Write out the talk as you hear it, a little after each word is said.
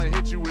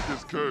hit you with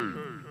this code.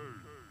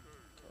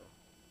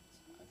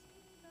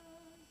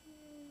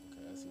 Okay,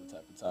 I see what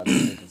type of topic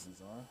niggas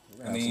is on.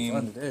 We're gonna have some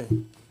fun today.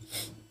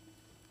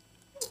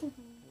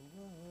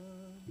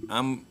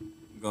 I'm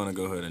gonna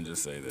go ahead and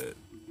just say that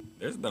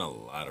there's been a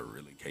lot of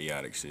really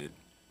chaotic shit.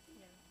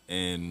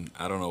 And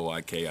I don't know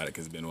why chaotic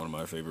has been one of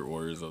my favorite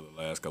words of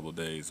the last couple of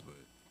days, but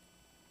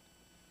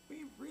we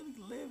really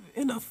live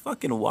in a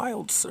fucking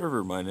wild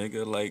server, my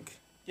nigga. Like,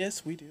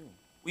 Yes, we do.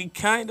 we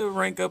kind of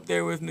rank up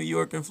there with New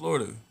York and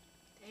Florida.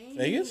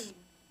 Vegas?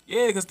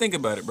 Yeah, because think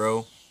about it,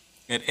 bro.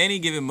 At any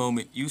given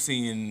moment, you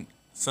seeing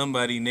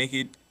somebody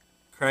naked,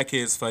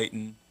 crackheads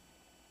fighting,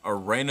 a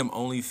random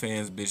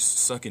OnlyFans bitch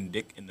sucking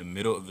dick in the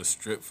middle of the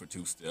strip for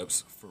 2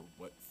 steps, for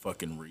what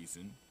fucking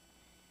reason?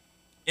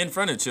 In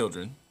front of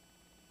children.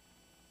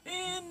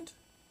 And,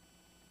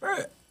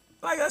 bruh,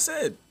 like I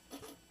said,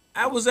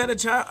 I was at a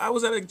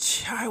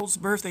child's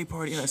birthday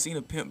party and I seen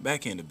a pimp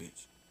backhand a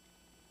bitch.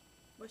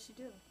 What'd she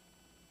do?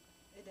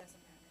 It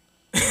doesn't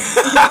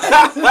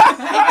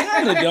matter.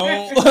 Kinda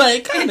don't.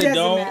 Like, kinda doesn't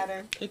don't.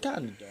 matter. It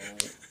kinda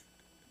don't.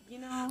 You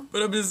know?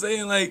 But I'm just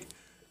saying, like,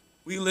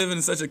 we live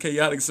in such a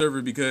chaotic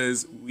server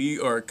because we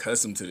are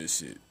accustomed to this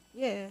shit.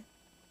 Yeah.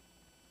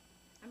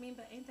 I mean,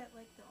 but ain't that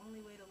like the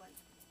only way to like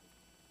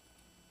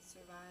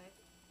survive?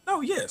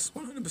 Oh yes,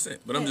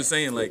 100%. But I'm Yeah. just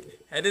saying, like,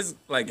 had this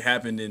like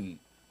happened in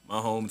my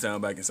hometown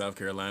back in South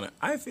Carolina,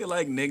 I feel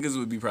like niggas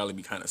would probably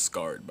be kind of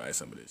scarred by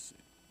some of this shit.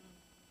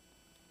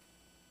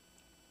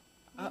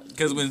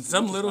 Because when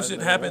some little shit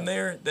happen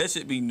there, that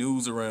should be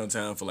news around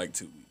town for like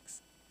 2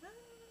 weeks.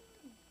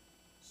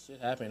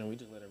 Shit happened and we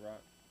just let it rock.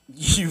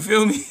 You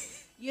feel me?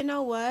 You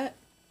know what?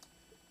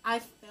 I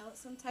felt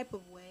some type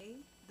of way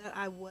that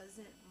I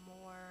wasn't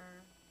more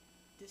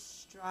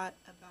distraught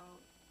about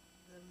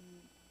the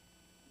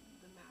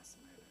mass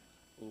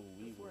murder.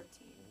 Ooh, we 14.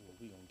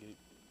 we gonna get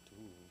to.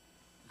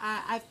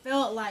 I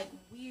felt like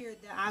weird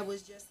that I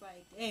was just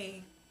like,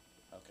 dang.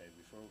 Okay,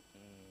 before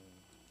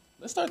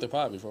let's start the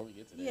pod before we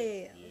get to that. Yeah.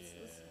 Yeah.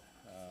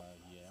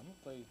 I'm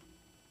gonna play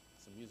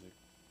some music.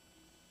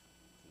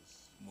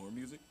 More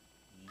music?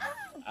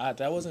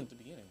 That wasn't the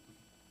beginning.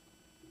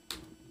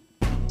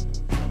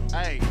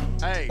 Hey.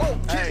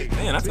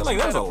 Man, I feel like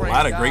there's a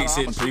lot of great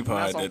shit in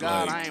pre-pod that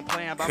like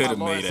could have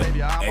made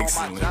an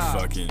excellent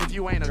fucking. If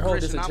you ain't a Your whole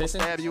Christian, I'ma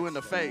dissertation? stab you in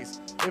the face.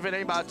 If it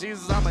ain't about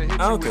Jesus, I'ma hit you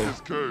Okay. with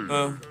this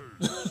code.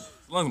 As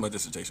long as my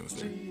dissertation was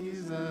there.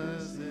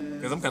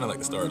 Because I'm kind of like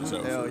the star of the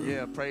show. Hell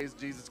yeah, praise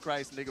Jesus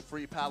Christ, nigga,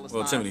 free Palestine.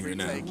 Well, Chimney free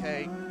here now.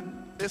 KK.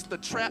 It's the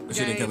trap But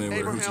she didn't come game. in with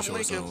a Abraham Hoochie Show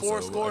Lincoln, song,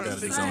 four so score I gotta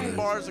and disown 16 her.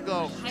 bars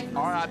ago.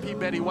 R.I.P.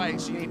 Betty White.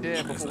 She ain't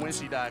dead before when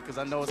she died, because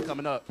I know it's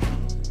coming up.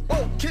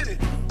 Oh, kid it.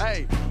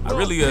 Hey. I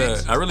really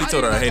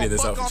told her I hated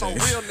this outfit on a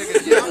change. real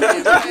nigga. Yeah, I'm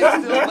getting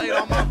paid, still late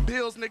on my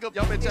bills, nigga.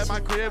 Yo, bitch at my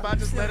crib, I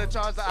just let her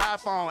charge the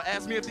iPhone.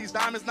 Ask me if these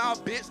diamonds now,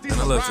 bitch. These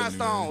I are love Chimney,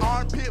 rhinestones. man.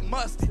 Armpit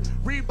musty.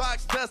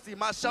 Reeboks dusty.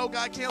 My show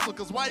got canceled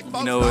because white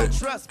folks know don't what?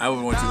 trust me. I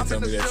would want you to Now I'm tell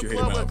in me the that strip you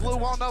hate club my with glue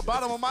outfit. on the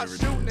bottom of my Every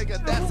shoe, day.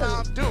 nigga. That's how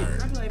I'm due.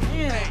 I'm like,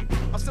 Hey, man.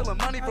 I'm stealing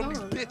money from these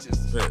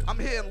bitches. Bet. I'm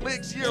hitting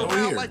licks year Yeah, we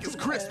round here. like it's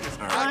Christmas.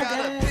 All right. I got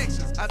Guys.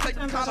 addictions. I take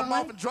the Sometimes condom I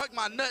off like- and drug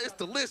my nut. It's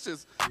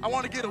delicious. I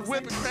want to get a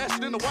whip and crash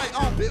it into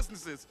white-owned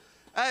businesses.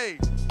 Hey,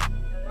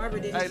 Barbara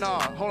did hey, it. nah,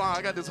 hold on.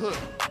 I got this hook.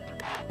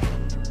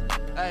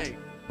 Hey,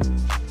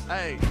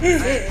 hey, That's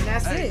it, hey, and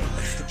that's hey. it.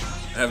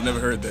 I've never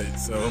heard that,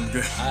 so I'm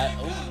good. I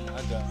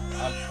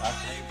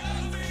got.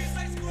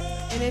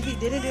 And if he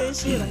didn't do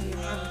this shit, like,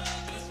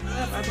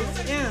 I'd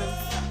be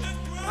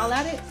down. All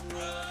at it?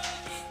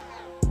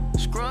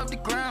 Scrub the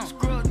ground.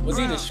 Was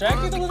he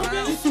distracted a little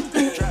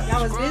bit?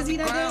 Y'all was busy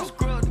that day?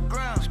 Scrub the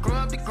ground.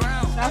 Scrub the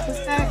ground. Shop was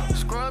packed?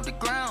 Scrub the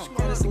ground.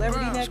 Got a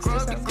celebrity next to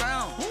Scrub the us?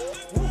 ground.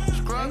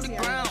 Scrub the Crazy,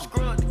 ground.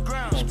 Scrub the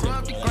ground.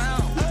 Scrub the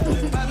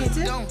ground. Pop Me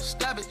too. it, don't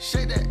stop it.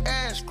 Shake that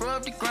ass.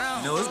 Scrub the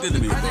ground. You know, it's good to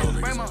be a I bald didn't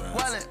nigga bring my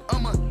sometimes. wallet.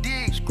 I'ma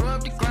dig.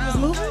 Scrub the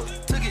ground. moving?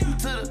 Took it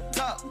to the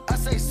top. I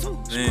say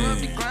soup. Scrub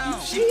the Man.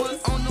 ground. She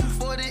put on them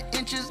 40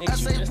 inches. I Nigga,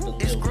 say just a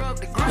it's little. scrub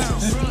the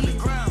ground. Scrub the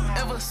ground.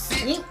 Ever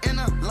sit in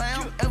a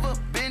lounge? Ever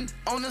been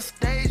on the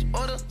stage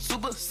or the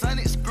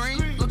supersonic screen?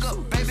 Look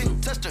up, baby,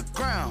 touch the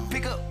ground.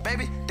 Pick up,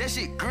 baby, that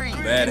shit green.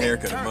 Bad Then it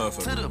haircut, turn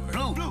motherfucker. to the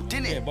blue,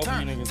 then Yeah, it both of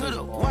you turn niggas to is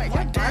the bald. white.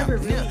 Barbara Damn,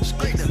 really yeah,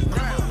 scrape the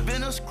ground.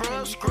 Been a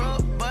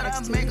scrub, but I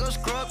make her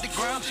scrub the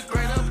ground.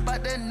 Straight up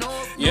out that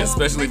north. Yeah,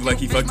 especially if, like,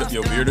 he fucked up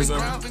your beard or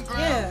something.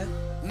 Yeah.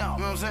 No,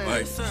 you know what I'm saying?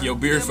 Like, your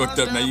beard fucked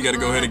up, now you gotta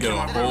go ahead and get a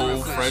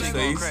whole fresh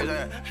face.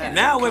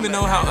 Now women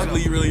know how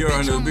ugly you really are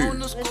under a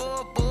beard.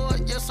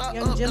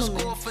 Young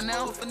gentleman.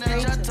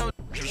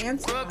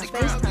 Answer my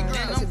FaceTime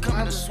because his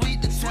Barbara.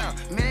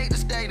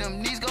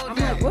 I'm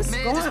like, what's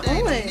going on?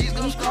 And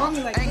he called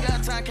me like, Ain't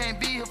got time, can't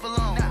be here for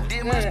long.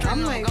 Did my yeah. strength,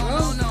 I'm no, like, go,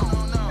 bro, no.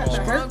 got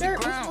the hurt there?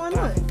 What's going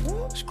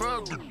on?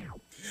 Scrub.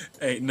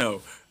 Hey,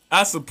 no.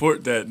 I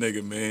support that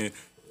nigga, man.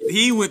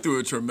 He went through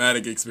a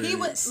traumatic experience. He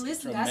was,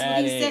 listen, that's what he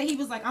Traumatic. said. He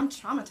was like, I'm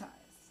traumatized.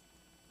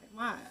 Like,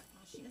 my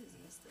shit is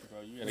messed up.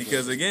 Bro, you gotta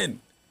Because go. again,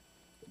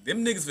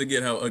 them niggas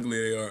forget how ugly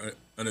they are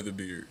under the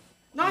beard.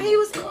 No, he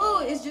was cool.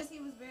 It's just he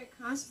was very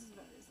conscious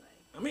about it. It's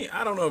like, I mean,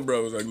 I don't know if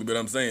bro was ugly, but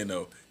I'm saying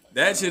though,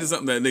 That shit is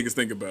something that niggas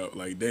think about.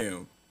 Like,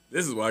 damn,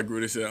 this is why I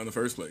grew this shit out in the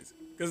first place.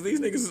 Because these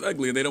niggas is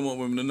ugly and they don't want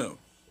women to know.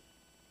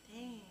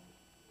 Dang.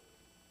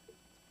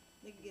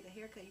 Nigga get a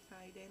haircut, you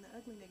find you dating an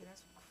ugly nigga.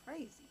 That's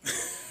crazy.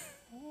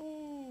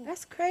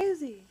 That's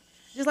crazy.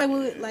 Just like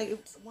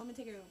if a woman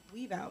take her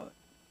weave out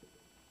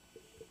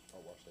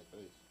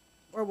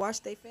or wash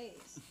their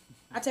face.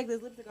 I take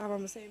this lipstick off,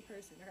 I'm the same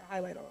person. I got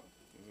highlight on.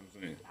 That's what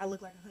I'm saying. I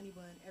look like a honey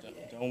bun every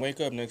day. Don't wake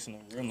up next to no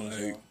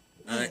gremlins,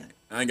 Like, y'all.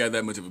 I ain't got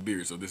that much of a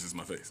beard, so this is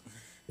my face.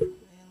 Man, look,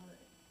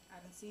 I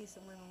done seen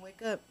some women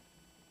wake up.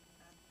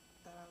 I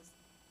thought I was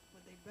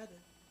with their brother.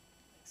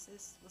 Like,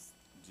 sis, what's...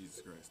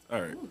 Jesus Christ.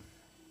 All right.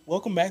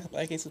 Welcome back to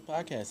Black Aces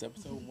Podcast,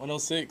 episode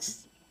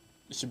 106.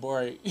 It's your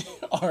boy,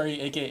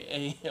 Ari,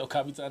 a.k.a. El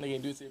Capitan,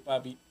 nigga, Dulce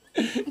Papi,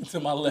 to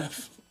my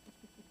left.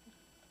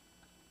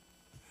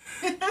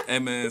 Hey,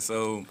 man,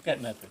 so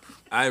Got nothing.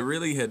 I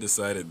really had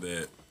decided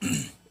that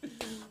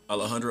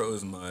Alejandro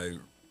is my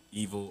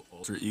evil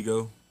alter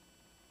ego.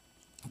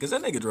 Because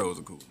that nigga Dro was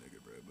a cool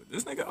nigga, bro. But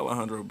this nigga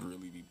Alejandro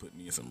really be putting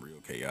me in some real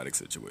chaotic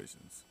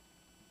situations.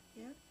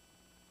 Yeah?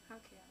 How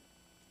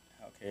chaotic?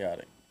 How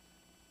chaotic.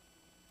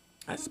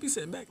 I just be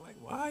sitting back like,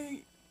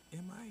 why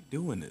am I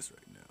doing this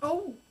right now?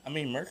 Oh! I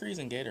mean, Mercury's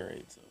in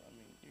Gatorade, so, I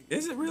mean...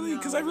 Is it really?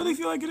 Because I really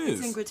feel like it It's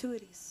in is.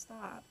 gratuity.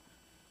 Stop.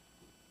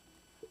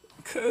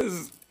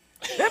 Because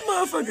that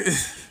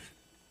motherfucker...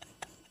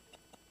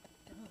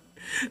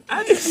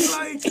 I just be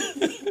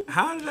like,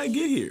 how did I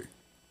get here?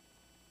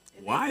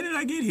 Why did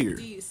I get here?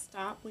 Do you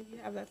stop when you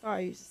have that thought,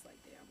 or you just like,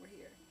 damn, we're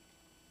here?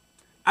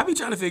 I be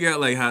trying to figure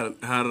out like how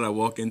did I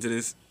walk into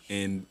this,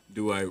 and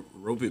do I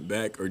rope it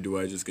back or do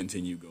I just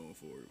continue going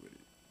forward with it?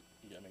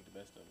 You gotta make the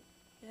best of it.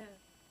 Yeah.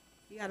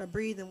 You gotta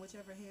breathe in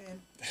whichever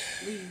hand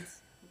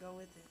leads. Go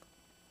with it.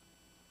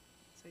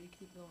 So you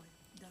keep going.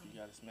 Dumb.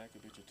 You gotta smack a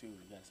bitch or two. You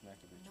gotta smack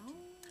a bitch or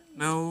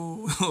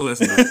No. two. No,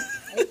 let's not.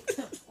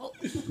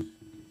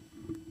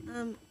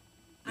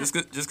 Just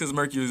because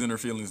Mercury's in her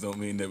feelings don't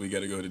mean that we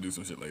gotta go to do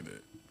some shit like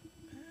that.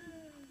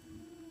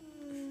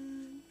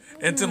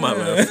 And to my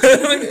left.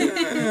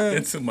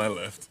 And to my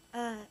left.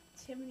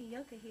 Chimney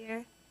Yoka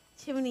here.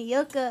 Chimney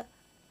Yoka,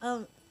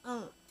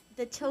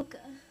 the choker.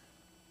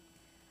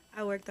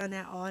 I worked on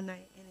that all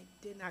night and it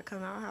did not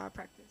come out how I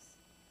practiced.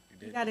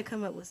 You gotta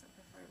come up with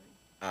something for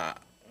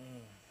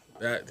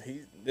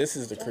me. This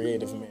is the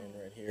creative man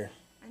right here.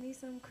 I need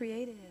something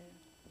creative.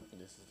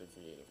 This is the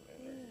creative man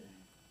right here.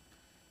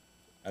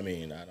 I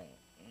mean, I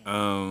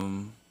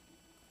don't...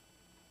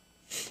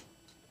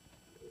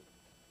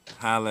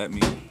 Holla at me.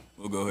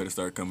 We'll go ahead and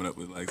start coming up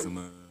with like some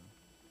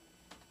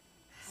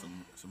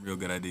real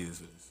good ideas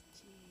for this.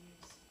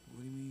 Jeez.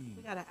 What do you mean?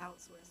 We gotta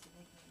outsource the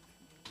nickname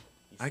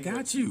for me. I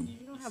got you.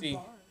 You don't have see-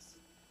 bars.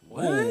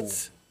 What?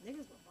 Niggas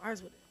with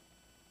bars with it.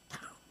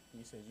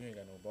 You said you ain't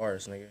got no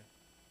bars, nigga.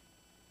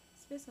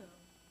 Spit some.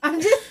 I'm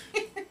just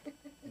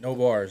No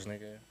bars,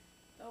 nigga.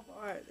 no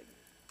bars.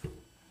 Nigga.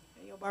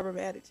 And your barber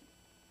mad at you.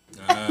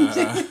 I'm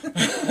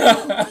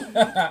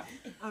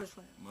just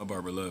playing. My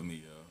barber love me,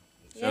 yo.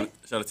 Yeah?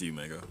 Shout out to you,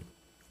 Mango.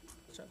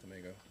 Shout out to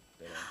Mango.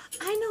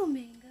 I know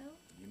Mango.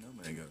 You know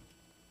Mango.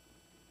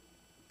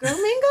 Girl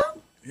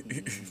Mango?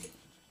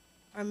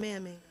 Or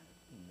man Mango?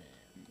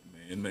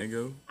 Man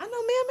Mango? I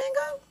know man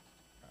Mango.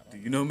 Do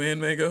you know Man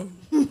Mango?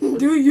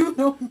 Do you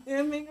know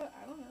man Mango?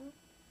 I don't know.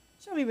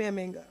 Show me man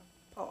Mango.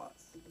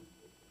 Pause.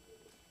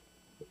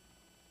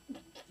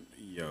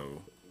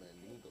 Yo.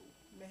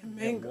 Man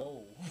Mango.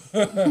 Whoa.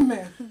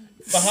 Man.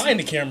 Behind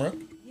the camera.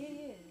 Yeah.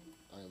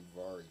 I am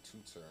Vari,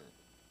 two-turn.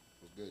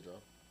 What's good,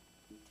 y'all?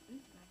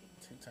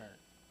 Two-turn.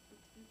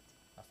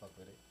 I fuck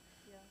with it.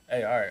 Yeah.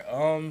 Hey, all right.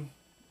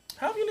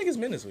 How have you niggas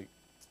been this week?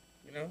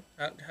 You know,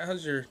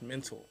 how's your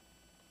mental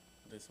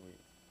this week?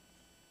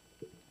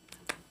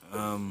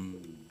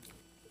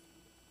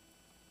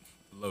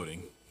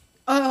 Loading.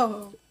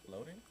 Oh.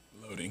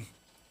 Loading.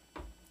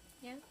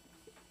 Yeah.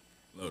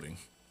 Loading.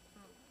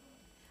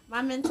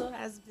 My mental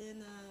has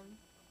been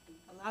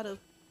a lot of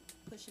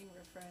pushing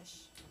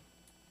refresh.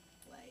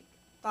 Like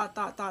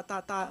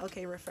thought.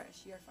 Okay,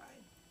 refresh. You're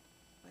fine.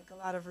 Like a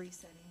lot of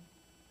resetting.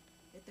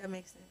 If that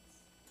makes sense.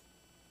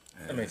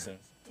 That makes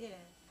sense. Yeah.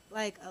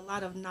 Like a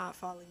lot of not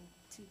falling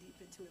too deep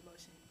into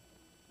emotion.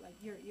 Like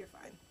you're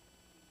fine.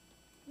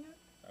 Yeah.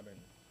 I've been.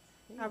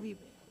 How have you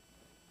been?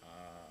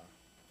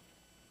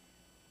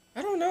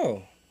 I don't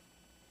know.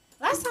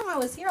 Last time I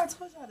was here, I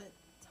told y'all to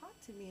talk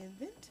to me and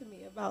vent to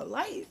me about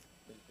life.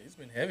 It's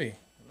been heavy.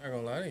 I'm not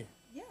gonna lie to you.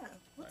 Yeah.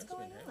 What's It's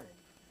been going heavy.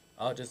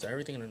 on? Oh, just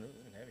everything in the news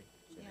has been heavy.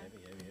 It's been Yeah.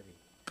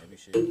 heavy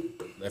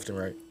shit, left and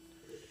right.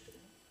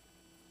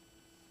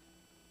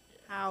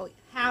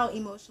 How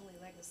emotionally,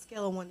 like a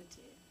scale of 1 to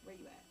 10, where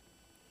you at?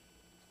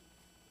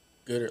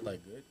 Good or bad?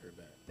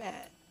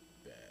 Bad.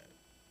 Bad.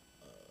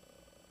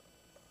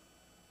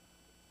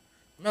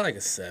 I'm at like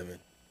a 7.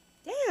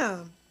 Damn.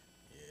 Yeah.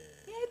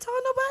 You ain't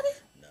told nobody?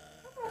 Nah.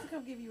 I'm gonna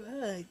come give you a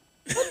hug.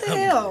 What the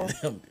hell?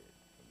 I'm good.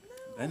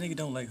 That nigga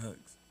don't like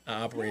hugs. I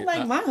You operate.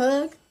 like my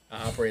hug.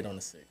 I operate on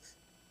a 6.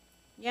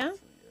 Yeah? So,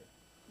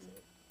 yeah.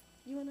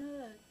 You want a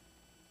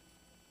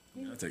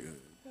hug? I'll take a hug.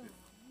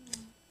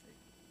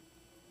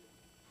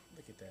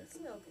 that.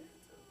 Smell good.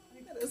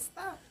 You gotta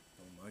stop.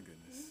 Oh my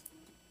goodness.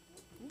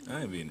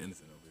 I ain't being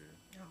innocent over here.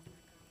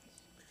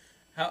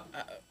 Oh my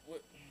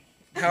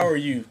gosh. How are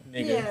you,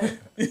 nigga?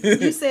 Yeah.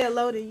 You said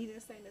loaded. You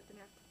didn't say nothing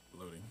after.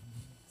 Loading.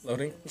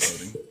 Loading.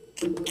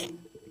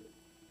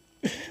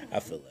 I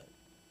feel that.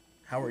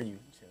 How are you,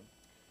 Jim?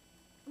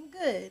 I'm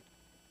good.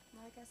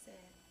 Like I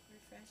said,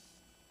 refreshed.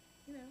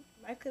 You know,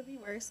 life could be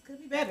worse, could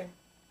be better,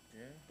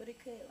 Yeah. but it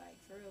could, like,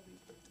 for real, be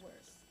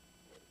worse.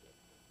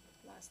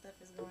 A lot of stuff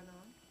is going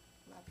on.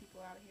 A lot of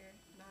people out here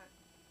not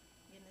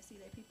getting to see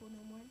their people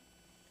no more.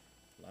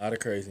 A lot of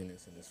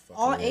craziness in this fucking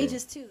All world.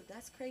 ages too.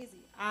 That's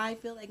crazy. I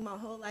feel like my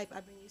whole life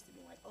I've been used to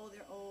being like, oh,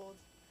 they're old,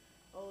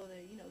 oh,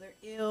 they're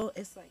ill.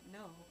 It's like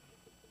no,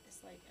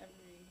 it's like every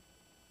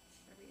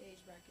age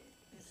bracket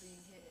is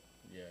being hit.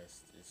 Yes,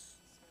 it's.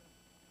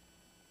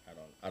 So,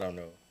 I don't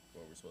know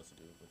what we're supposed to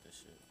do with this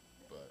shit,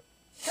 but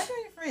check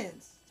on your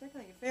friends. Check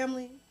on your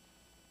family.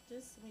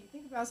 Just when you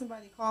think about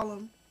somebody, call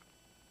them.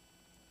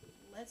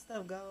 Let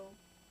stuff go.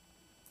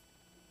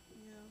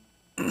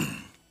 You know,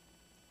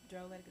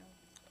 Joe, let it go.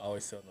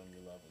 always tell them you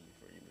love them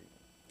before you leave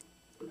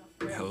them. No,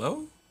 for real.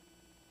 Hello?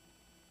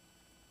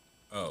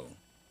 Oh.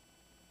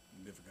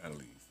 Different kind of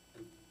leave.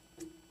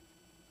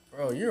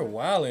 Bro, you're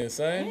wildin',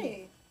 son.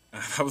 Hey,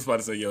 I was about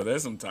to say, yo,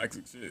 that's some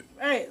toxic shit.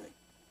 right. Like,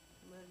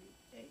 love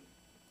you. Hey,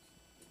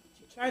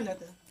 you try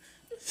nothing.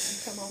 You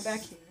come on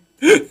back here.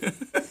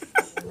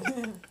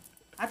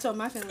 I told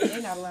my family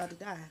they're not allowed to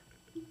die.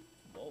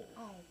 Whoa.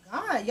 Oh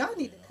God, y'all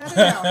need to cut it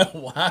out.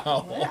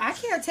 Wow. I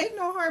can't take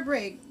no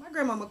heartbreak. My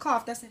grandmama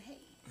coughed. I said, "Hey,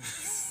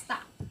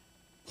 stop.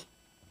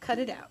 Cut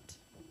it out.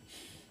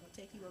 I'll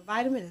take you a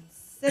vitamin and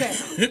sit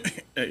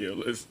down. Hey, yo,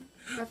 listen.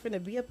 I'm not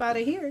finna be up out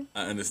of here."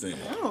 I understand.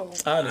 No.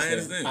 I understand. I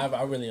understand.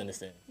 I really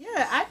understand.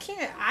 Yeah, I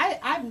can't.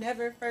 I've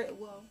never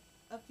well,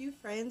 a few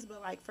friends,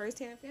 but like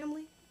firsthand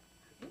family.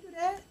 I can't do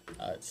that.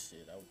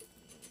 Shit.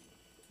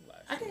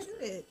 Last I year can't was do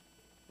crazy. it.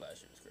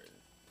 Last year was crazy.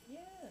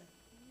 Yeah.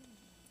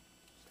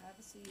 I have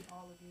to see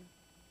all of you.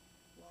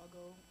 We'll all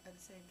go at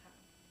the same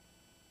time.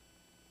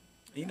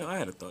 You know, I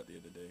had a thought the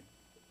other day.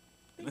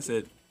 And I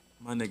said,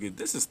 my nigga,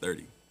 this is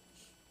 30.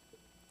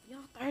 Y'all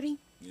 30?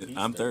 Yeah, He's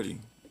I'm 30.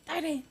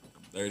 30. I'm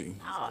 30.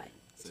 Oh, I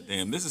said,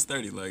 damn, this is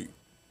 30. Like,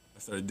 I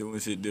started doing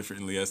shit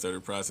differently. I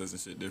started processing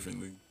shit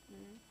differently.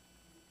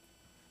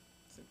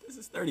 I said, this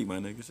is 30, my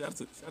nigga. Shout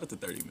out to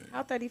 30, man.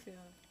 how 30 feel?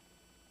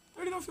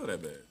 30 don't feel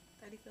that bad.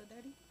 30 feel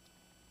dirty?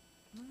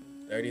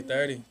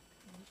 30-30.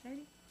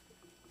 30?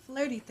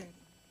 Flirty 30.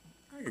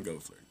 I could go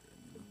with 30,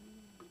 you know.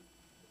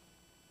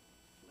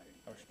 Flirty.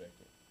 I respect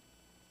it.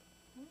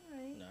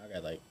 Alright. No, I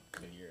got like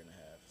a year and a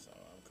half, so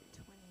I'm cool.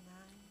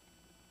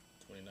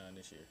 29. 29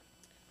 this year.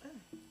 Oh,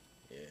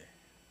 Yeah.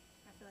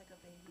 I feel like a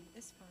baby.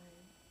 It's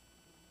fine.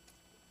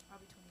 I'll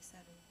be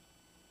 27.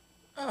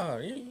 Oh,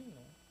 you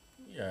know.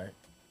 You alright.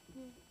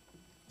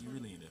 You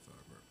really ain't that far,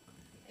 bro.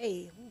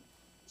 Hey,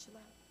 chill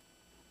out.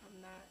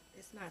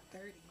 It's not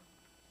 30.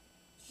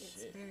 It's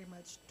Shit. very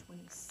much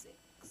 26.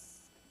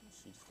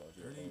 She just called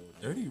you 30, old.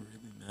 30 really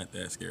not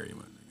that scary,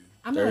 my nigga.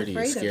 I'm not 30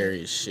 afraid is of scary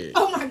it. as shit.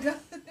 Oh my God.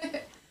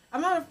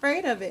 I'm not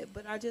afraid of it,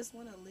 but I just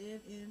want to live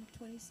in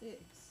 26.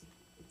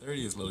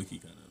 30 is low-key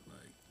kind of,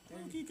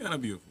 like, low-key kind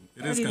of beautiful.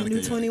 It 30 is the kind of new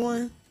chaotic.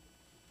 21?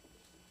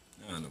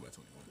 I don't know about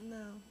 21. No.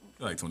 I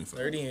feel like 25.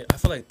 30. I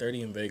feel like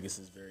 30 in Vegas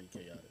is very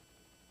chaotic.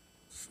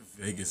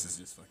 Vegas is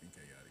just fucking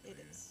chaotic. It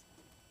nigga. is.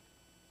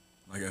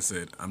 Like I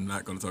said, I'm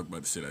not going to talk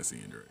about the shit I see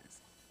in Dre's.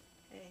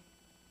 Hey.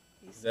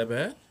 Is that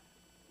bad?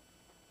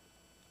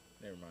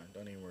 Never mind.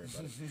 Don't even worry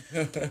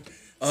about it.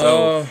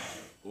 So,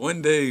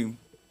 one day,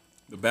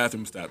 the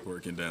bathroom stopped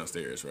working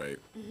downstairs, right?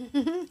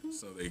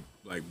 So they,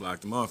 like,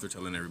 blocked them off. They're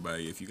telling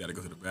everybody, if you got to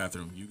go to the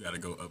bathroom, you got to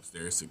go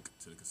upstairs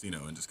to the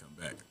casino and just come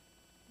back.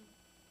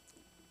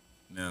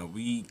 Now,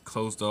 we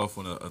closed off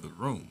one of the other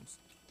rooms.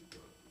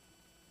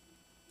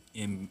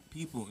 And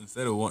people,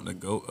 instead of wanting to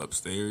go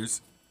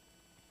upstairs,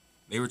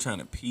 they were trying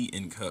to pee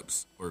in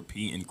cups or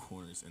pee in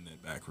corners in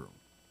that back room.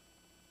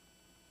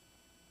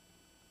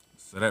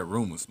 So that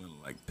room was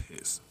smelling like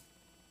piss.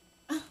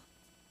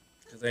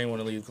 Because they ain't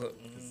want to leave the club.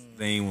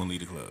 They ain't want to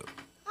leave the club.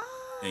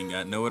 They ain't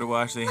got nowhere to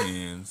wash their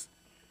hands.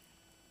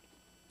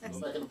 Go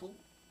back in the pool.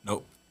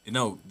 Nope.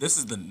 No, this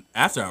is the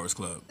after hours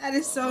club. That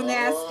is so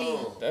nasty.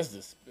 That's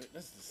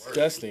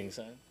disgusting,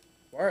 son.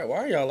 Why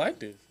are y'all like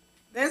this?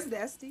 That's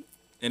nasty.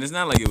 And it's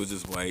not like it was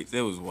just white.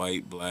 There was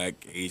white, black,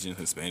 Asian,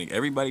 Hispanic.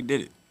 Everybody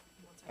did it.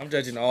 I'm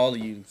judging all of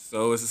you.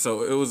 So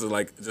it was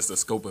like just a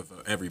scope of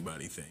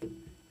everybody thing.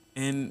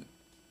 And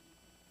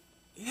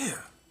yeah.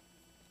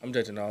 I'm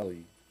judging all of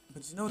you.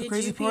 But you know the Did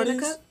crazy you pee part in a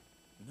is? cup?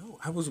 No,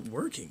 I was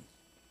working.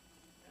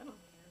 I don't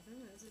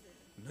know. Is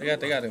it?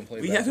 They got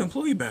employee. We have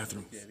employee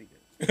bathrooms. Yeah, they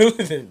What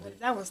if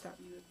that won't stop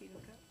you with peeing in a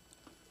cup?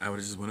 I would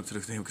have just went up to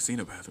the same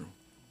casino bathroom.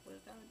 What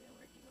if that one didn't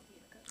work? You gonna pee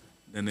in a cup?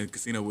 Then the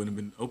casino wouldn't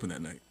have been open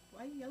that night.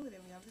 Why are you yelling at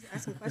me? I'm just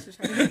asking questions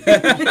right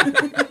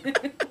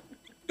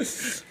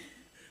now.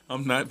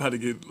 I'm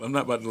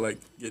not about to like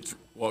get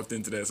walked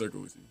into that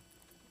circle with you.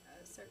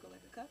 Circle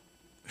like a cup.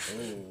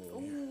 Ooh.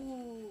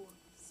 Ooh.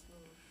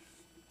 Smooth.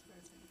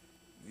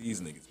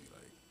 These niggas be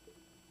like,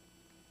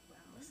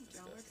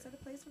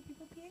 place where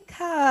people pee in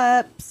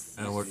cups.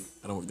 I don't work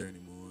there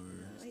anymore.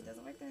 No, he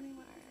doesn't work there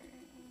anymore.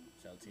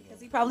 Shout out to Because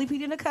T-Mobile. he probably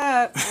peed in a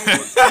cup.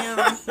 That's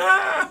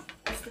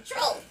the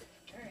truth.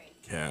 All right.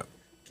 Cap.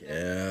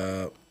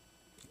 Yeah.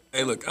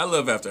 Hey, look, I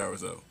love after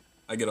hours though.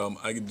 I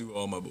can do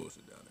all my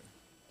bullshit down there.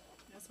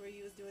 That's where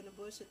you was doing the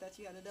bullshit that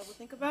you had to double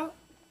think about?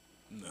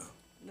 No.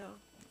 No.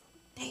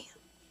 Damn.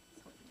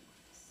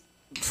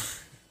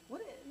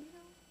 What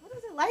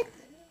is it like?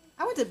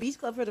 I went to Beach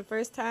Club for the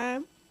first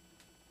time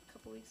a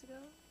couple weeks ago.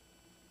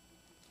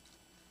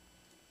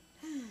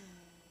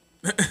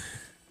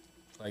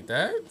 Like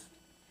that?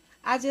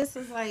 I just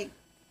was like,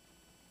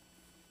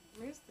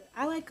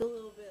 I like a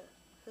little bit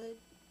of hood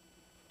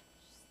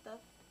stuff,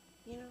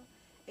 you know?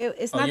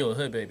 It's Oh, not, you a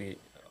hood baby.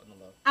 On the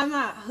low. I'm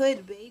not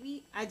hood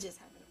baby. I just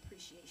have an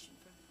appreciation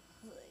for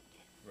the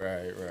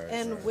hood. Right.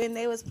 And right. when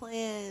they was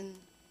playing,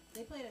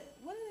 what did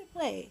they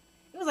play?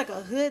 It was like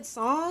a hood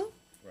song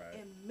Right.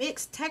 and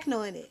mixed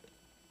techno in it.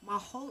 My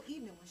whole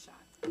evening was shot.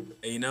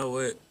 Hey, you know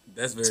what?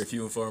 That's very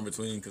few and far in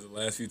between because the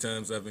last few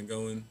times I've been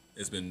going,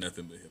 it's been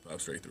nothing but hip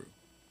hop straight through.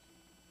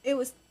 It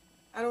was,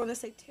 I don't want to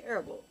say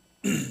terrible.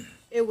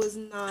 It was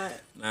not.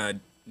 Nah,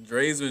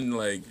 Dre's been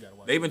like, gotta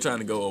watch they've been trying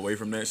to go away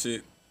from that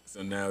shit.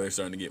 So now they're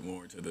starting to get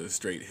more into the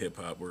straight hip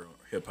hop. We're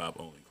hip hop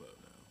only club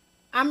now.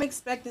 I'm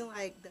expecting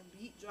like the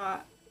beat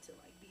drop to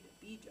like be the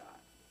beat drop.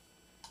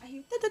 I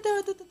hear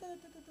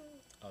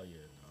da-da-da-da-da-da-da-da. Oh yeah.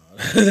 No.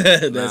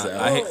 That's Nah,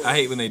 out. I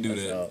hate when they do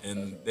That's that, out.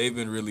 and they've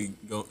been really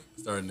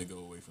starting to go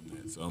away from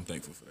that. So I'm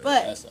thankful for that.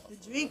 But That's all. the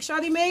drink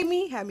Shawty made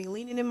me had me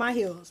leaning in my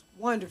heels.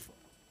 Wonderful.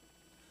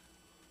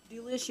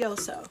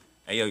 Delicioso.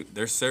 Hey yo,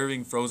 they're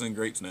serving frozen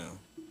grapes now.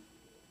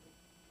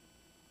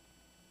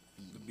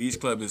 The Beach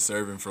Club is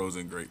serving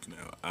frozen grapes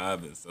now.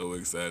 I've been so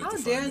excited How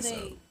to dare find this they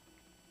out.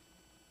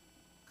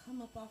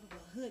 come up off of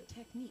a hood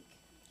technique?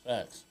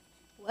 Facts.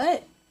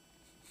 What?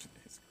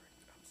 It's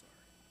great. I'm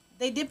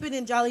They dip it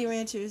in Jolly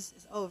Ranchers.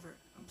 It's over.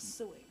 I'm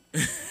suing.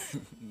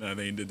 sorry. Nah,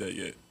 they ain't did that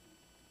yet.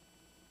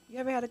 You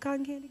ever had a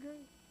cotton candy grape?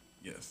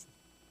 Yes.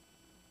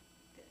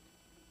 Good.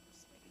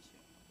 Just making sure.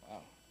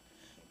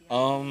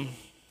 Wow.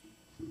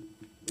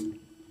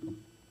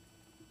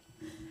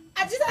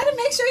 I just had to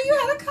make sure you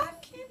had a cotton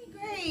candy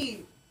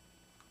grape.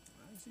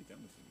 Why is she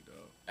coming for me,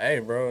 dog? Hey,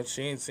 bro,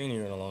 she ain't seen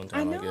you in a long I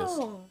time, I, know. guess.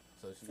 So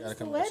she gotta Since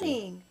the come at you.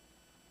 wedding.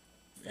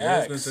 Yeah,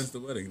 it's been Facts. since the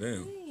wedding.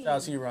 Damn. Shout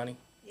out to you, Ronnie.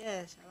 Yeah,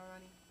 shout out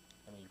Ronnie.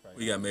 I mean, you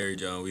probably We got married,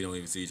 John. We don't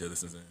even see each other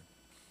since then.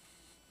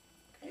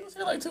 He was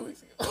here like 2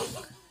 weeks ago.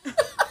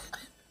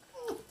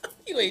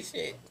 You ain't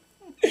shit.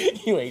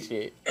 You ain't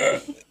shit.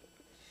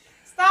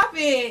 Stop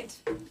it.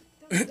 Don't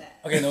do that.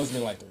 Okay, no, it's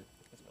been like 3.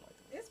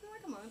 It's been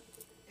like a month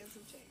and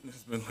some change.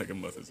 It's been like a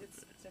month or It's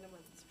something. been a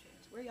month and some change.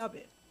 Where y'all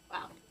been?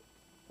 Wow.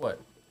 What?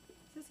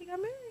 Since he got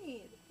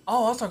married.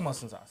 Oh, I was talking about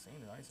since I seen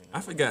it. I ain't seen it. I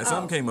forgot.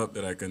 Something Oh. came up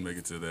that I couldn't make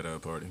it to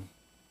that party.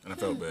 And I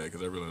felt bad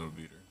because I really wanted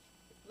to beat her.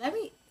 Let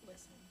me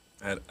listen.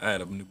 I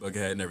had a new bucket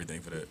hat and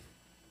everything for that.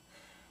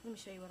 Let me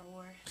show you what I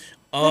wore.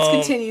 Let's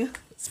continue.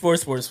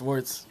 Sports. Shout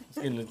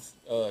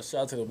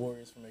out to the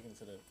Warriors for making it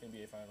to the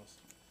NBA Finals.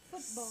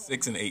 Football.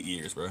 6 and 8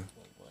 years, bro. What?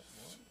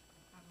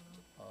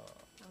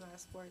 I'm not a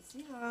sports.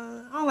 You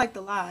know, I don't like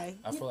to lie.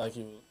 I feel like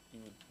you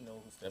would know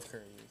who Steph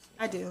Curry is.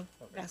 I do. Okay,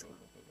 Basketball.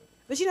 cool.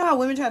 But you know how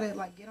women try to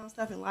like get on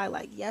stuff and lie?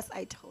 Like, yes,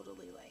 I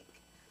totally like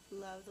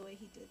love the way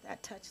he did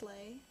that touch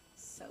lay.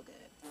 So good.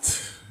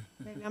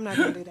 Maybe I'm not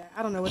gonna do that.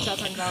 I don't know what y'all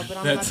talking about, but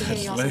I'm That about to hand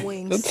y'all touch some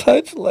lay? wings.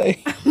 touch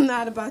lay. I'm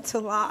not about to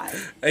lie.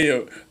 Hey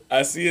yo,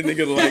 I see a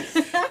nigga touch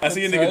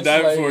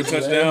dive lay, for a man.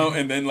 touchdown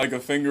and then like a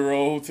finger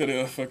roll to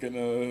the fucking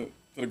to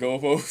the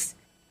goalpost.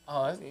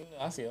 Oh,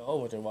 I see a whole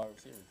bunch of wide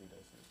receivers do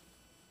that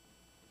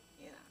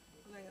shit. Yeah,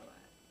 I'm not gonna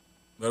lie.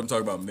 But I'm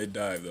talking about mid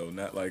dive though,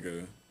 not like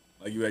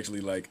you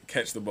actually like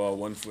catch the ball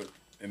 1 foot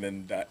and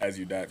then as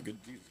you dive. Good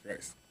Jesus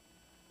Christ.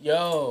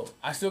 Yo,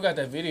 I still got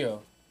that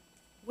video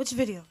Which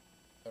video?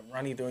 of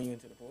Ronnie throwing you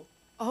into the pool.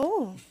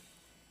 Oh,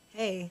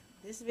 hey,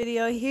 this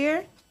video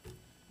here.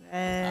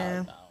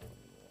 You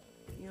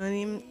don't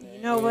even.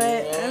 You know what?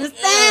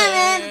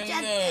 Understand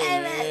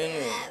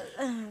it.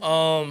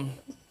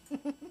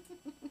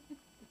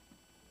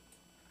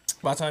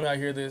 Just By the time y'all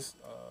hear this,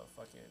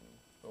 fucking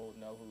we'll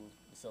know who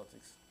the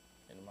Celtics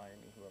and Miami,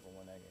 whoever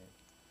won that game.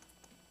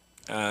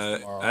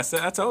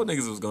 I told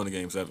niggas it was going to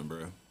Game 7,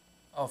 bro.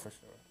 Oh, for sure.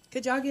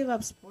 Could y'all give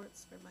up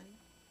sports for money?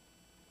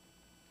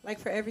 Like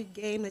for every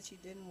game that you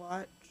didn't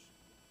watch,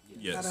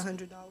 you got Yes.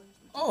 $100.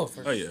 Oh,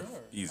 for Oh, yeah. sure.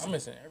 Easy. I'm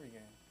missing every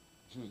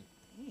game.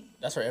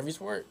 That's for every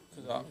sport.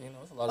 Cause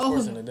it's a lot Oh.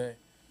 of sports in a day. I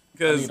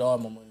Because need all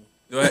my money.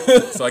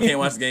 so I can't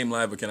watch the game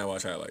live, but can I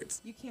watch highlights?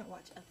 You can't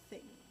watch a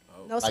thing.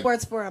 Oh. No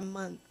sports for a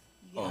month.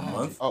 You Oh, get a $100.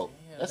 month? Oh,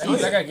 Yeah, that's that means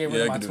easy. I gotta get rid Yeah,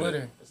 I of my can do that.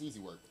 Twitter. That's easy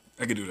work.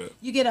 I could do that.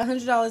 You get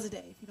 $100 a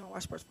day if you don't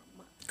watch sports for a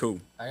month. Cool.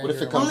 I gotta What if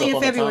get it rid of comes my- Only in up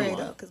on the February timeline?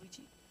 though, because we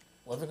cheap.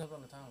 What if it comes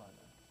on the timeline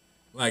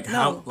though? Like No.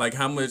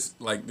 how much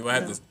do I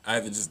have No. to I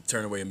have to just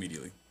turn away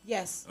immediately?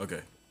 Yes,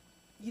 Okay.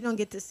 you don't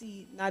get to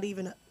see not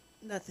even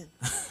nothing.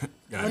 Got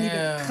Don't it. even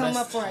Yeah, come that's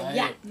up for a tight.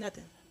 yacht,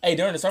 nothing. Hey,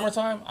 during the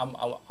summertime,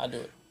 I do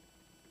it.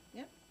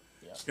 Yep.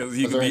 Yeah, Because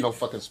Because there ain't no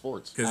fucking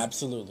sports.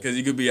 Absolutely. Because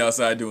you could be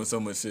outside doing so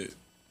much shit.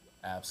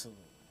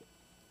 Absolutely.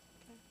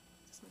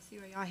 Just want to see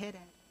where y'all head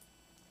at.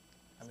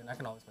 I mean, I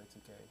can always play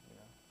 2K,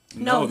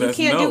 you know. No, you that's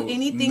can't no. do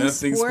anything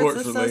Nothing sports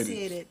related.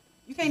 associated.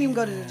 You can't even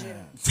go to the gym.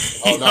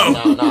 Oh, no.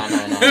 Now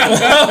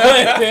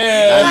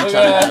you trying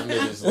to have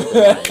niggas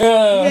looking like, You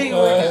ain't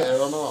working.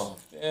 hell no.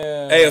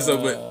 Hey,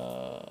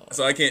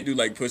 so I can't do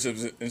like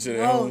push-ups and shit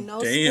at No, home.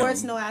 no Damn.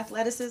 sports, no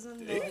athleticism,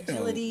 no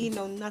agility,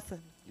 no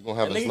nothing. You gonna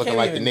have That us nigga looking can't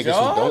like the even niggas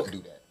jog? who don't do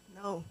that.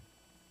 No.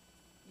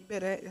 You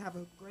better have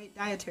a great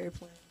dietary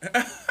plan.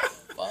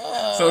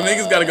 So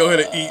niggas got to go ahead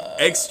and eat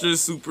extra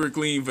super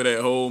clean for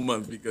that whole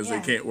month because Yeah.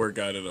 they can't work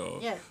out at all.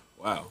 Yeah.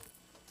 Wow.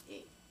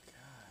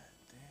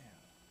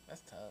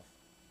 That's tough.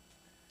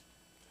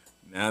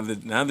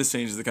 Now this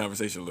changes the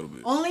conversation a little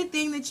bit. Only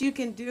thing that you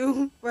can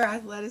do for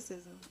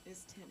athleticism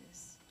is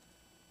tennis.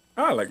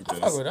 I like I this.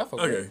 fuck with it. I fuck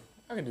with Okay. it.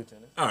 I can do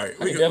tennis. All right.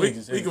 I We can can,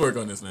 definitely do we can work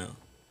on this now.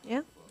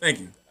 Yeah. Thank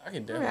you. I can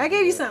All definitely. right, I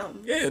gave you do that.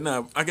 something. Yeah,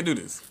 nah, I can do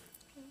this.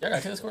 Y'all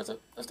got tennis courts up?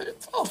 Let's do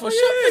it. Oh, for Yeah,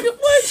 sure. nigga,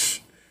 what?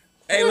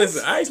 Hey,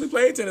 listen, I actually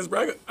played tennis,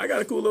 bro. I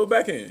got a cool little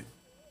backhand.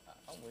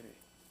 I'm with it.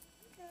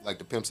 Like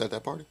the pimps at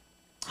that party.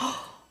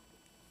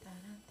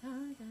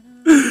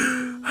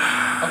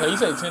 Okay, you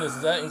say tennis.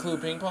 Does that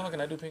include ping pong? Can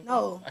I do ping pong?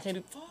 No. I can't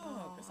do.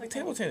 Fuck. It's like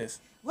table tennis.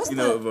 What's You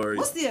know, the Vari.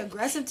 what's the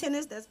aggressive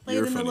tennis that's played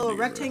You're a in the funny little nigga,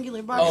 bro.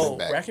 rectangular box? Oh,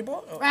 back.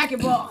 racquetball? Oh,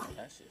 Racquetball.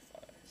 that shit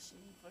fire. Shit,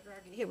 you fucker,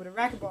 I get hit with a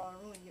racquetball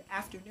and ruin your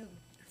afternoon.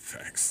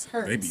 Facts.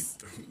 Hurts.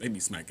 They be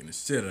smacking the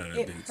shit out of that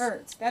It bitch.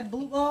 hurts. That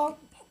blue ball.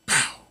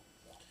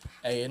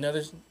 Hey,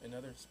 another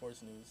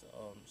sports news.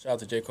 Shout out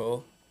to J.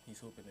 Cole. He's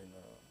hooping in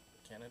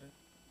Canada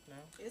now.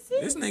 Is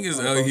it? This nigga's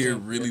out here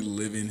really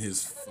living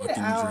his fucking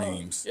Ow.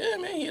 dreams. Yeah,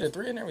 man, he hit a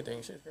 3 and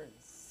everything. Shit's crazy.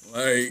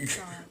 Like,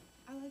 God,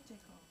 I like J.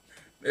 Cole.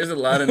 there's a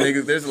lot of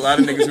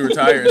niggas who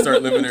retire and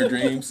start living their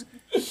dreams.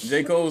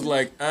 J. Cole's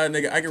like,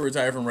 nigga, I can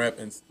retire from rap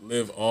and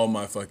live all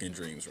my fucking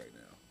dreams right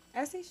now.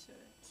 As he should.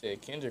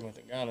 Shit, Kendrick went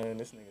to Ghana and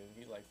this nigga,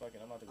 he's like, fucking,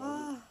 I'm about to go.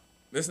 hoop.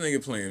 This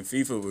nigga playing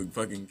FIFA with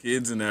fucking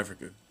kids in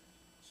Africa.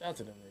 Shout out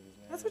to them niggas,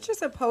 man. That's what you're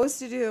supposed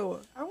to do.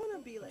 I want to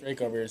be like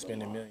Drake over here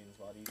spending millions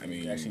while he's I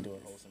mean, actually doing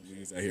wholesome shit.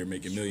 niggas out here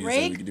making millions so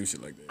Drake, we can do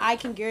shit like that. I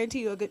can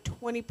guarantee you a good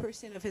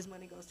 20% of his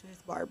money goes to his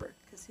barber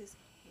because his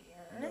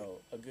hair. No,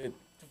 a good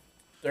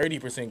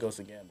 30% goes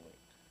to gambling.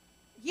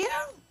 Yeah,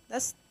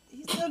 that's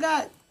he still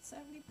got 70%,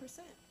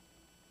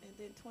 and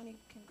then 20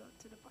 can go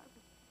to the barber.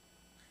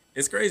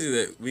 It's crazy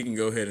that we can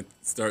go ahead and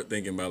start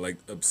thinking about like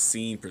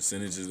obscene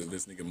percentages of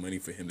this nigga money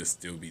for him to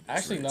still be this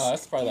Actually, rich. no,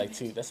 that's probably like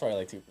 2. That's probably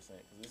like 2%.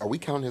 Are we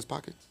counting his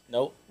pockets?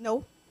 Nope.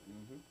 No.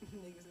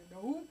 Niggas said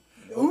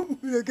no.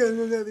 I got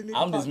another nigga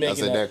I'm just I making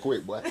said a, that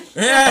quick, boy.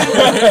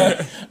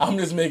 I'm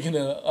just making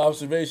an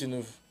observation of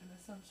An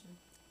assumption.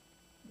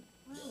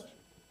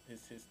 his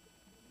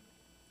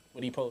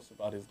what he posts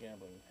about his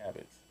gambling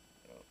habits.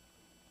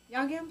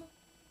 Y'all gamble?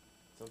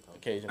 I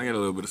Occasionally. got a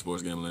little bit of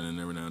sports gambling in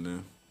every now and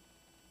then.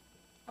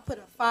 I put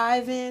a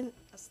 5 in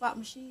a slot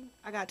machine.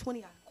 I got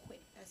 20. I quit.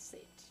 That's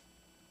it.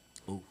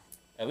 Ooh.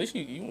 At least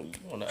you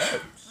on the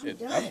up. Shit,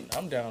 done.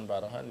 I'm down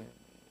about 100,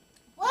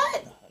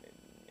 What?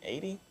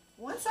 180.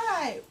 Once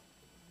I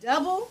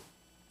double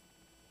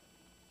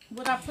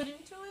what I put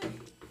into it,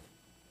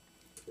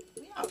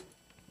 we out.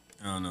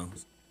 I don't know.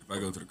 If I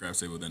go to the craps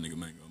table with that nigga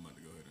Mango, I'm about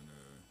to go ahead and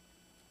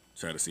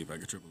try to see if I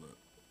can triple up.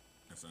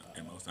 That's not,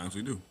 and most times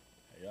we do.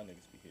 Hey, y'all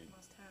niggas be hitting.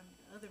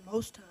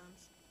 Most times,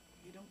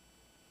 you don't.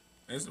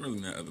 It's really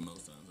not other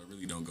most times. I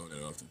really don't go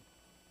that often.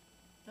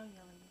 Don't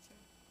yell at me, sir.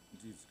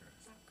 Jesus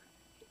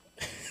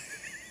Christ.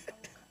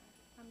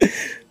 I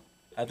missed you.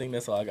 I think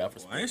that's all I got for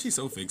Why is she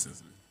so fake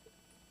sensitive?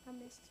 I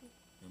missed you.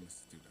 I missed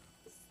you too,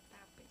 dog.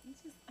 Stop it.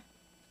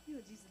 You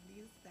a Jesus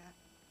needs that.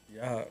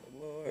 Yeah,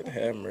 Lord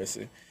have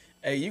mercy.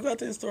 Hey, you got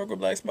the historical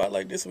black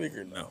spotlight this week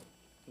or no?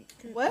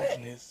 What?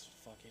 Goodness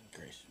fucking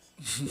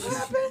gracious. What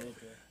happened?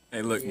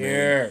 Hey, look,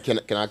 man.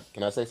 Yeah.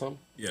 Can I say something?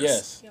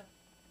 Yes.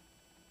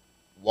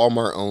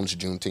 Walmart owns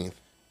Juneteenth.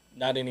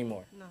 Not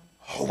anymore. No.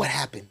 Oh, what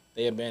happened?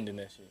 They abandoned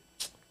that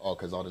shit. Oh,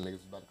 because all the niggas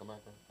was about to come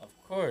after him?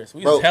 Of course.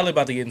 We Bro, was hella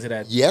about to get into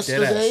that.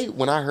 Yesterday, deadass.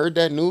 when I heard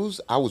that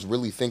news, I was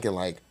really thinking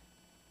like,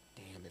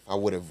 damn, if I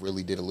would have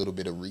really did a little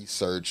bit of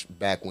research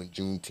back when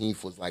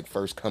Juneteenth was like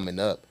first coming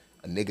up,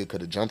 a nigga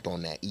could have jumped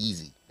on that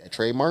easy. That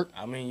trademark.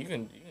 I mean, you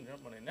can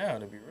jump on it now,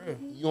 to be real.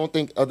 You don't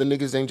think other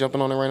niggas ain't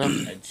jumping on it right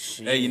now? And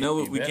shit, Hey, you know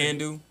what you we better. can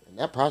do? And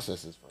that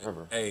process is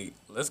forever. Hey,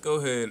 let's go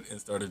ahead and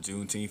start a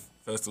Juneteenth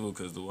festival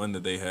because the one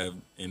that they have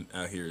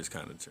out here is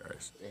kind of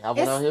trash. They have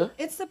one out here?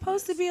 It's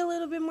supposed to be a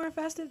little bit more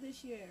festive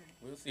this year.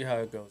 We'll see how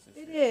it goes.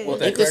 It is. What,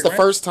 that Ain't this Greg the Ranch?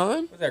 first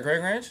time? Was that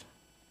Greg Ranch?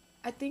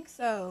 I think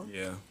so.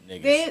 Yeah.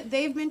 Niggas.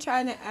 They've been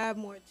trying to add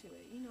more to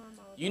it. You know, I'm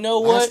all. You know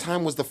Last what?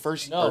 time was the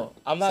first No, or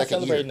I'm not second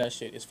celebrating year. that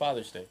shit. It's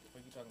Father's Day.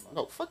 What are you talking about?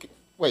 No, fuck it.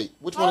 Wait,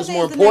 which one is Father's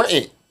more Day the next-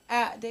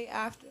 important? Day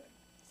after.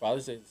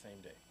 Father's Day is the same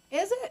day.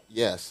 Is it?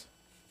 Yes.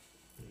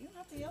 You don't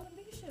have to yell at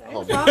me. Shit.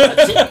 Oh,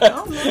 I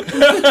don't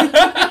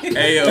know.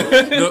 Hey, yo.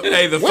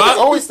 The Women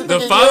always think they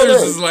get fathers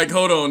yelled at. is like,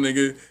 hold on,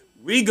 nigga.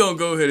 We gonna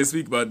go ahead and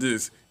speak about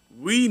this.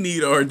 We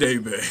need our day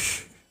back.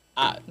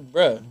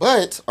 Bruh.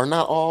 But are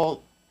not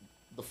all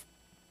the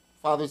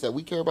fathers that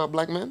we care about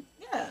black men?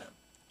 Yeah.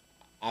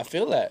 I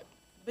feel that.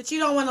 But you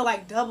don't want to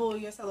like double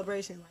your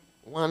celebration.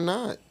 Like, Why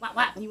not?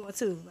 what? You want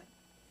to?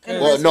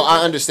 Like, Well, no,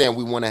 I understand.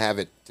 We want to have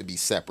it to be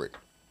separate.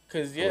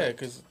 Cause you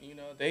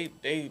know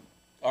they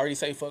already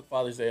say fuck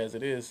Father's Day as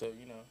it is, so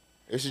you know.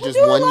 This is We'll just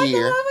do it 1 like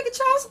year. Like a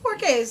child support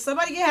case.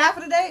 Somebody get half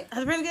of the day.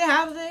 Husband get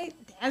half of the day.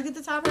 Dad get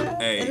the top half.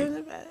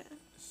 Hey.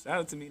 Shout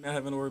out to me not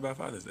having to worry about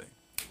Father's Day.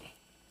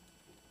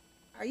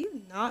 Are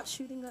you not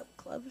shooting up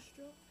clubs,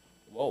 Joe?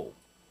 Whoa.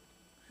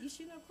 You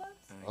shooting up clubs?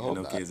 I ain't I got hope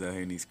no not. kids out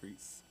here in these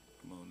streets.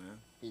 Come on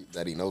now.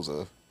 That he knows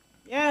of.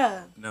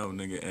 Yeah. No,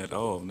 nigga, at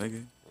all,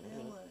 nigga.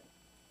 And what?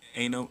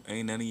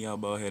 Ain't none of y'all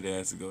bald headed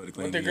ass to go to the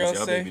claim the against girl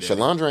y'all say? baby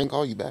daddy. Shalandra ain't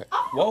call you back.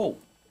 Whoa.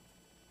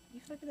 You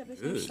fucking that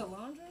bitch named Good.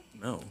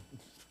 Shalandra? No.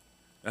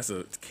 That's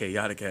a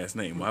chaotic ass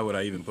name. Why would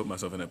I even put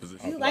myself in that You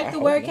position? like the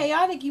word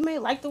chaotic, you may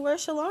like the word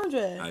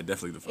Shalandra. I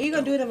definitely the fuck Are you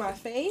gonna don't. do it in my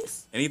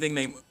face? Anything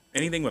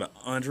with an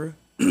Andra.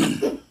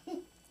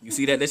 You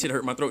see that? That shit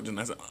hurt my throat. Just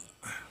I said,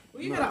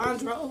 Well, you got an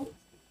Andro.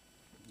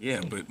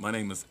 yeah, but my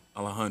name is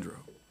Alejandro.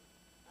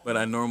 But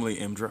I normally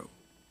am Dro.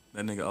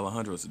 That nigga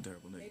Alejandro is a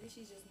terrible nigga. Maybe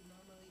she's just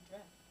normally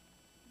dressed.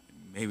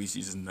 Maybe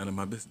she's just none of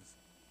my business.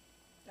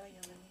 Don't yell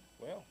at me.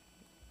 Well.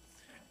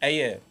 Hey,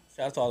 yeah.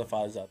 Shout out to all the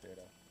fathers out there,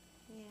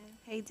 though. Yeah.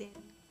 Hey, Daddy.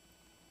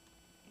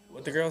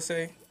 What the girl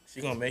say?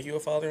 She gonna make you a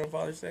father on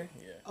Father's Day?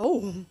 Yeah.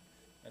 Oh,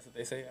 That's what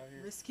they say out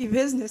here. risky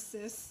business,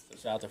 sis. So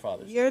shout out to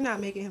fathers. You're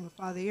not making him a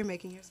father. You're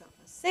making yourself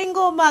a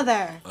single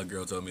mother. A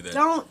girl told me that.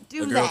 Don't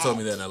do A that. girl told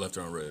me that and I left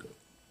her on red.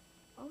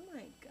 Oh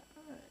my God.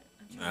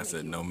 I'm trying I to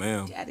said, make no you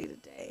ma'am. Daddy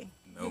today.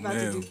 No You're about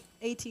ma'am. to do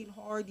 18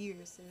 hard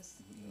years, sis.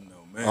 No,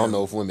 I man. don't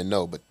know if women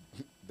know, but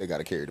they got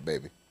to carry the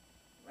baby.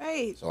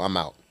 Right. So I'm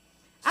out.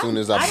 As soon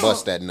as I I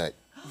bust don't- that nut,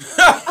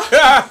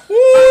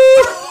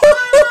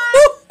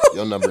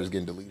 your number is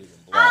getting deleted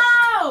and blocked.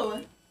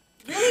 Oh!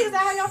 Really? Is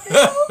that how y'all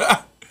feel?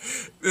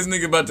 This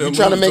nigga about to You move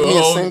trying to make me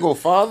a whole, single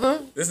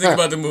father? This nigga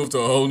about to move to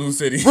a whole new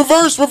city.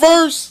 Reverse,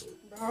 reverse.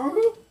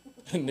 No.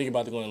 Nigga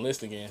about to go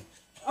enlist again.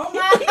 Oh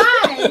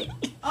my!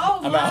 Oh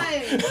I'm my!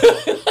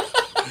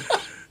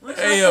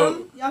 Hey,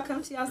 yo. Y'all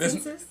come to y'all This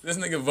senses? This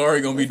nigga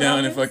Vari gonna be What's down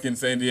in happening? fucking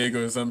San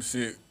Diego or some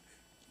shit.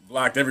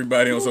 Blocked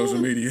everybody on social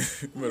media.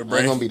 With a I ain't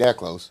brain. gonna be that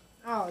close.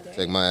 Oh, dang.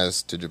 Take my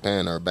ass to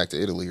Japan or back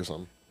to Italy or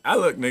something. I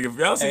look, nigga. If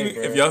y'all see Hey, me,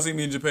 bro. if y'all see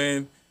me in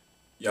Japan,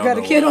 y'all Got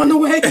a know kid why. on the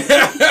way.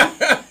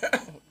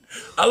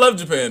 I love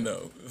Japan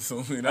though. So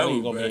I mean, I I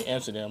think move you're gonna be back. in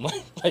Amsterdam,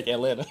 like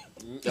Atlanta.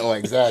 Oh,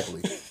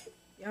 exactly.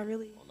 Y'all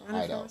really the running for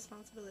hideout.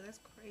 responsibility. That's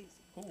crazy.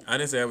 I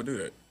didn't say I would do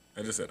that.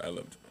 I just said I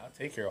love Japan. I'll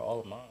take care of all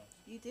of mine.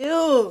 You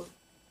do.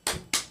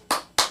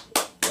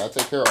 Y'all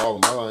take care of all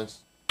of mine.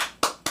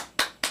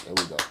 There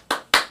we go.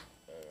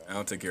 I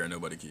don't take care of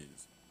nobody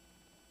kids.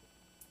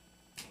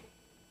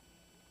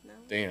 No.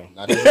 Damn.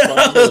 Not his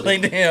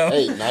responsibility. Like, damn.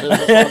 Hey, not his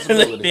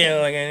responsibility.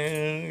 Damn, like,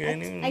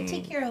 I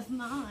take care of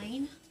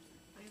mine.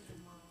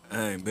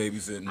 I ain't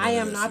babysitting. I none of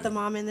am that not shit. the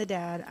mom and the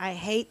dad. I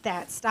hate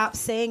that. Stop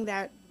saying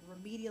that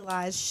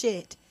remedialized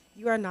shit.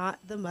 You are not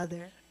the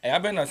mother. Hey, I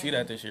better not see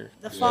that this year.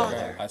 The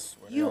father. I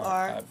swear to You God,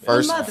 are I bet.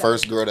 First, mother.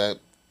 first girl that.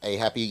 Hey,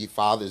 happy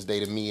Father's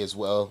Day to me as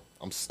well.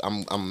 I'm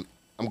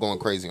going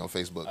crazy on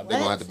Facebook. They're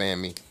gonna have to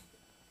ban me.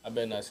 I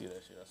better not see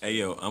that shit. I swear. Hey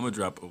yo, I'm gonna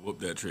drop a whoop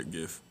that trick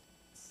gif.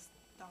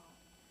 Stop.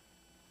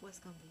 What's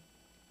gonna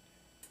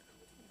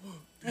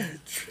be?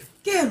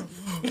 Get him.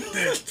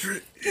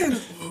 Trick.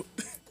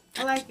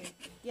 I like it.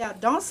 Yeah,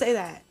 don't say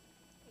that.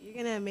 You're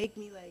gonna make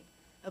me like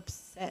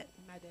upset,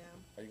 madam.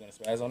 Are you gonna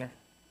spaz on her?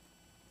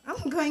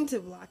 I'm going to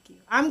block you.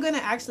 I'm gonna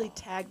actually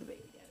tag the baby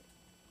daddy.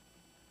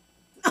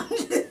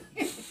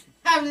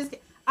 I'm just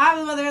kidding. I'm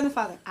the mother and the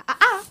father.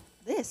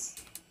 This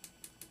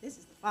is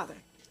the father.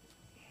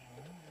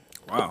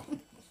 Wow.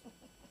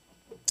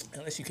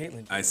 Unless you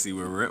Caitlyn. I see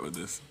where we're at with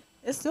this.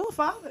 It's still a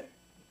father.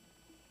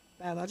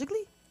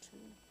 Biologically.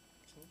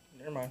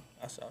 Never mind.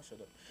 I'll shut up.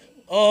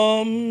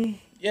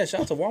 Yeah,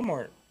 shout out to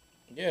Walmart.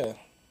 Yeah.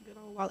 Good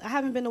old I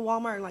haven't been to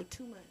Walmart in like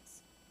 2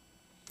 months.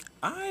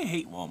 I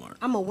hate Walmart.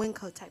 I'm a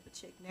Winco type of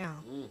chick now.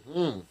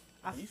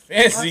 You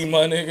fancy,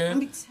 my Let nigga.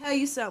 me tell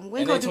you something.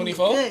 And Winco they do me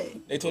 24?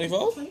 good. They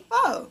 24?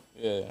 24.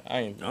 Yeah, I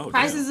ain't. Oh,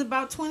 Price damn. is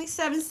about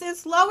 27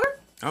 cents lower.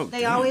 Oh,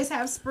 They damn. always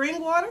have spring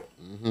water.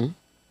 Mm-hmm.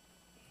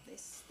 They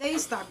stay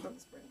stocked on the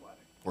spring water.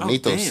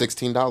 Juanito's damn.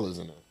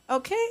 $16 in there.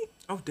 Okay.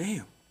 Oh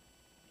damn.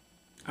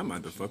 I might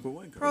have to fuck with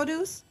Winco.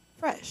 Produce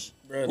fresh.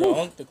 Bro,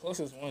 the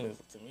closest one is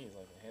to me is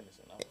like in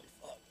Henderson. I'm like,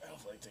 fuck, I don't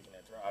feel like taking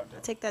that drive there.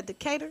 Take that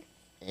Decatur.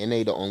 And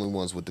they the only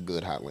ones with the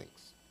good hot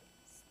links.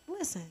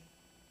 Listen.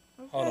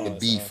 Hold on. The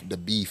son.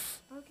 beef.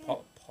 Okay.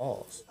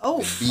 Pause. Oh,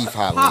 Beef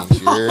hot links,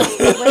 you heard?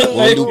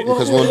 wait.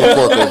 Because we don't do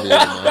pork over here,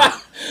 man.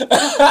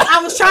 I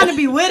was trying to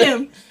be with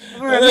him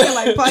for a minute,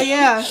 like, oh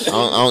yeah. I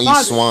don't eat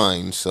Father.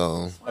 swine,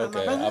 so. My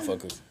Okay, brother. I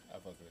fuck with it. I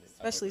fuck with it.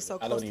 Especially so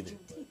I close don't to either.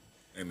 Juneteenth.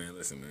 Hey man,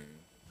 listen man.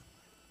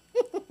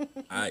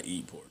 I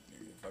eat pork,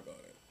 nigga. Fuck all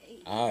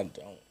that. I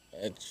don't.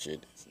 That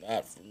shit is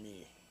not for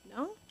me.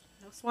 No,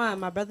 no swine,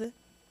 my brother.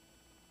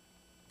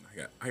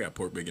 I got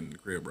pork bacon in the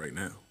crib right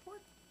now. Pork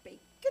bacon.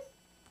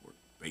 Pork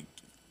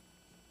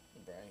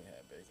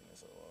bacon in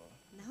so long.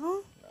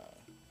 No, Nah.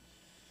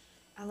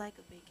 I like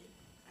a bacon.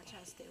 I try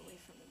to stay away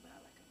from it, but I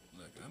like a bacon.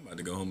 Look, I'm about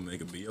to go home and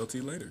make a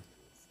BLT later.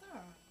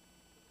 Stop.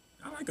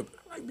 I like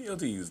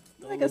BLTs.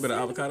 Throw Like a a little bit of sandwich?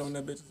 avocado on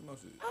that bitch and some more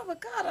shit.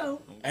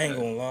 Avocado. I ain't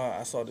gonna lie.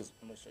 I saw this.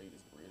 I'm gonna show you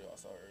this burrito I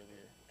saw earlier.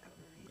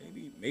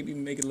 Maybe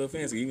make it a little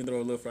fancy. Even throw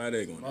a little fried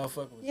egg on it.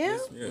 Motherfucker was Yeah?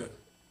 this. Yeah.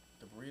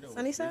 The burrito was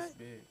Sunnyside? this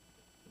big.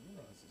 You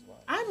know this is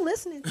wild. I'm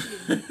listening to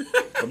you.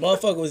 The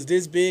motherfucker was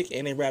this big,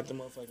 and they wrapped the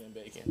motherfucker in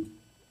bacon.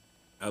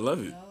 I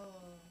love it.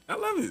 I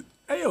love it.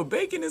 Hey yo,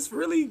 bacon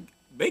really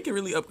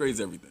upgrades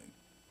everything.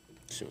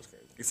 Shit was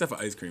crazy. Except for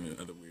ice cream and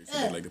other weird shit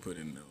they like to put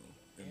in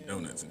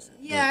donuts and shit.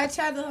 Yeah, I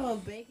tried the whole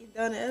bacon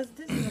donuts.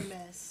 This is a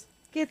mess.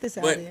 Get this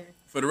out But of here.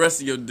 for the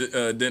rest of your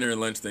dinner and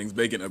lunch things,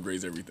 bacon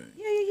upgrades everything.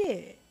 Yeah.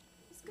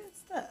 It's good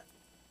stuff.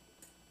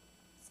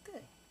 It's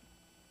good.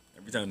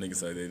 Every time niggas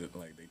say they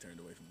turned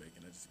away from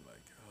bacon, I just be like,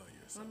 oh,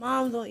 you're so. My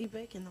mom don't eat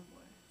bacon no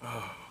more.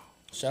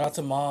 Shout out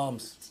to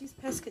moms She's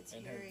and her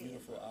pescatarian.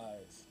 beautiful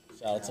eyes.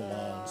 Shout out to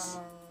moms.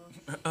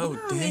 Oh You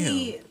know how damn.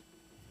 many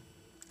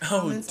Oh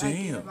comments I get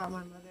damn. about my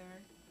mother.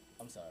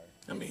 I'm sorry.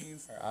 I mean,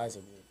 Her eyes are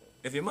beautiful.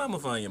 if your mama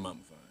fine, your mama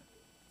fine.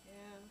 Yeah,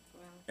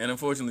 well, And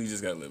unfortunately, you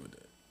just gotta live with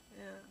that.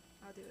 yeah,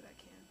 I'll do what I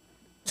can.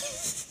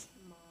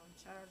 Mom,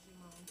 shout out to you,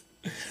 mom.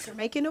 For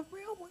making a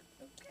real one.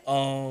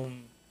 Okay.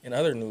 In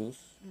other news,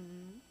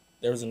 Mm-hmm.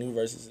 there was a new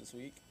versus this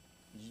week.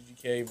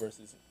 UGK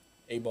versus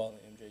A-Ball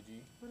and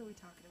MJG. What are we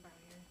talking about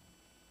here?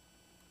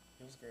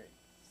 It was great.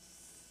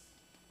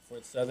 For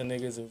the Southern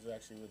niggas, it was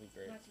actually really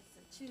great. Not just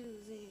a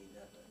choosing.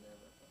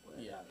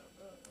 Yeah.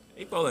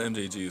 Apol and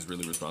MJG is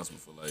really responsible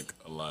for like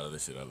a lot of the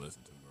shit I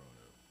listened to growing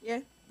up.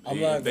 Yeah. I'm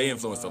They, not they gonna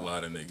influenced a lie.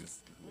 lot of niggas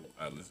who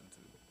I listened to.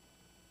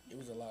 It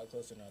was a lot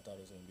closer than I thought it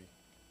was going to be.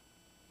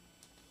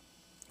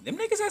 Them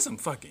niggas had some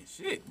fucking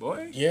shit,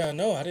 boy. Yeah, I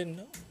know. I didn't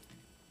know.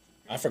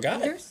 I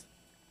forgot. Others?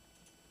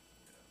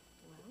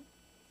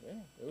 Yeah,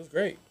 it was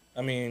great.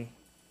 I mean,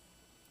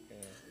 yeah,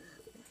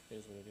 it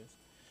is what it is.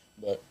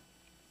 But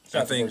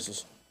shout out to think-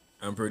 versus.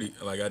 I'm pretty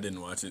I didn't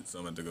watch it, so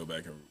I'm gonna have to go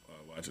back and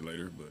watch it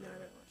later. But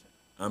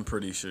I'm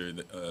pretty sure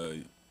that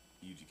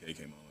UGK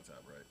came on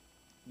top, right?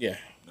 Yeah,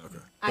 Okay.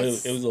 but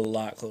it was a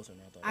lot closer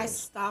than I thought. I it was.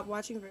 stopped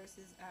watching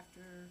Versus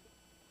after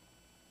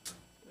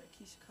what,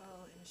 Keisha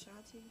Cole and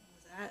Ashanti.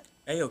 Was that?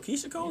 Hey yo,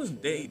 Keisha Cole is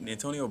dating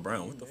Antonio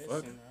Brown. What the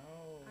fuck?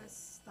 I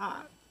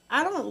stopped.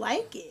 I don't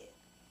like it.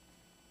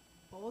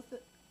 Both.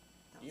 Don't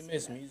You say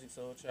miss that. Music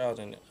Soul Child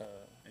and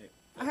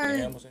I heard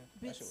Hamilton.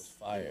 That bits shit was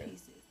fire. and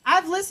pieces.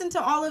 I've listened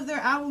to all of their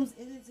albums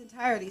in its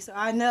entirety, so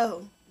I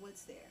know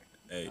what's there.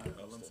 Hey,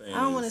 all I'm saying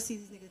I don't want to is see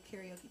these niggas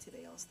karaoke to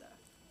their own stuff.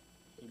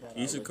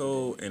 Keisha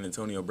Cole and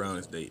Antonio Brown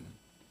is dating.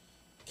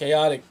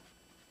 Chaotic.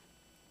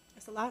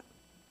 That's a lot.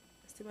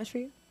 That's too much for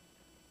you.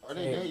 Are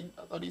they dating?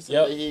 I thought he said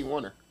Yep. that he ain't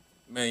want her.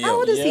 Man, How yo,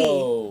 old is he?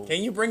 Yo,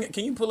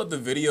 can you pull up the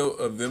video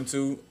of them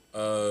two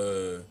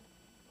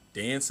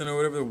dancing or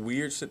whatever the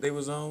weird shit they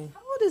was on?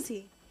 How old is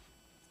he?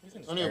 he's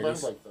in his Antonio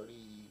Brown's 30s. like 30.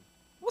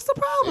 What's the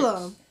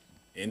problem?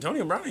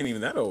 Antonio Brown ain't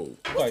even that old.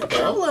 Like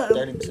problem?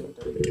 32,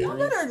 33. Y'all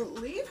better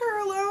leave her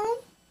alone.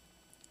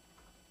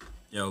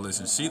 Yo,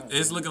 listen,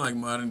 it's looking like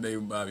modern day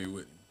Bobby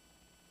Whitney.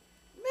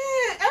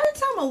 Man, every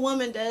time a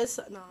woman does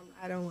something, no,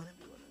 I don't want to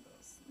be one of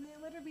those.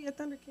 Man, let her be a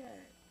Thundercat.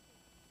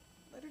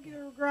 Let her get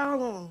her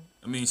growl on.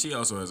 I mean, she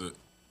also has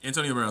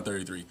Antonio Brown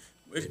 33.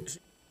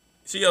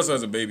 She also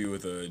has a baby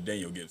with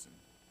Daniel Gibson.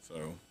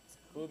 So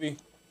Booby.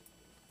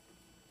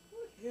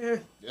 Yeah.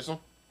 This one?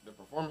 The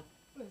performer?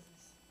 What is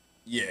this?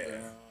 yeah,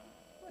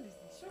 What is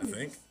this? Show I me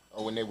think. this.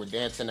 Oh, when they were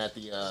dancing at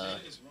the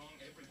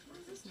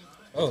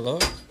Oh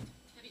Lord.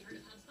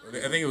 I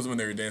think it was when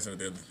they were dancing at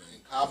the other thing.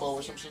 Cabo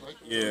or some shit like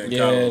that. Yeah, in Yeah,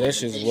 Cabo. that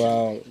shit's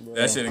wild. Bro.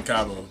 That shit in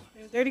Cabo.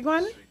 Dirty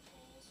Guana?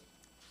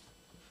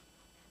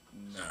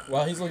 Nah.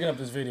 While he's looking up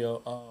this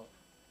video, oh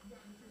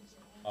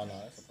no,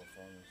 that's a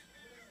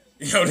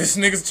performance. Yo, this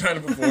nigga's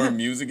trying to perform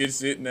music and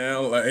shit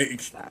now. Like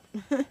Stop.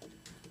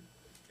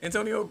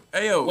 Antonio,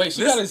 hey yo, Wait,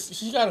 she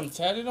this- got him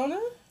tatted on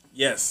her?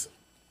 Yes.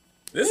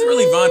 This is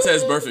really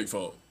Vontez Burfict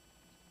fault.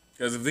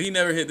 Because if he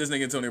never hit this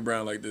nigga Antonio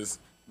Brown like this,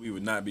 we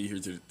would not be here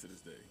to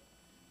this day.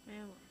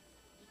 Man,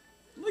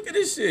 Look at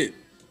this shit.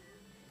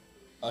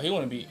 Oh, he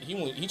trying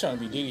to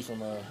be Diddy from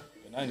the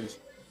 90s.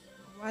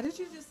 why did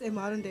you just say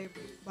modern day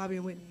Bobby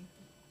and Whitney?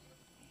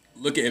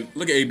 Look at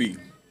AB.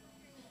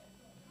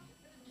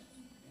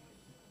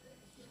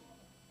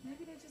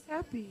 Maybe they're just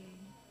happy.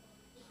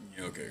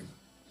 Yeah, okay.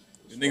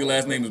 This nigga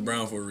last name is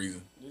Brown for a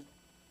reason. You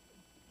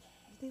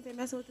think they're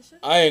messing with the shit?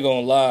 I ain't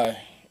gonna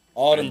lie.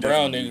 All them I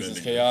brown definitely niggas do is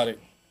that. chaotic.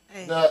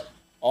 Hey, That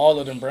All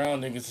of them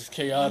brown niggas is let me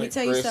chaotic.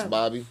 tell you Chris, something.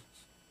 Bobby,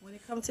 When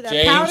it comes to that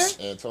James,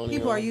 powder, Antonio.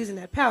 people are using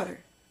that powder.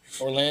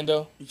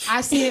 Orlando.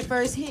 I seen it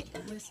firsthand.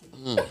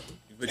 Listen,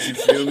 But you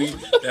feel me?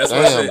 That's what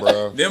I Damn, said.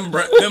 bro.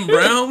 Them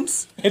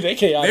Browns, They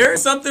chaotic.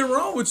 there's something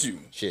wrong with you,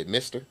 Shit,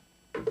 mister.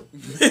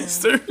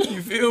 mister.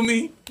 You feel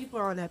me? people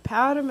are on that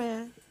powder,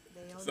 man.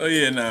 They on So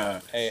yeah, nah.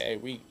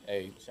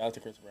 Hey, shout out to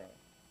Chris Brown.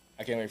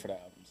 I can't wait for that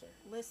album, sir.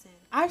 Listen,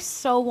 I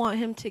so want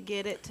him to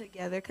get it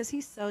together because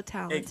he's so Hey,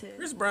 talented.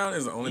 Chris Brown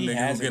is the only He nigga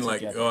has who can it like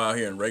together. go out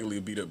here and regularly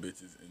beat up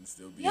bitches and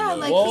still be. Yeah, in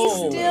like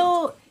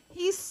Whoa.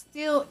 he's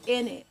still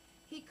in it.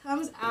 He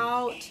comes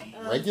out.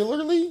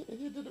 Regularly?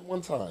 He did it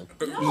one time.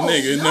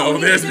 Nigga, no, no,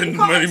 he there's did been it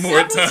many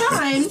more several times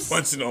times.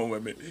 punching on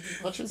women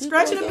Punching people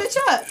Scratching a like bitch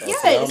that? up. Oh, see,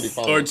 I don't be Yes.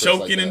 following or Chris like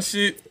choking and that.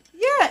 shit.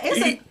 Yeah,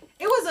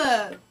 it was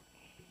a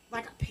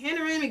like a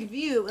panoramic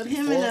view of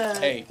him in a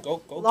Hey,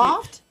 go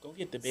loft. Go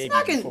get the baby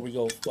Snuggin'. before we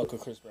go fuck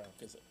with Chris Brown.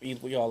 Because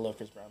we all love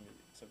Chris Brown music.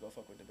 So go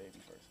fuck with the baby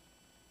first.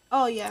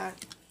 Oh yeah,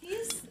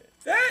 he's.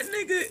 That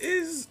nigga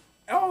is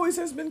always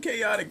has been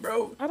chaotic,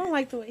 bro. I don't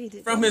like the way he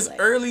did. From that, his like,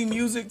 early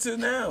music to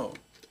now.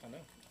 I know.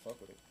 Fuck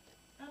with it.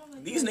 I don't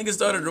like These niggas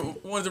started to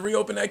wanted to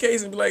reopen that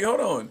case and be like, hold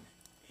on.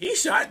 He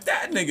shot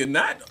that nigga,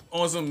 not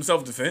on some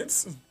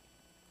self-defense.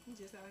 He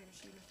just out here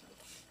shooting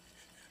stuff.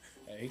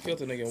 Hey, he killed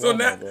the nigga in So Walmart,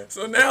 now, bro.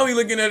 so now he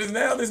looking at us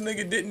now. This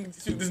nigga didn't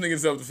shoot this nigga in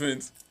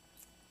self-defense,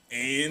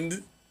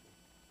 and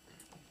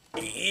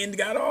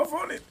got off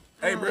on it.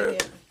 Hey, bro. Yeah.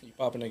 You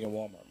pop a nigga in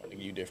Walmart, my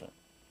nigga, you different.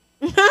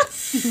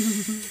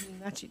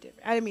 Not you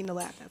different. I didn't mean to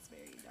laugh. That's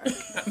very dark.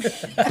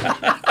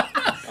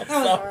 That was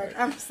dark.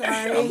 I'm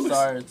sorry. I'm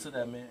sorry to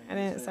that man. I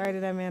didn't. Sorry to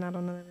that man. I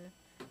don't know that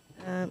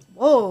man.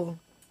 Whoa.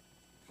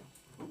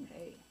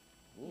 Hey.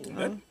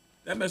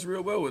 That meshed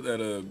real well with that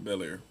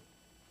Bel Air.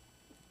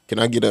 Can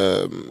I get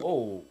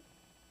Oh,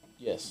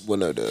 yes.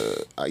 one of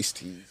the iced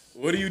teas?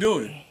 What are you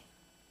doing?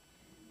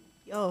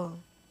 Yo.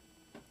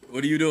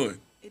 What are you doing?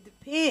 It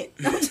depends.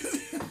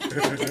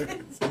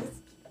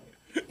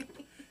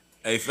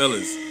 Hey,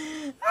 fellas,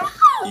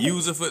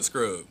 use a foot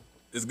scrub.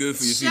 It's good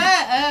for your feet.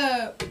 Shut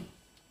up.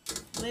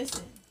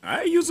 Listen.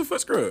 I use a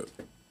foot scrub.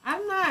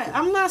 I'm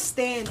not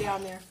staying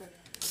down there for that.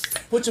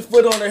 Put your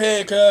foot on her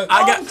head, cuz.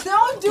 I got.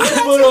 Don't do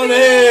that Foot to on the me.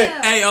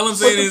 head. Hey, all I'm Put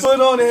saying the is, foot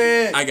on the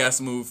head. I got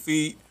smooth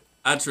feet.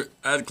 I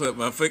clip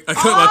my foot. I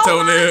clip my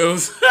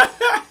toenails.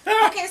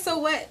 Okay, so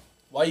what?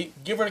 Why you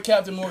give her to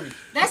Captain Morgan?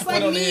 That's Put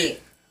like on the me head.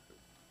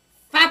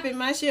 fapping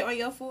my shit on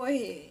your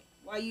forehead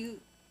while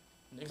you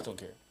Niggas don't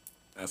care.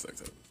 That's like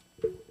toes.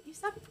 you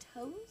suck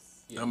toes.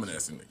 Yeah, I'm an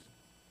assy nigga.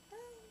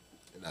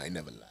 And I ain't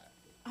never lied.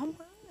 Oh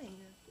my.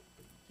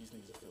 These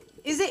niggas are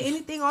filthy. Is it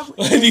anything off?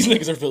 These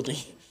niggas are filthy.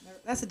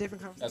 That's a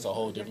different conversation. That's a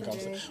whole different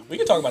conversation. We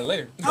can talk about it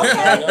later.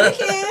 Okay, we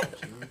can.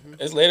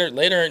 It's later.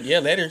 Yeah,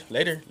 later.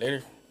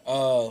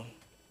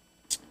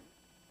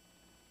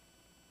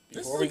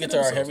 Before we get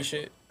to our heavy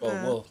shit,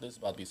 well, this is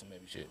about to be some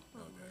heavy shit.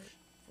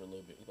 For a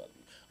little bit, it's about to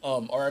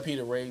be. R.I.P.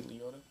 to Ray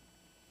Liotta.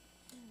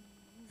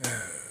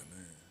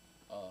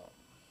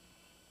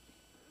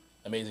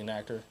 Amazing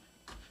actor.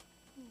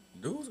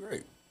 Dude was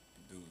great.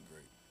 Dude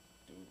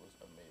was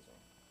amazing.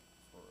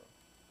 For real.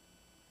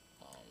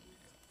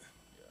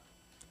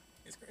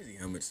 It's crazy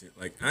how much shit.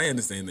 Like, I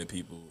understand that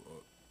people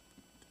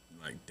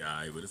like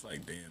die, but it's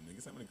like, damn,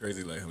 niggas, how many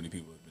crazy, like, how many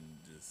people have been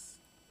just.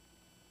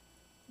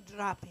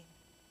 Dropping.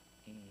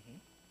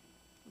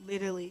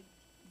 Literally,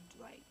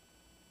 like,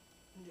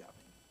 dropping.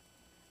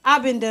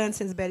 I've been done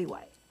since Betty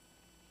White.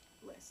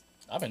 Listen.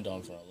 I've been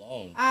done for a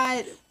long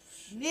I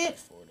admit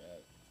before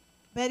that.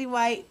 Betty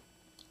White.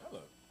 I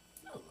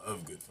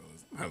love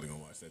Goodfellas. I'm probably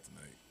gonna watch that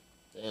tonight.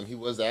 Damn, he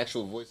was the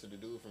actual voice of the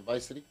dude from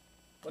Vice City.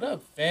 What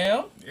up,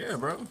 fam? Yeah,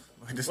 bro.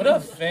 Like, this What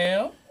up,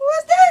 fam? Who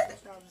was that?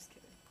 No, I'm just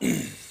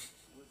kidding.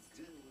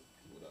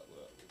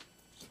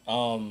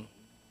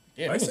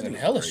 Yeah, he Vice was City in was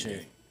a hella great shit.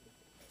 game.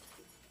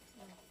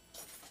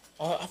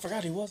 I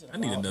forgot he was. I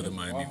need another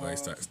Miami Vice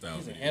style He's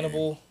in video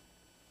Hannibal.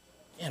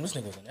 Damn, this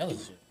nigga was in hella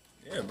shit.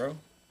 game. Yeah, bro.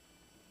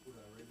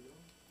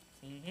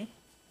 Mm-hmm.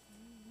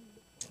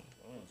 Some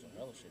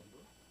hella shit.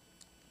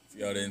 If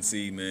y'all didn't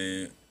see,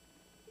 man,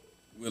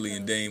 Willie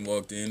and Dame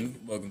walked in.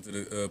 Welcome to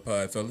the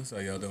pod, fellas. How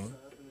y'all doing?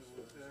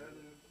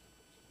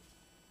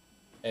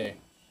 Hey.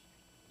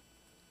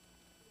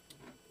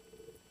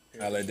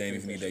 Holla at Dame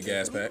if you need that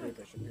gas pack. Peer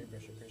pressure.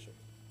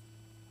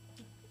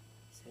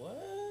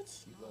 What?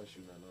 He loves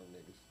shooting at them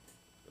niggas.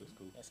 That's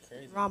cool. That's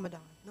crazy. Ramadan.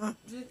 No.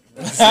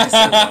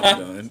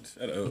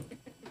 Shut up.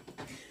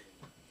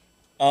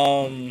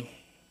 All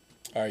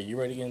right, you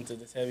ready to get into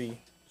this heavy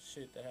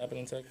shit that happened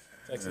in Texas?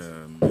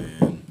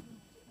 Man.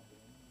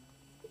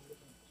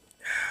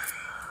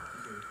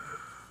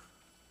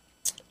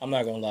 I'm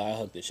not gonna lie, I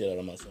hugged the shit out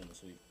of my son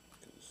this week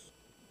because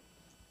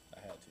I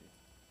had to.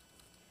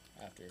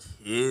 After.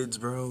 Kids,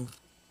 bro.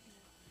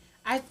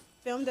 I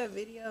filmed a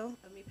video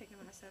of me picking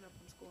my son up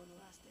from school on the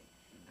last day.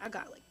 I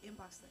got like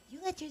inbox like, you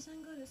let your son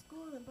go to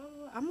school and blah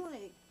blah blah. I'm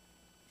like,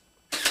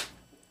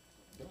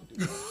 Don't do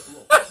that. Come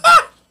on.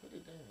 Put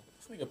it down.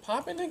 This nigga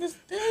popping niggas?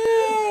 Damn!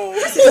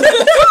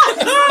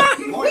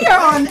 we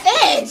are on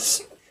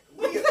edge.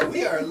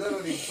 We are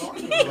literally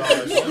talking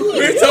about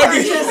We're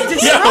talking.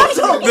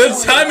 Yo,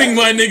 the timing,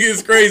 my nigga,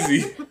 is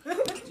crazy.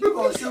 you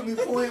gonna shoot me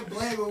point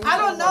blank. when we I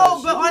don't talking know,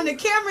 about but on the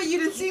camera you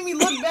didn't see me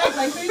look back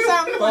like 3 times.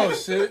 I'm Oh like,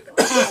 shit.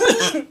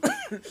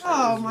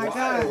 oh my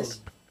gosh,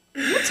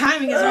 your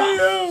timing is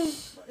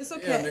off. It's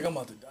okay. Yeah, nigga, I'm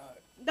about to die.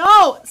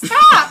 No,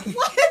 stop.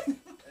 What?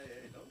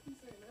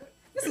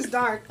 This is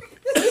dark.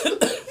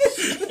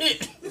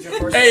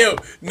 Hey yo,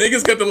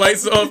 niggas cut the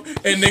lights off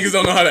and niggas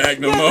don't know how to act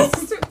no more.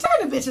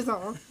 Turn the bitches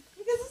on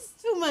because it's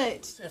too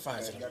much. Is your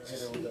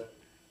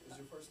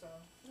first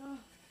time?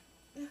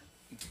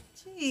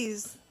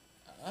 Jeez.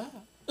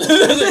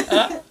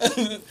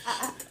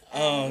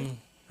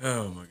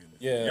 Oh my goodness.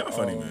 Yeah, Y'all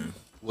funny, man.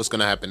 What's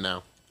gonna happen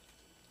now?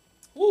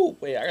 Ooh,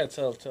 wait, I gotta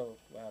tell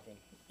what happened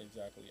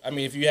exactly. I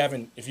mean, if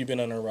you've been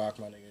under a rock,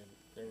 my nigga,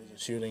 there was a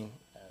shooting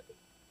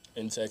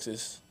in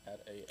Texas at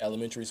a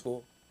elementary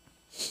school.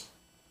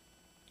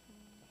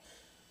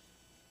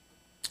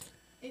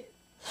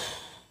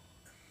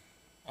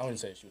 I wouldn't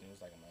say a shooting; it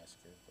was like a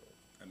massacre.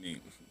 But, I mean,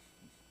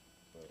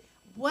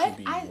 What could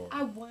be I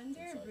more wonder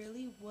concise.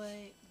 really what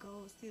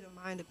goes through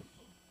the mind of people.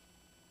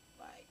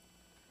 Like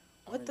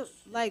I what mean, the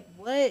shit. like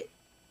what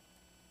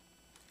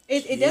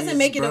it doesn't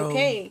make it bro.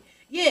 okay.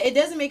 Yeah, it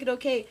doesn't make it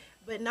okay.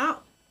 But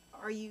not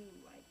are you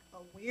like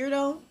a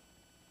weirdo?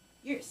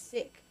 You're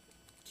sick.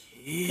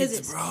 Because kids,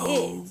 it's bro.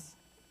 kids.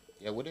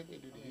 Yeah, what did they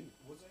do to you?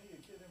 Wasn't he a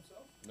kid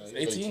himself? No,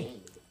 He's he's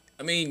 18.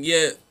 I mean,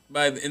 yeah,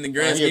 in the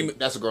grand Nah, scheme,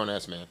 that's a grown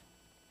ass man.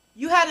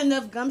 You had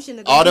enough gumption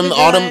to go All get them, a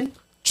all gun. them.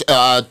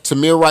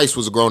 Tamir Rice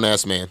was a grown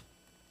ass man.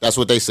 That's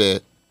what they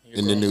said You're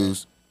in the grown, man.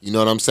 news. You know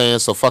what I'm saying?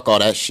 So fuck all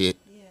that shit.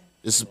 Yeah.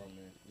 This is.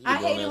 I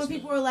hate it when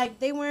people are like,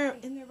 they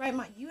weren't in their right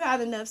mind. You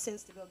had enough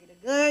sense to go get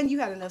a gun. You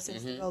had enough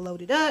sense to go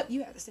load it up.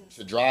 You had the sense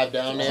to drive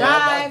down there.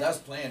 Drive. That's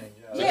planning.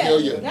 Yeah,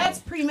 kill you. that's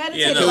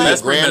premeditated. Yeah, no, Kill like, your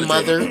that's premeditated.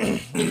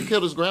 grandmother. He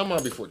killed his grandma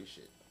before this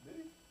shit.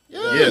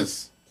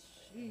 Yes.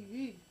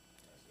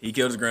 He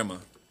killed his grandma.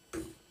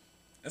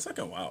 That's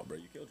fucking wild, bro.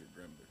 You killed your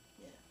grandmother.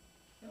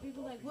 and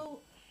people like, well,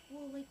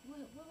 like,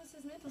 what was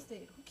his mental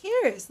state? Who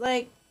cares?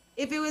 Like,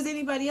 if it was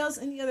anybody else,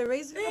 any other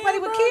race, nobody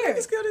would care.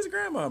 He killed his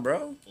grandma,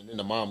 bro. And then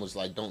the mom was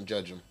like, "Don't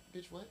judge him."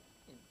 Bitch, what?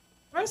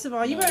 First of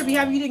all, you better be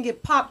happy you didn't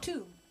get popped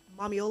too,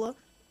 Mamiola,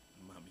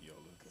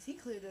 Mamiola. because he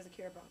clearly doesn't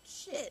care about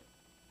shit.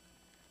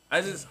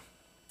 I just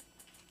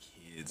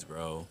kids,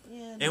 bro.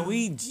 Yeah, And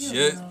we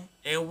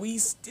we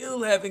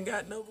still haven't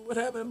gotten over what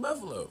happened in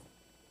Buffalo.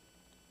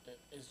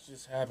 It's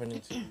just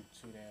happening too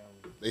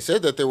damn. They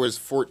said that there was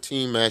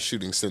 14 mass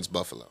shootings since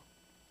Buffalo.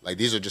 Like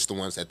these are just the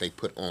ones that they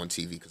put on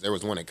TV because there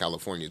was one in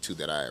California too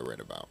that I had read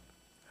about.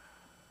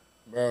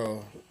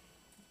 Bro.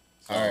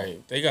 All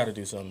right, they got to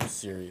do something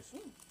serious.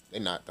 They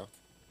not though.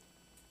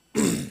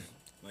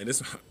 Like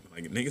this,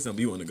 like niggas don't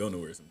be want to go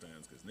nowhere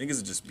sometimes because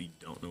niggas just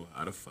don't know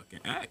how to fucking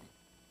act.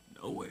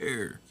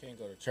 Nowhere. Can't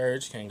go to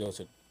church, can't go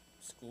to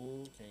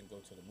school, can't go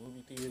to the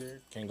movie theater,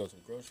 can't go to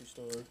the grocery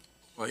store.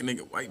 Like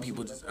nigga, white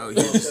people just out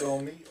here. Just,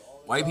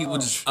 white people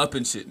just up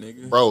and shit,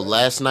 nigga. Bro,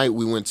 last night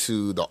we went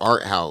to the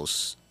art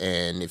house,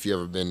 and if you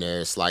ever been there,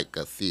 it's like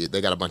a theater.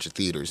 They got a bunch of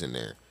theaters in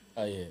there.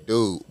 Oh yeah.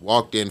 Dude,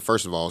 walked in,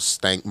 first of all,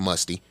 stank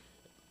musty.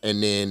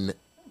 And then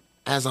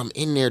as I'm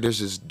in there, there's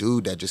this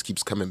dude that just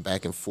keeps coming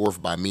back and forth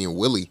by me and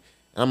Willie.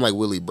 And I'm like,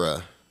 Willie,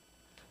 bruh.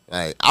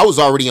 Like, I was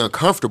already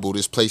uncomfortable.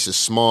 This place is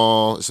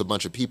small. It's a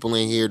bunch of people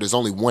in here. There's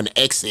only one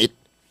exit.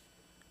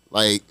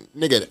 Like,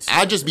 nigga,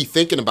 I just be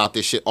thinking about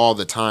this shit all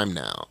the time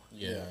now.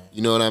 Yeah.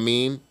 You know what I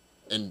mean?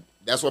 And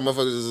that's why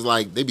motherfuckers is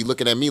like, they be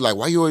looking at me like,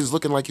 why you always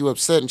looking like you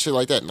upset and shit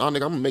like that? Nah,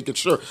 nigga, I'm making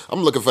sure.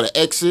 I'm looking for the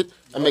exit.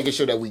 I'm making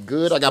sure that we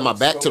good. I got my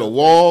back to the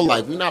wall.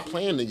 Like, we not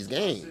playing these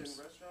games.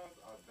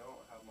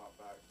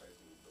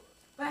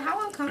 But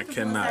how uncomfortable is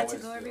cannot. that to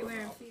go everywhere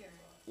in fear?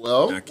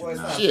 Well, I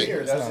cannot. shit.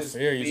 It's not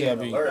fair. You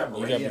gotta be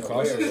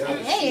cautious.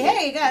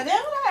 Hey, goddamn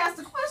it! I asked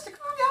a question.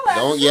 Calm your ass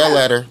Don't yell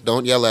at her.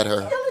 Don't yell at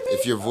her.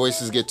 If your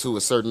voices get to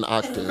a certain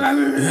octave.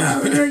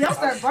 Y'all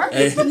start barking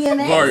at me in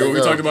there. Barry, what we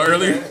talked about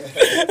earlier? I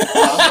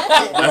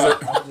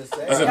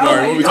said,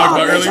 Barry, what we talked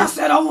about I earlier?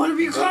 said I want to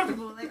be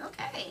comfortable. Like,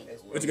 okay.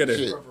 What you got there?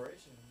 Shit.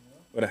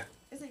 What?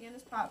 It's again,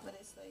 it's pop, but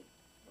it's like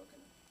broken.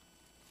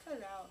 Cut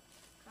it out.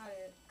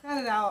 Cut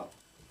it out.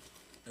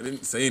 I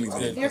didn't say anything.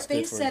 Their That's good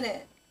face for said you.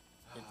 it.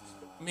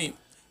 I mean,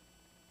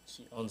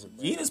 She owns it.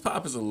 Venus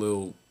Pop is a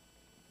little.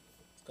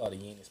 It's called a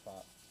Yenis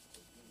pop.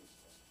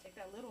 Take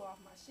that little off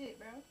my shit,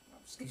 bro. I'm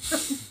just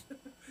kidding.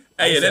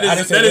 Hey, yeah, I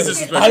didn't say that is little.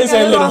 disrespectful. I didn't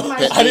say Take that little. off my I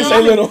shit. didn't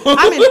say little.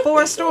 I'm in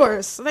 4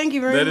 stores. Thank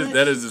you very That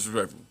much. is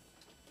disrespectful.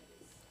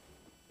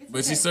 It's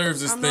But she okay.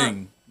 serves this I'm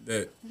thing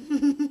that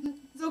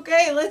It's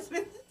okay. Let's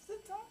finish the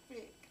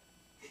topic.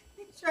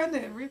 He's trying to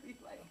really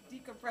like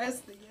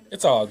decompress the.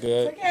 It's all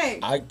good. It's okay.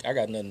 I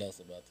got nothing else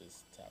about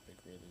this topic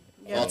really.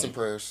 Yeah. Thoughts and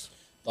prayers.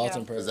 Thoughts Yeah.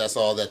 and Because prayers. that's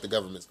all that the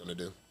government's going to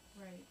do.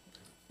 Right.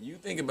 you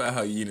think about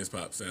how Venus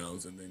Pop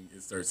sounds, and then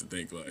it starts to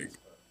think like,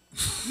 You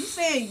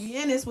saying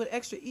Yenis with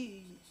extra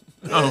E?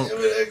 oh,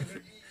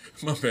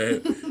 my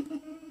bad.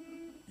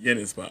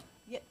 Venus Pop.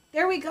 Yeah.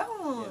 There we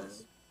go.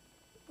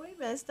 Boy, you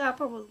better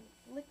stop. I'm gonna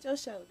lick your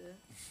shoulder.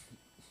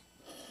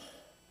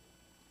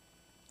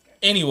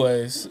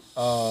 Anyways,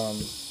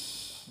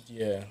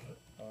 yeah.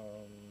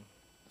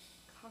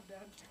 Calm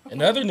down.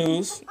 In other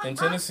news, in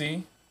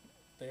Tennessee,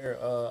 they're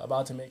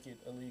about to make it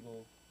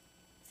illegal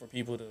for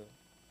people to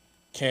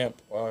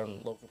camp on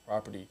local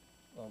property,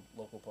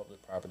 local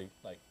public property,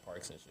 like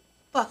parks and shit.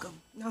 Fuck them.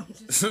 No, I'm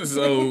just.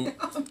 So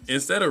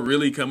instead of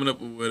really coming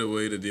up with a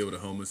way to deal with a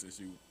homeless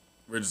issue,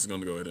 We're just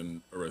gonna go ahead and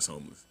arrest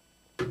homeless.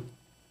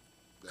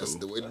 That's Cool.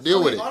 the way to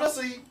deal with it.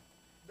 Honestly,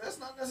 that's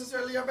not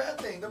necessarily a bad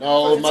thing. No,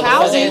 motherfuckers- motherfucker,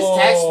 housing. that's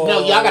tax. No,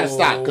 y'all gotta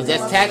stop because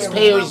that's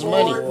taxpayers'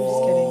 money.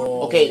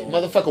 Oh. Okay,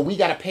 motherfucker, we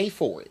gotta pay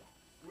for it.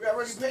 We're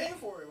already paying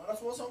for it. Why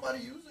not somebody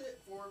use it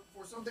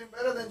for something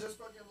better than just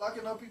fucking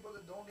locking up people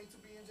that don't need to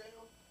be in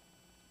jail?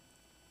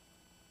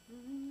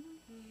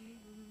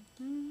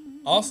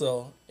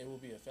 Also, it will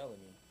be a felony,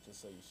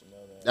 just so you should know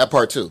that. That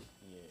part too.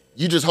 Yeah.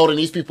 You just holding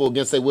these people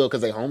against their will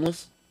because they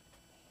homeless?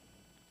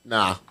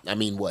 Nah, I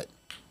mean what?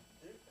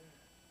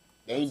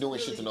 They ain't doing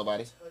shit to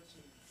nobody.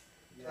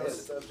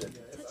 Yes.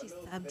 Touchy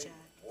subject.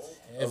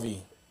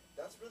 Heavy.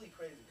 That's really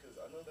crazy because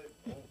I know they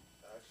won't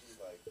actually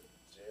like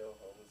jail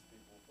homeless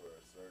people for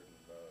a certain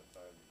amount of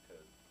time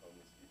because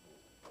homeless people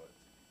want to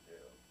be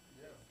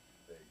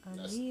jailed.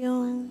 That's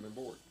Neil. freedom and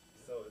board.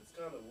 So it's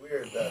kind of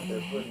weird that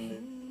they're putting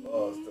in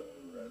laws to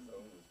arrest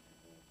homeless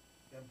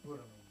people And put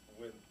 'em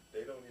when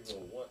they don't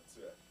even want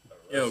to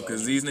arrest. Yo,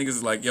 because these niggas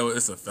is like, yo,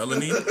 it's a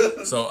felony.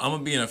 So I'm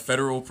gonna be in a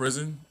federal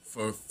prison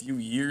for a few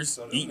years,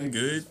 So them eating niggas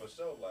good. is for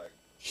sure like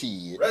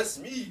Shit. arrest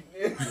me,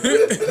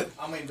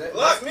 I mean, that,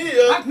 lock me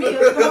up.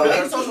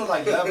 there's also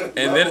like And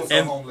then levels of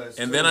and, homeless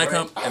and too, then I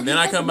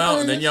right? come out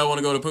and then y'all want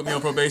to go to put me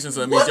on probation, so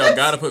that means y'all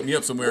gotta put me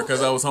up somewhere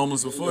because I was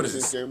homeless before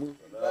this.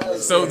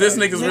 So this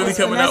nigga's really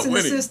coming out in the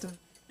winning. system.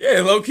 Yeah,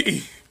 low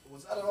key.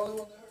 Was I the only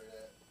one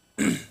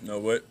that heard that? No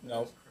what?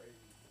 No.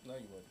 No,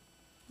 you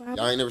wouldn't.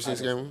 Y'all ain't never seen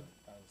Scary Movie?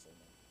 I would say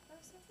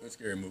no. What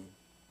scary movie?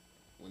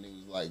 When he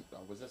was like,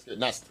 was that scary?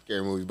 Not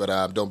Scary Movies,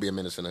 but Don't Be a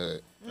Menace in the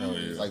Hood. Oh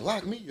It's yeah. like,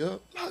 lock me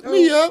up. Lock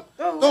me up.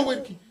 Throw away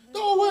the key.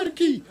 Throw away the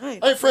key. I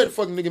ain't afraid to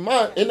fucking nigga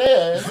mine in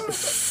their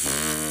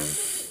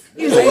ass.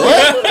 He was like,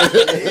 What?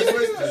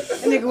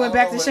 that nigga went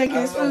back to shaking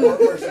his I don't know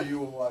food. what version you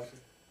were watching.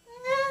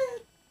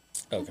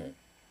 Okay.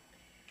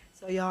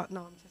 So y'all,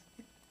 no, I'm just.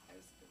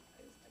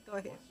 Go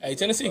ahead. Hey,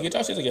 Tennessee, get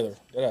y'all shit together.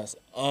 Deadass.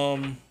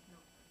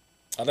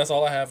 That's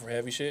all I have for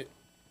heavy shit.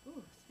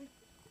 Ooh,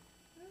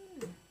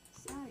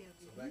 sigh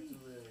of Back relief. to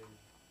the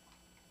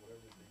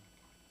whatever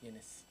thing.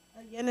 Yes.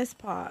 A Yenis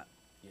pop.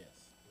 Yes.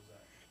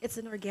 It's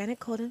an organic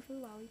cold and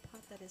fruit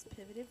lollipop that is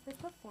pivoted for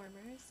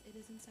performers. It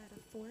is inside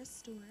of 4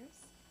 stores.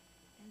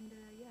 And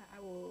yeah, I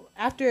will,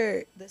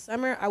 after the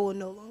summer, I will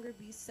no longer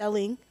be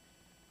selling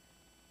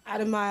out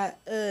of my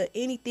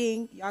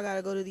anything. Y'all got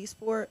to go to these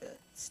 4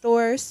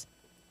 stores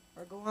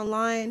or go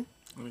online.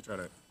 Let me try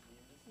that.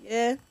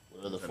 Yeah.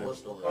 What are the 4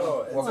 stores?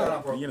 Oh, What kind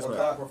of Yes, what ma'am.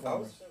 kind of I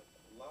was performance?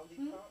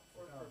 lollipop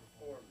for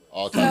performance.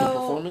 All type of So-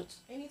 performance?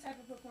 Any type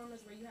of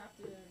performance where you have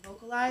to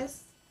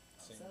vocalize.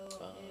 So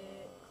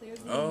it clears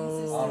the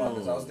Oh,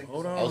 immune system.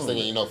 hold on. I was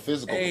thinking,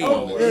 physical Hey,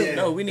 performance. yeah.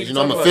 no, we need to You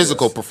know, talk I'm a about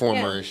physical this. performer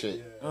Yeah. and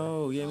shit.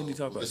 Oh yeah, we need to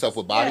talk about Yourself this.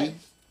 with body?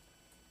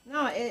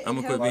 No, it I'm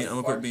helps.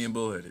 gonna quit being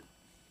bullheaded.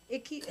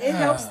 It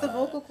helps the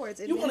vocal cords.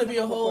 It You want to makes be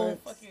the a vocal whole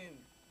cords. fucking.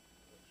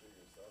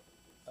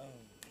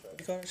 What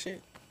do you call that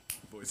shit?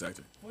 Voice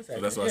actor. Voice So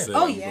actor, that's why I yeah. said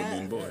Oh I'm yeah.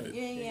 being bullheaded.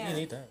 Yeah, yeah. You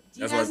need that. Do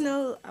you That's guys why-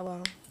 know?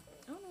 Well,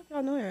 I don't know if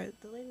y'all know her.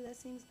 The lady that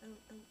sings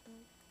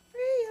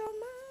 "Free Your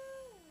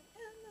Mind"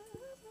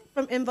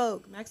 from In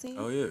Vogue, Maxine.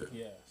 Oh yeah.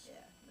 Yes. Yeah,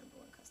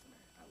 #1 customer.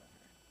 I love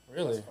her.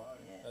 Really?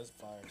 Yeah. That's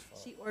fire as fuck.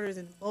 She orders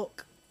in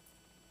bulk.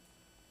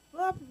 A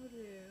lot of people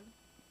do.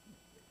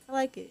 I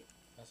like it.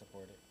 I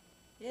support it.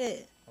 Yeah.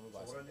 I'm So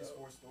about what are to. these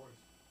 4 stores?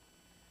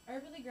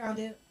 Herbally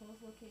Grounded,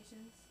 both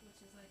locations, which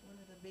is like one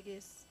of the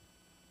biggest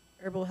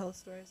herbal health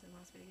stores in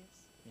Las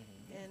Vegas.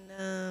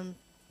 And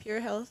Pure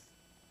Health,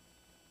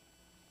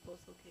 both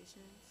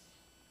locations.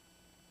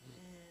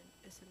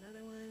 And it's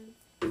another one.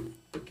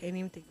 Can't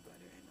even think about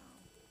it right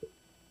now.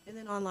 And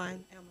then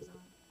online,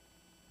 Amazon.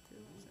 Too,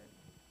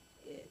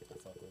 so, yeah. I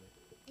fuck with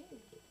it.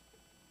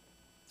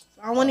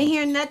 So I don't want to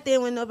hear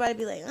nothing when nobody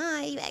be like,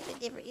 you acting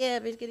different. Yeah,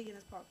 bitch, get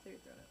against pop. Clear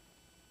your throat up.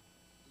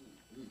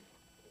 Does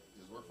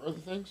it work for other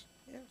things?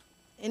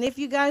 And if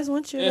you guys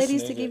want your Yes,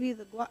 ladies to nigga. give you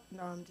the guac,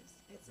 no, I'm just.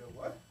 It's, The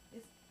what?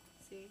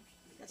 see.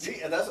 See,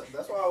 and that's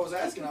why I was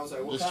asking. I was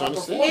like, what Just kind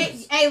of trying to see.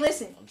 performance? Hey,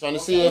 listen. I'm trying to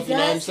see if, you know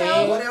what I'm It does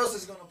help. What saying? else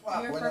is gonna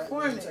pop Your when you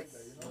performance. take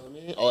that? You know? You know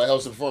what I mean? Oh, it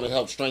helps the performance. It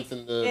helps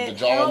strengthen the It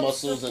jaw helps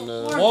muscles the and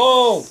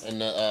performance.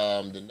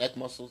 Whoa! the neck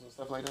muscles and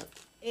stuff like that.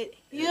 It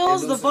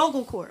heals the loses-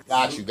 vocal cords.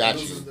 Got you.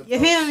 You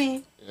feel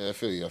me? Yeah, I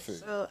feel you.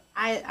 So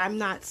I'm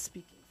not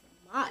speaking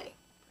from my.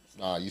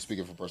 Nah, you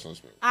speaking from personal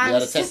experience. I'm You had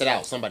to s- test it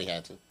out. Somebody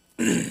had to.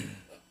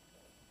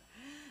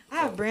 I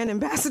have brand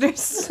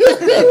ambassadors.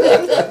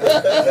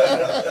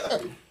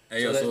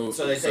 Hey, yo, So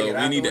so they take it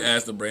we need to afterwards?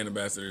 ask the brand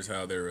ambassadors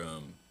how their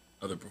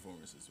other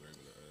performances were.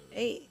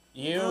 Hey.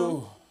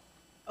 You.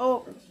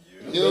 Oh,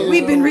 You.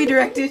 we've been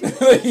redirected. Do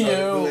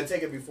they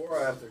take it before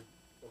or after?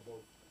 Or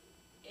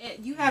both?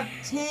 You have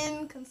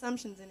 10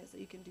 consumptions in it, so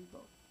you can do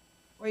both,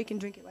 or you can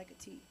drink it like a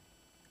tea.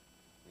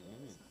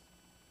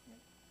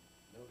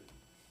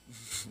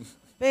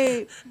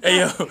 Babe, Hey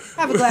yo,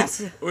 have a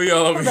glass. we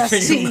all over That's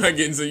thinking cheap. about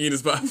getting some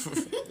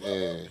Unispot.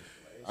 Yeah.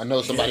 I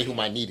know somebody who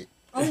might need it.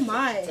 Oh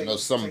my. I know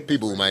some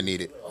people who might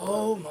need it.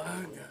 Oh my god.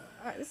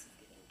 All right, this is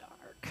getting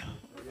dark.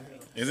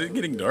 Is it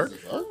getting dark?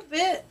 A little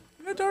bit.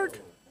 Is it dark?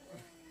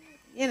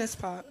 Yenis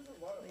pop.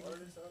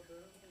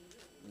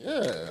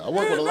 Yeah, I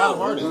work with a lot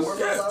of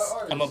artists.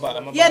 I'm gonna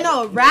buy. Yeah,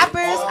 no, rappers.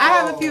 I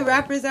have a few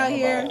rappers out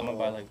here I'm gonna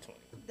buy like 20.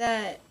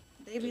 that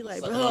they be like,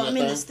 Sucking bro, on I'm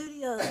that in the thing?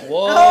 studio.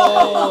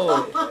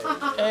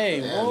 Whoa.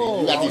 Hey, Yeah,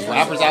 whoa. you got these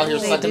rappers out here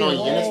They sucking do.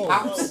 on Eunice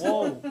Pops.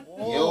 Whoa.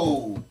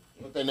 Yo,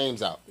 put their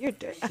names out. You're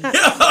dirty.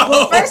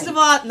 Well, first of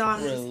all, no,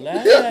 I'm just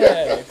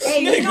Relax.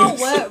 Hey, you know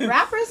what?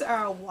 Rappers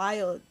are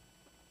wild.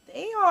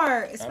 They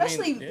are,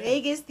 especially yeah.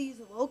 Vegas. These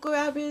local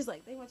rappers,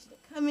 like they want you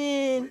to come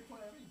in.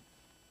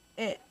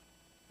 And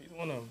He's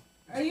one of them.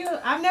 are you?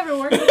 I've never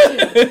worked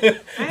with you.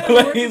 I haven't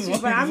worked He's with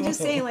you, but one I'm of just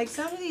them. saying, like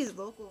some of these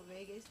local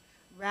Vegas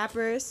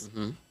rappers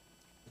Mhm.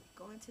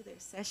 go into their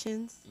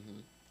sessions,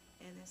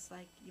 and it's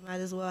like you might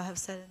as well have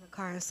sat in the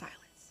car in silence.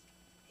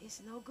 It's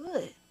no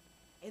good.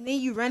 And then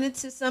you run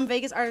into some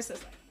Vegas artist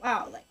that's like,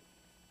 wow, like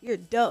you're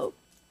dope.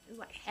 It's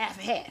like half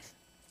and half.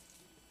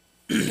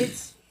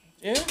 It's.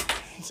 Yeah.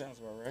 Sounds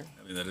about right.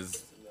 I mean, that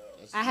is.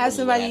 I had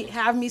somebody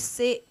have me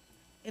sit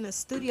in a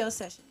studio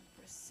session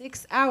for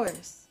 6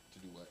 hours. To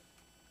do what?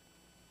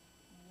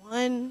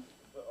 One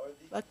But are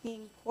these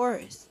fucking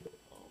chorus.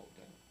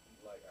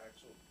 like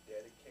actual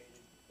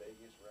dedicated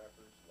Vegas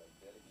rappers? Like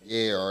dedicated.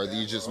 Yeah, or are these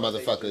rappers, just or are they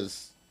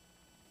motherfuckers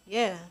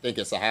Yeah. think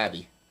it's a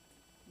hobby?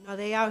 No,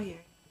 they out here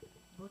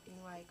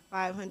booking like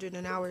 500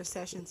 an hour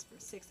sessions for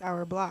 6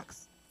 hour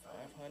blocks.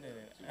 500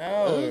 an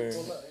hour.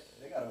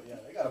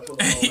 They gotta pull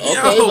them Okay,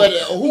 Yo. but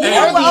who Hey,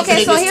 are well, these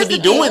okay, so niggas here's to be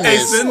the doing thing. Hey,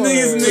 this? send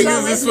these niggas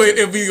this listen. way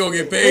if we gonna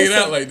get paid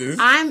Listen, out like this.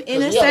 I'm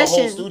in a we have a whole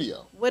session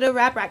studio. with a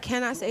rapper. I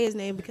cannot say his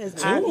name because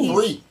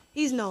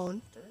he's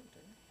known.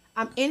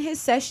 I'm in his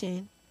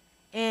session,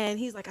 and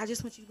he's like, I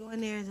just want you to go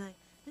in there and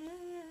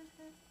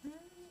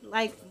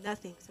like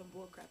nothing, some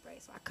bull crap,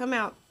 right? So I come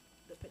out,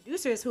 the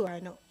producers who I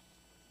know,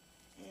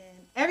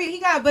 and he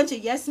got a bunch of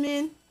yes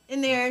men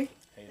in there.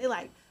 They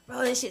like, bro,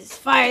 this shit is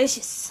fire. This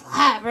shit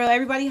slap, bro.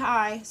 Everybody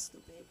high,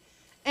 stupid,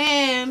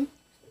 and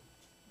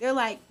they're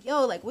like,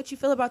 yo, like, what you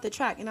feel about the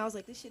track? And I was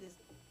like, this shit is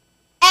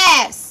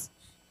ass,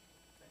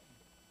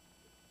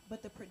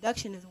 but the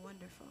production is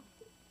wonderful.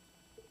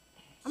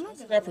 I'm not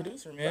What's gonna that lie.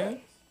 producer, man?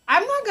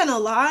 I'm not gonna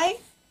lie.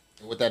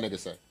 What that nigga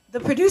say? The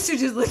producer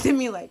just looked at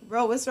me like,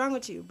 bro, what's wrong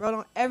with you? Bro,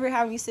 don't ever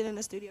have me sit in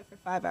the studio for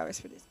 5 hours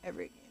for this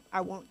ever again.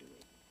 I won't do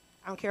it.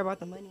 I don't care about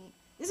the money.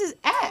 This is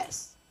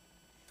ass.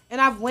 And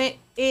I went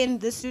in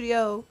the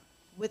studio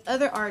with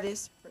other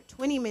artists for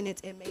 20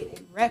 minutes and made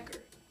a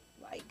record.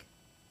 Like,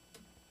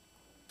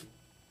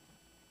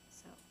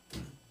 so,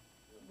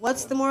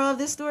 what's the moral of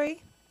this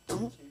story?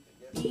 Don't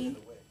be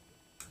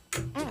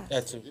ass.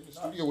 That's it. Get in the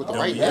studio with the No,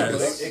 right yes.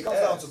 niggas. It comes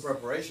down to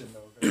prepreration though.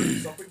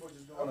 'Cause some people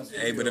just go on a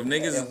studio Hey, but if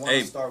niggas- and wanna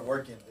hey. start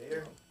working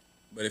there.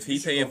 But if he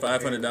paying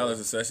 $500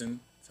 a session,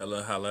 tell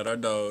her holla at our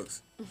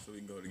dogs so we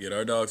can go to get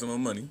our dogs some more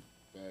money.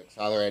 Facts.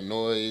 Holler at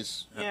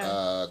Noise.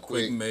 Yeah.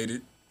 Quick Quick. made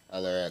it.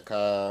 Holler at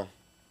Kyle.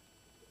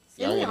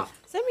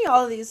 Send me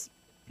all of these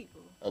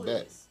people. I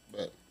bet. please.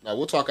 But no,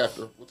 we'll talk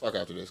after. We'll talk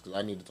after this because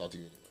I need to talk to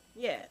you anyway.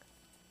 Yeah.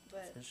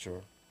 But For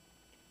sure.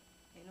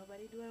 ain't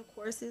nobody doing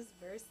courses,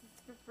 verses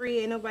for free.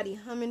 Ain't nobody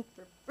humming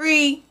for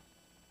free.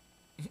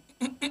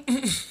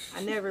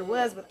 I never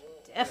was, but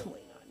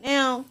definitely not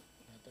now. Not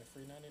that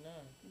free 99.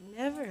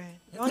 Never.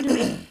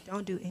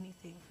 Don't do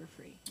anything for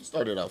free. You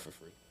started out for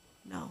free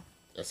No.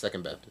 at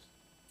Second Baptist.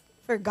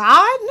 For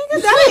God,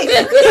 nigga,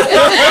 that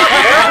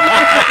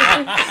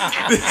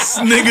This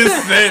nigga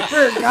said, ain't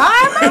for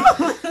God,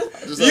 bro.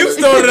 you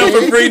started up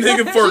for free,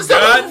 nigga, for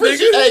God,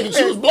 nigga. Hey,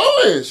 she was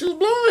blowing. She was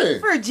blowing.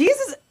 For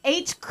Jesus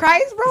H.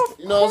 Christ, bro.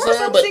 You know what I'm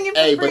saying? Singing But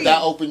for hey, free. but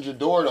that opened your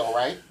door though,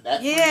 right? That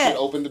free Yeah. shit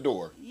opened the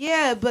door.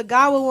 Yeah, but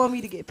God would want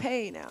me to get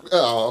paid now.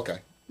 Oh, okay.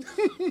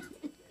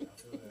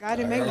 God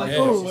didn't make me Yeah.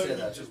 fool. just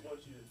want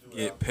you to do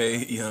Get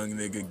paid, young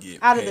nigga, get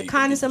Out of paid. the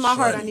kindness of my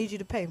heart, I Shawty. need you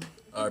to pay me.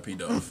 RP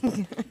Dolph.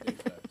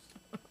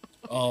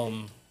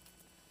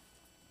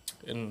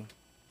 And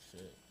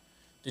shit.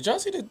 Did y'all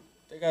see that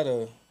they got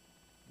a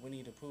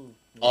Winnie the Pooh?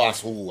 Oh,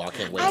 I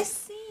can't wait. I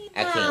see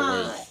I that.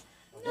 can't wait.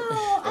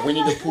 No, A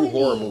Winnie the Pooh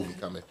horror movie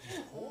coming.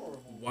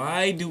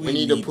 Why do we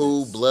Winnie need the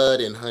Pooh, this? Blood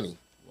and Honey.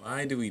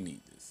 Why do we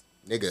need this?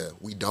 Nigga,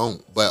 we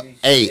don't. But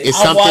hey, it's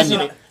I'm watching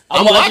something. it.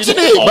 I'm watching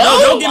it, bro. No,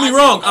 don't get me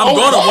wrong. I'm Oh,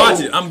 gonna no. watch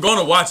it. I'm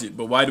gonna watch it.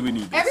 But why do we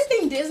need this?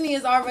 Everything Disney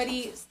is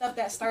already stuff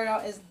that started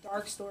out as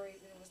dark stories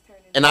and was turned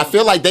into. And I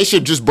feel like they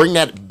should just bring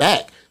that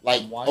back.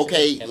 Like, Watch it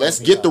okay, and let's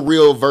let me get the know.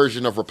 real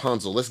version of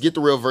Rapunzel. Let's get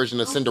the real version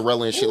of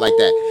Cinderella and shit like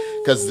that.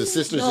 Because the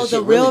sisters No, and the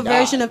shit real really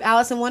version died. of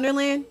Alice in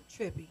Wonderland,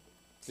 trippy.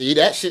 See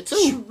that shit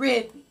too.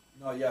 Trippy.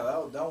 No, yeah,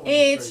 that one was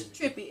It's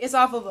crazy. trippy. It's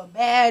off of a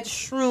bad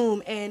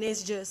shroom, and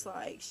it's just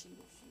like she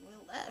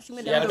went left. She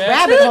went She down had the a bad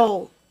rabbit trip?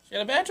 hole. She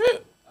had a bad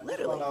trip. I just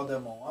Literally. found out that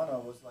Moana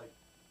was like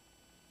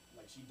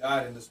she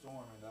died in the storm,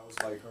 and that was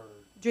like her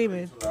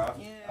Dreaming. to her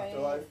Yeah,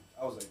 afterlife.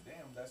 I was like, damn,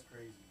 that's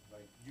crazy.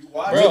 Like you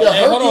watch Bro, Nigga,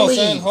 hey, hold on, Hercules.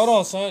 son. Hold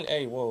on, son.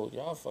 Hey, whoa,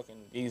 y'all fucking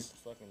these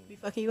fucking. Be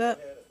fucking you up.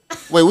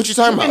 Wait, what you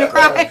talking I'm gonna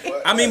about?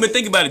 cry. I mean, but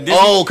think about it. Disney,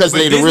 Oh, 'cause but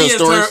they the Disney real has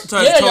stories?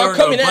 Turned Yeah, y'all a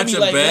coming at bunch me of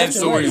like bad left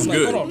and right. stories I'm like,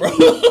 good. hold on, bro. I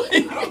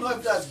don't know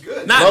if that's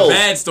good. Not Bro.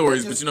 bad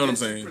stories, They but just- you know what I'm they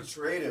just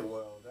saying. Portrayed it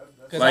well.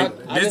 That's 'Cause Like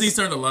I Disney's just-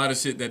 turned a lot of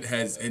shit that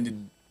has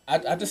ended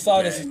I just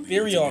saw this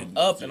theory on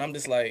Up, and I'm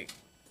just like,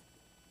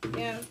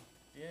 Yeah.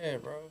 yeah,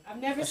 bro. I've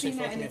never That shit seen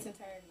that fucked in me its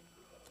entirety.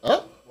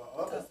 Oh,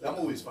 That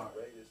movie's fine.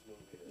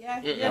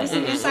 Yeah. You ever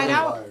seen Inside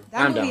Out?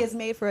 That I'm movie down. is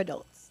made for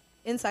adults.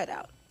 Inside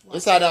Out.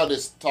 Inside Out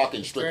is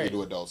talking strictly Great.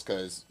 to adults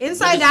because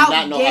Inside Out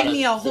gave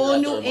me a whole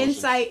new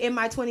insight in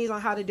my 20s on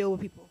how to deal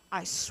with people.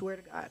 I swear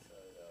to God.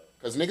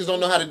 Because niggas don't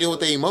know how to deal with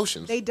their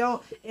emotions. They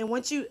don't. And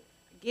once you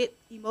get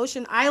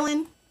Emotion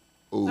Island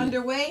Ooh.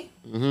 underway,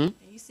 Mm-hmm. and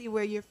you see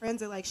where your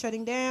friends are like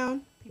shutting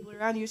down, people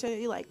around you shutting,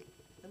 you're like,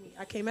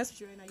 I can't mess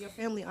with you right now. Your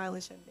family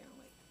island shutting down.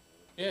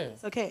 Like, Yeah.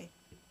 it's okay.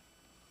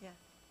 Yeah.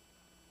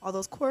 All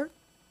those core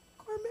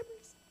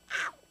members.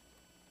 Ow.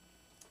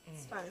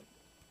 It's fine.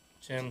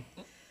 Chim.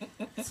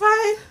 It's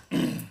fine.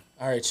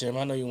 All right, Chim.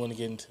 I know you want to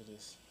get into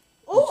this.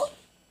 Ooh.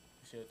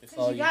 Shit, it's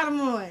 'Cause all you got them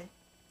on.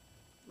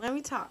 Let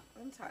me talk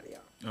to y'all.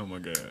 Oh my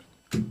god.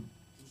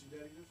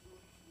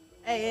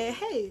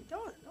 Hey,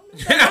 don't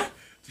mess up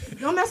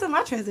don't mess up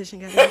my transition,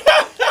 guys.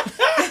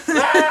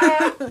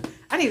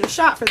 I need a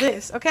shot for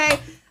this, okay?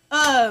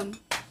 You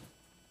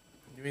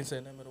ain't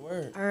saying nothing but a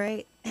word. All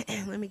right.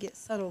 Let me get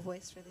subtle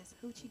voice for this.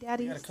 Hoochie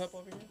daddies. You got a cup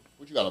over here?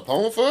 What, you got a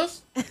poem for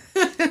us?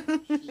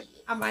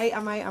 I might.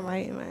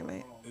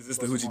 Is this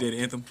the Hoochie Daddy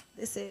anthem?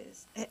 This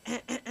is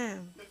Dear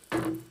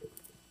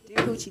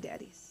Hoochie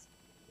Daddies.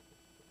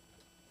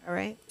 All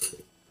right.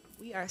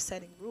 We are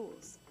setting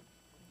rules.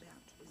 and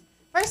boundaries.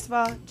 First of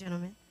all,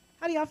 gentlemen,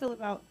 how do y'all feel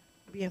about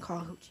being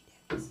called Hoochie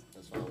Daddies?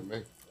 That's fine with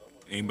me.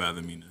 Ain't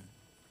bothering me none.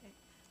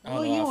 I don't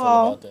Will know how I you feel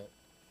all about that.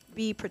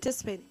 be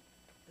participating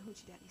in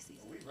Hoochie Daddy season?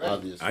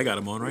 Obviously. I got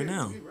him on right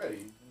now. We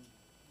ready.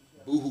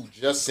 Boo-hoo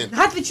just sent.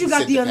 Not that you got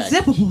sent the package.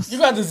 unzippables. You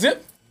got the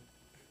zip?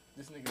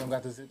 This nigga don't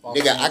got the zip off.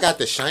 Nigga, I got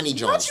the shiny Aren't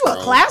joints, you a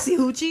bro. classy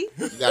Hoochie?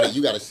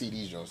 You gotta see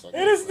these joints. Hey,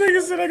 this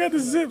nigga said I got the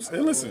zips. Hey,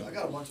 listen. I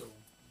got a bunch of them.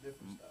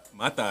 Different styles.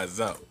 My thighs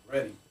out.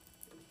 Ready.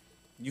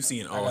 You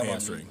seeing I all got my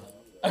hamstring. knees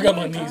on. I got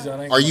my knees on.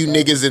 I ain't Are you gonna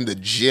lie. niggas in the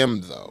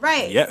gym though?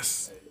 Right.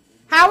 Yes.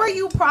 How are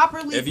you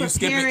properly If you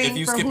preparing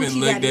for skipping Hoochie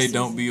leg Daddy day, season?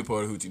 don't be a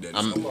part of Hoochie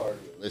Daddy.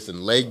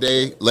 Listen, leg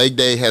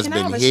day has Can I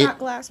been have a hit. shot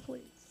glass,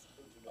 please?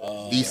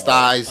 These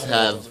thighs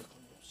have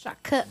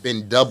Shot cup.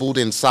 been doubled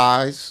in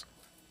size.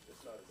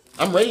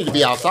 I'm ready to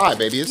be outside,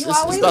 baby. It's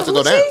always about to a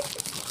go down.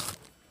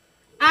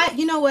 Hoochie?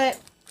 You know what?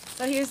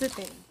 So here's the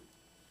thing.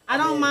 I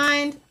don't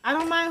mind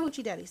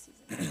Hoochie Daddy season.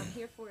 I'm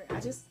here for it. I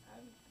didn't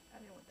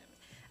want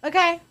that.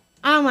 Okay,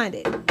 I don't mind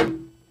it,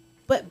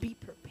 but be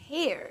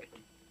prepared.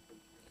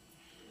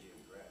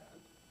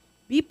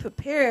 Be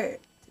prepared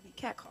to be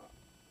catcalled.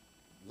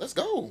 Let's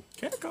go.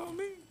 Can't call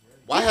me.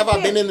 Why have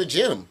I been in the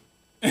gym?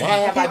 Why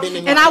have I been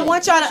in the And I gym?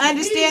 want y'all to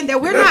understand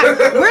that we're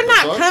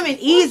not coming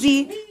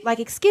easy. Like,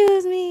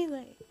 excuse me,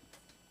 like,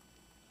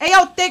 hey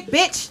yo, thick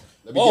bitch,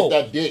 Let me Whoa.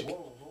 get that dick.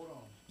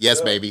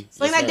 Yes, baby.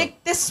 swing Yes, that ma'am.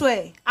 dick this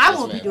way. I Yes,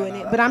 won't be ma'am. doing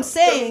it, but I'm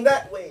saying,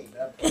 That way.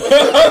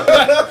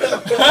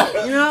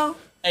 you know,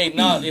 Hey,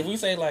 nah, if we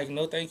say, like,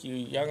 no thank you,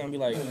 y'all gonna be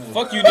like,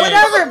 fuck you, then.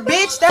 whatever,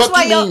 bitch. That's Fuck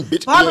why you yo, mean,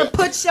 bitch? Barbara Yeah.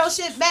 puts your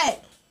shit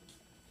back.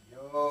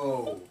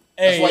 Yo.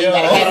 Hey, That's why you yo.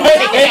 got a hat on.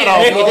 Take the hat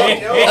off,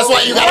 nigga. That's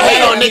why you got a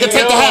hat on, nigga.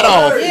 Take the hat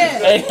off. Yeah,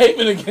 Hey, hey,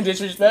 finna get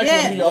disrespectful.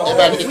 Yeah. Y'all.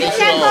 Everybody get we that shit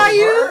can't call off.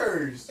 you.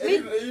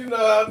 And you know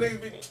how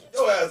niggas be,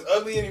 your ass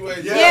ugly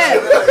anyway. Yeah,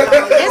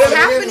 it's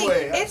happening.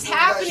 It's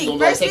happening. Don't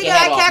First take nigga your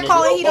hat I off, cat nigga.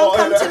 call and he don't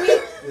come to me.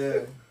 Yeah.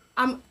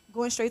 I'm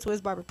going straight to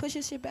his barber. Push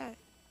his shit back.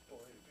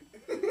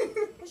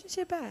 Push your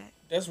shit back.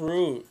 That's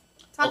rude.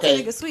 Talk Okay.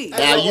 to nigga sweet.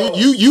 Now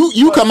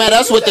you come at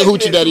us with the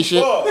hoochie daddy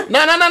shit. No.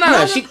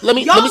 Let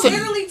me Y'all say.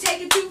 literally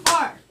take it too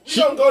far. You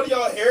don't go to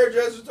y'all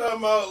hairdresser talking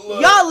about,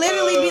 look, Y'all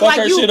literally be Fuck like,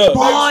 her you shit up.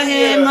 bald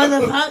head Yeah.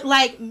 motherfucker.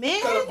 Like,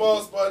 man, cut a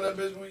bald spot in that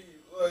bitch.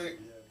 Like,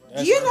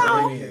 That's do you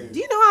know? crazy. Do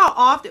you know how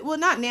often? Well,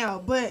 not now,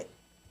 but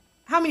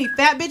how many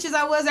fat bitches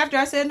I was after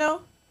I said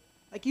no?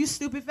 Like, you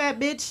stupid fat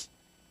bitch.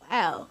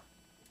 Wow.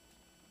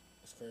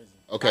 That's crazy.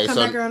 Okay, I come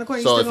back around the corner,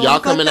 you so still if y'all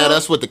gonna coming fuck at up?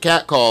 us with the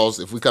cat calls,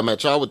 if we come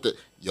at y'all with the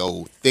thickness.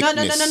 No.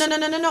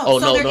 Oh,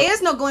 So no, there no.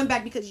 is no going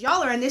back because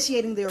y'all are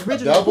initiating the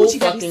original Double Hoochie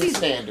Daddy fucking season.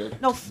 standard.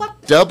 No,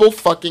 fuck that. Double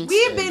fucking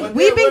We've standard. been But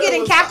we've then been what getting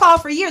was-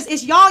 catcalled for years.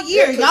 It's y'all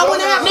year. Y'all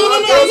want to have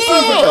hot girl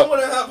summer. I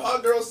want to have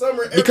hot girl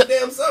summer every Because-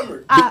 damn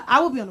summer. I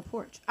will be on the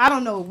porch. I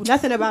don't know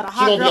nothing about a She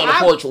hot gonna girl. be on the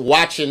porch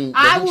watching the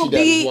I hoochie will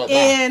daddies be walk by.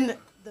 in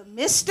the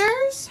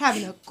misters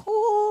having a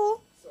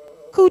cool,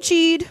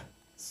 coochied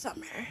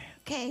summer.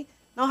 Okay,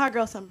 no hot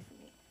girl summer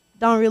for me.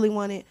 Don't really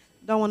want it.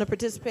 Don't want to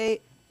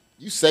participate.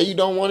 You say you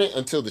don't want it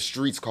until the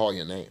streets call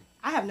your name.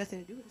 I have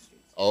nothing to do with the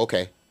streets. Oh,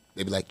 okay.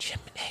 They be like,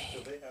 Chimney.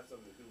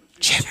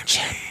 Chim.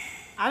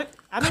 I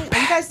don't.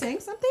 Are you guys saying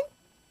something?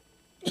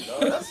 No,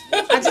 that's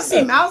I just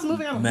see mouths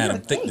moving on. Madam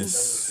weird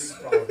things.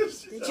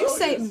 Thickness. Did you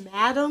say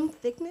Madam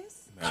Thickness?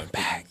 Madam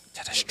Back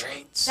to the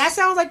streets. That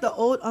sounds like the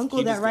old uncle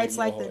He that just writes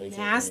gave me like a the whole AJ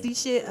nasty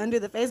shit under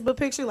the Facebook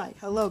picture, like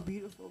 "Hello,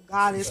 beautiful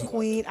goddess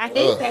queen." I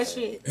hate Ugh. that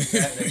shit.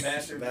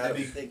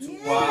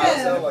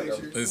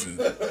 Listen.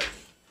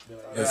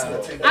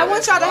 I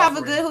want y'all to have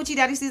a good hoochie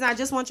daddy season. I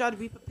just want y'all to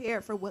be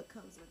prepared for what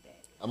comes with that.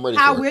 I'm ready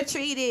How for we're it.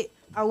 treated.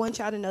 I want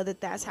y'all to know that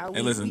that's how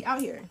Hey, we listen. out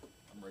here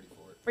I'm ready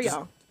for it. for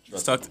y'all.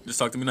 Just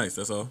talk to me nice.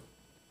 That's all.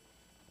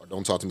 Or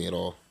don't talk to me at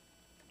all.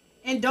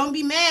 And don't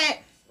be mad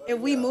if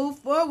we move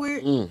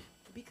forward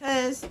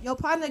because your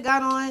partner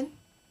got on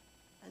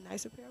a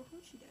nicer pair of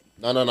hoochie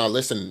daddy. No.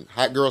 Listen,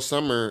 Hot Girl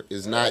Summer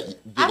is not I getting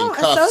don't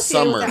cuffed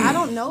associate with summer. that. I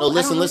don't know. No, I don't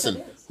listen, know listen.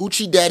 what that is.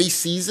 Hoochie Daddy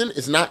season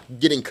is not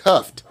getting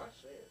cuffed.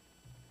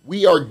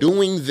 We are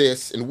doing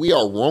this and we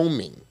are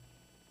roaming.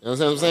 You know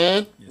what I'm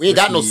saying? Yes, We ain't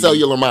got no Sirski.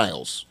 cellular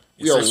miles.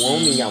 We Yes, are Sirski.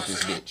 roaming out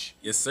this bitch.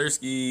 Yes,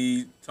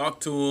 Sirski. Talk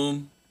to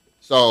him.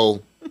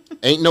 So,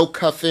 ain't no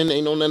cuffing,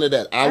 ain't no none of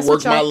that. I That's work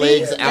what y'all my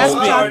legs think. out. That's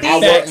what y'all I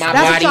think. work my That's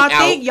what body y'all out.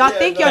 think. Y'all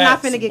think y'all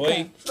not Facts, finna get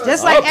boy. cut.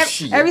 Just like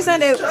shit. every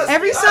Sunday,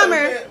 every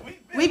summer,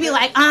 we be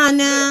like,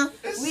 no.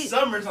 It's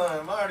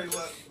summertime. I already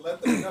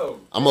let them know.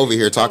 I'm over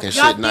here talking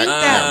Y'all shit. think Night.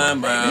 that.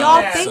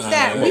 Y'all think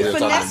that. We Outside.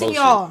 finessing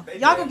y'all.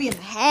 Y'all gonna be in the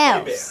They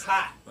been house.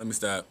 hot. Let me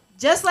stop.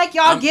 Just like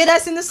y'all get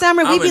us in the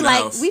summer, we I'm be in the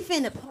like, house. we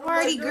finna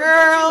party, Like,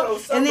 girl.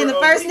 don't you know And then the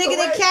summer first a week nigga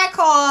that away? cat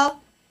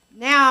call,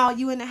 now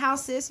you in the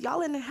house, sis.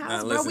 Y'all in the house, Nah,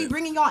 bro. listen. We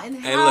bringing y'all in the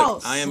Hey,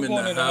 house. look, I am We're in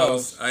going the in the house.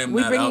 house. I am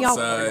We not bringing y'all-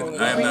 outside. we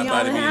I am bringing not y'all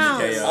about to in be the in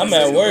house. chaos. I'm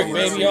at work,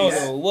 baby. I don't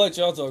know what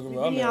y'all talking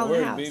about. I'm Bringing at y'all in the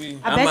work, house. baby.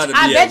 I'm about to be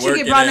I at bet you work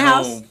get and brought in the at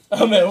house. home.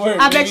 I'm at work,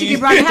 I bet you baby. get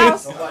brought in the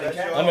house. I'm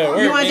at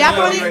work, You want baby. that I'm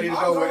funny? ready to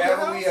go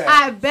wherever we at.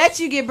 I bet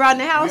you get brought in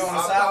the We house. on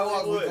the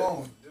sidewalk, we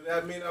going. Do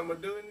that mean I'm gonna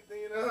do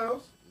anything in the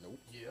house?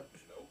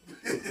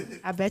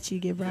 I bet you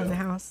get brought in the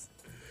house.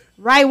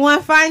 Right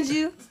one finds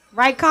you.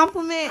 Right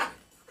compliment.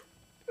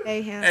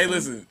 Hey, handsome. Hey,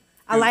 listen.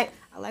 I like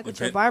what your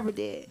Depend- barber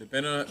did.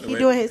 Depending on the He way-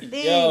 doing his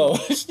thing. Yo,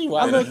 she I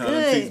wild. look how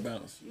them cheeks good.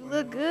 bounce. You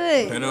look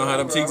good. Depending on how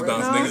them cheeks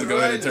bounce, No. niggas will go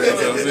ahead and turn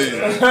themselves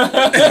in.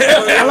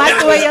 I like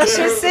the way your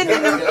shit's sitting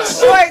in them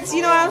shorts.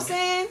 You know what I'm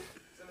saying?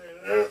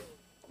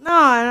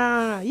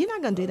 No. You're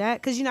not gonna do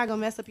that because you're not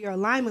gonna mess up your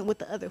alignment with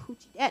the other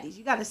hoochie daddies.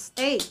 You gotta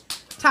stay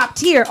top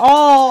tier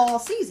all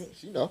season.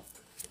 You know.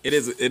 It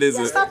is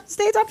Yeah,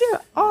 stay top tier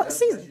all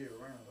season.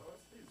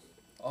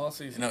 All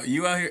season. No,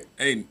 you out here,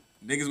 hey,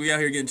 niggas, we out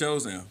here getting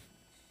chose now.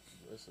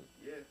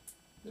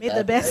 May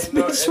the best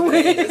No, bitch and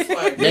win. it's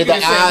like, May the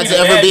odds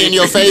ever be in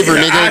your favor,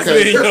 nigga.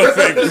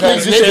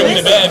 Cause You said we nigga,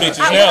 the bad bitches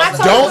I now.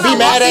 told don't him be when I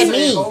mad walked at in-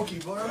 me.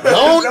 Goalkeeper.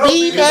 Don't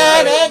be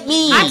mad at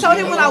me. I told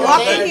him when I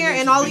walked in here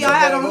and all of y'all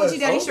had on hoochie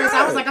daddy shirts,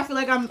 I was like, I feel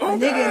like I'm a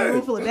nigga in a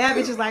room full of bad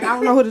bitches. Like, I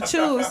don't know who to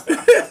choose.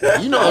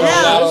 You know I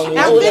Yeah, don't I'm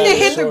know finna that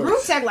hit the shorts.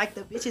 group tag like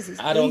the bitches is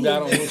I don't in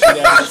got on here. what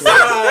you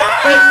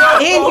got.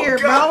 They in here,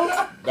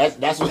 bro.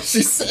 That's what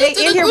she said. They to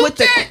in the here group with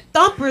the chat.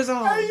 thumpers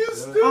on.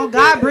 Oh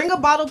God, bring a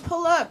bottle,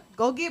 pull up,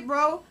 go get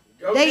bro.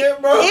 Go They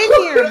get bro. in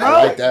here, I bro.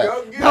 like that.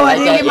 Go get Oh, I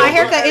didn't that. get my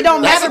haircut. It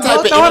don't That's matter, the type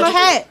bro. of Throw on a energy-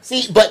 hat.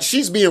 See, but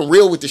she's being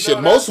real with the shit.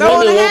 No, Most that's-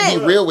 women Throw on a won't be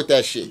hat. real with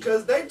that shit.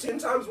 Because they 10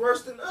 times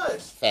worse than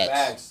us.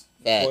 Facts.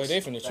 Boy,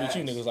 they finna treat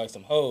you niggas like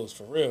some hoes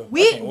for real. I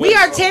We can't we wait.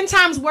 are 10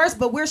 times worse,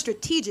 but we're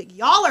strategic.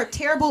 Y'all are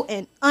terrible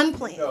and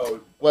unplanned. No.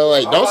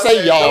 Wait, I'm don't about say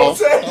to y'all. don't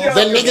say y'all.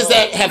 The niggas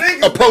that have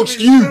Niggas approached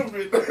be you.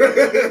 stupid.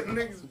 Niggas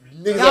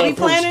Niggas Y'all that be approached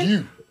planning?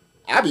 you.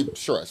 I be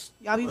trust.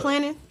 Y'all be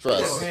planning?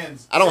 Trust.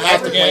 Hands. I don't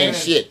have to plan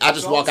Hands. shit. I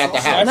just walk out the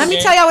house. Let me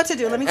Okay. tell y'all what to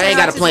do. Let me tell I ain't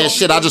y'all gotta what plan to do.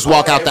 shit. I just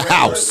walk out the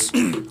house.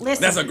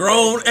 Listen. That's a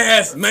grown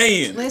ass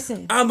man.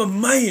 Listen. I'm a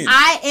man.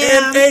 I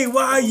am-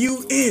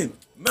 MAYUN.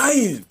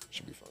 Man.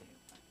 Should be fun.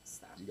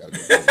 You gotta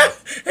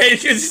go. Hey,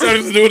 she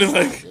started to do this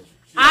like.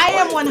 I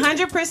am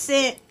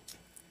 100%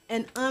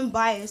 an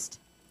unbiased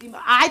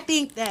female. I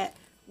think that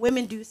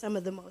women do some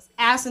of the most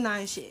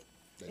asinine shit.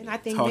 And I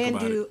think Talk men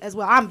about do it. as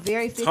well. I'm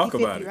very Talk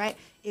about 50-50, it. right?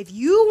 If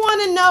you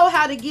want to know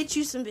how to get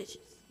you some bitches,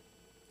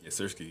 Yes,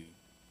 Sirski.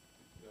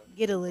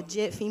 get a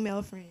legit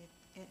female friend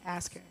and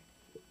ask her.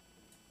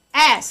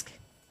 Ask.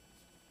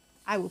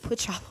 I will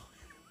put y'all on.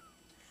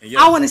 And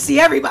I want to see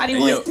everybody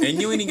and, win.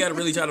 and you ain't even gotta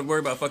really try to worry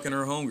about fucking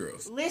her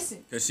homegirls.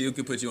 Listen. Cause she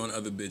could put you on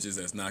other bitches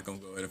that's not gonna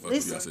go ahead and fuck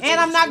with Listen. your And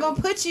I'm not going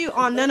to put you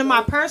on none of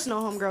my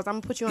personal homegirls. I'm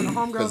going to put you on the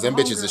homegirls. Because them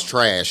and bitches is homegirls.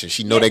 trash and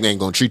she know they ain't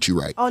gonna treat you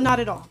right. Oh, not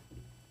at all.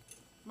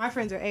 My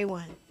friends are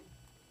A1.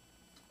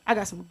 I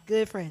got some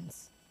good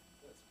friends.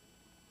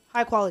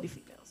 High quality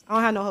females. I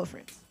don't have no hoe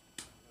friends.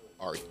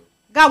 Ari.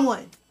 Got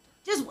one.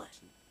 Just one.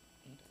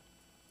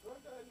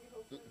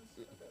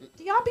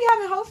 Do y'all be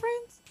having hoe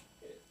friends?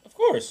 Of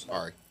course.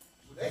 Ari.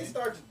 They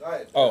start to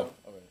diet. Oh. Okay.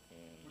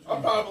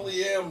 I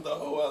probably am the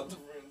hoe out the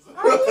friends.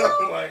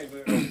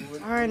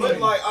 All right. Look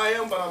like I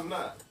am, but I'm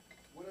not.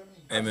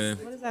 Hey man.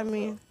 What does that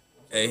mean?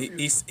 Hey,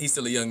 he's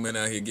still a young man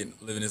out here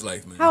living his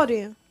life, man. How old are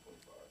you?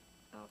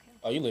 Okay.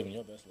 Oh, you living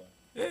your best life.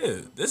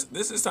 Yeah,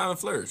 this is time to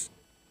flourish.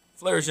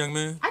 Flourish, young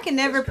man. I can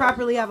never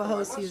properly have a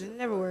hoe season. It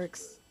never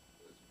works.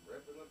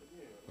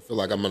 I feel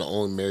like I'm gonna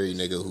only marry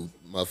nigga who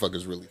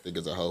motherfuckers really think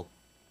is a hoe.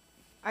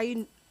 Are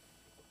you?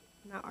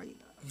 Not are you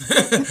not?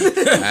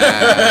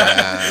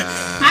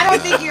 I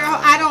don't think you're.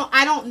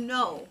 I don't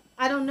know.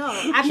 I don't know.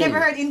 I've never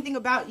heard anything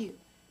about you.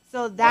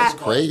 So That's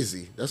that,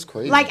 crazy. That's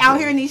crazy. like out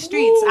here in these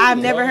streets, I've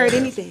never heard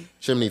anything.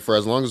 Chimney, for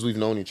as long as we've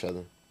known each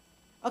other.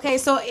 Okay,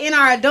 so in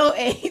our adult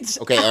age,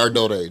 Okay, our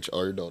adult age.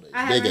 I Big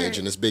haven't age, heard.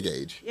 and it's big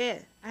age. yeah,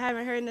 I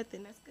haven't heard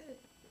nothing. That's good.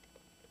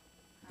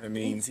 That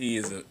means he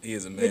is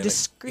a man. You're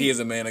discreet. He is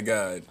a man of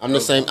God. I'm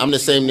the same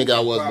nigga I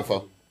was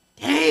before.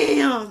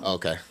 Damn.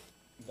 Okay.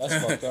 That's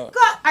fucked up.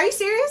 God, are you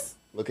serious?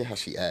 Look at how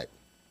she act.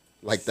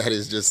 Like that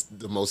is just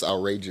the most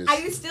outrageous. Are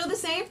you still the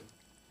same?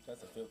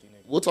 That's a filthy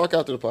nigga. We'll talk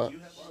after the pod.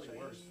 That's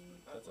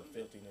a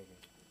filthy nigga.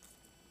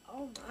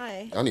 Oh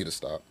my. Y'all need to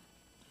stop.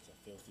 That's a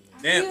filthy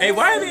nigga. Damn. Hey,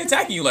 why are they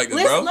attacking you like this,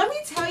 Listen, bro? let me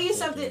tell you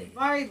something.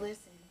 Mari, listen.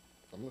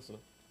 I'm listening.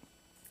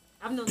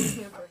 I've known this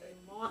man for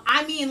a long.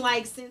 I mean,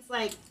 like since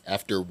like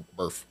After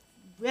birth.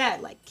 yeah,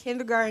 like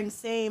kindergarten,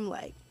 same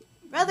like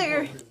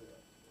brother.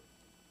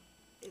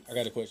 I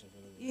got a question for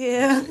the room.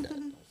 Yeah.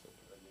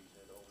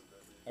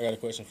 I got a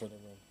question for the room.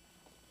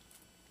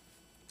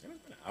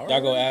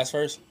 Y'all go ask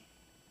first.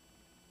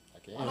 I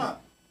can. Why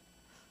not?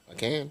 I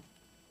can.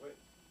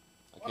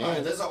 Why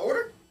not? There's an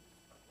order?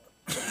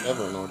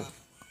 Never an order.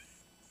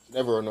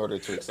 Never an order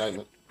to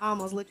excitement. I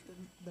almost licked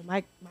the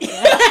mic. She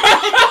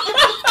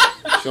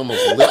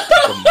almost licked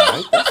the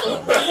mic.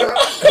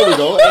 There we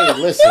go. Hey,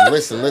 listen.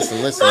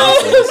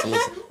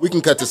 We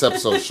can cut this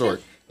episode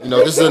short. You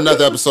know, this is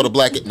another episode of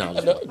Black It Now.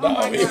 No,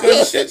 we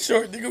cut shit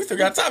short, nigga. We still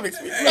got topics.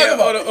 Yeah,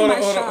 hold on. Go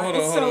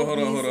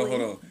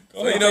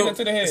So, ahead, you know, take it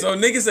to the head. so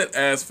niggas said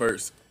ass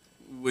first.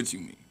 What you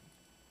mean?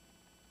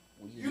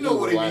 You know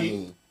what it I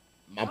mean.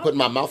 I'm putting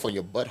my mouth on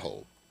your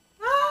butthole.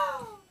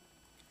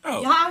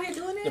 Oh, Y'all out here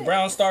doing it? The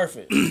brown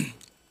starfish.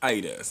 I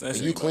eat ass. That Are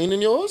shit you ain't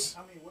cleaning yours?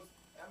 I mean,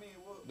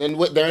 what? Then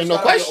what? There ain't no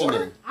It's gotta be question.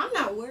 order? Then. I'm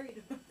not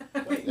worried.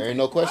 There ain't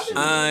no question.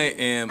 I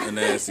am a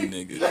nasty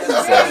nigga. He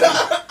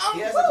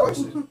has a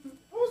question.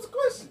 What was the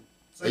question?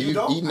 So Are you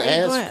don't? eating Are you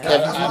ass? going-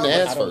 Kevin's I eating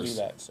ass don't do first.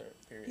 that, sir.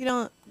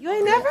 Period. You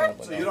ain't never?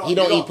 So you don't. He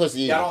don't eat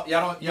pussy Y'all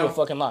either. You a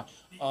fucking lie.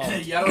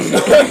 Y'all don't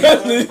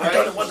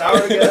shower. One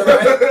hour together,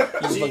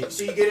 right?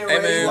 She get it Hey,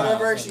 ready, man.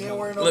 whatever. She ain't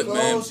wearing no Look, man.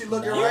 clothes. She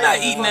looking You right. not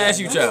eating ass,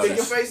 you Stick childish.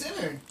 your face in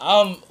there.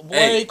 Boy,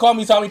 Hey. call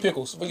me Tommy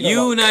Pickles. What You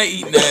know not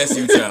eating ass,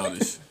 you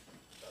childish.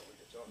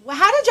 Well,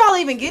 how did y'all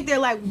even get there?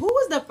 Like, who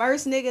was the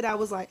first nigga that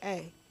was like,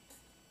 hey,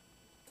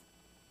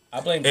 I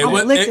blame It I'm Janae.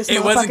 was- gonna lick this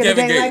it wasn't motherfucker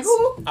Kevin today? Like, Gates.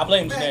 who? I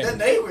blame Man, the Janae.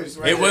 neighbors,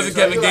 right? It wasn't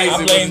there. So Kevin you're Gates.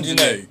 I It blame was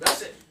Janae.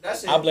 That's it.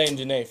 That's it. I blame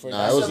Janae for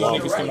Nah, it was these long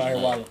niggas before coming out here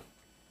Janae. wilding.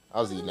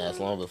 I was eating ass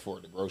long before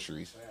the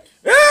groceries.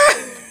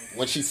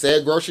 When she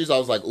said groceries, I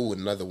was like, ooh,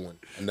 another one.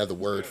 Another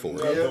word for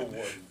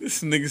it.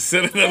 This nigga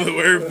said another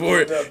word for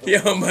it.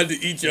 Yeah, I'm about to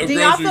eat your Do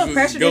y'all groceries feel with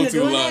pressured this into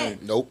go-to doing line.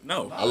 Nope.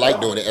 No. I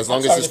like doing it. As long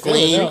as starting it's to feel it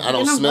clean, now. I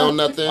don't And I'm smell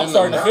not- nothing. I'm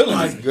starting to feel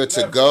It's it. good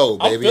to go,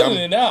 I'm baby. feeling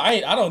it now. I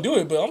don't do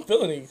it, but I'm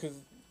feeling it because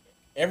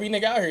every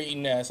nigga out here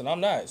eating ass and I'm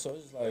not. So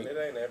it's like, It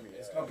ain't every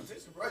ass.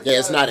 Competition, bro. Yeah,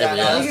 it's not every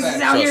ass. Niggas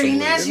is out here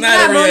eating ass. It's You not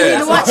got no every need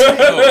ass. to watch it.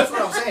 That's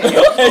what I'm saying.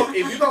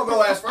 If you gonna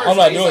go ass first, I'm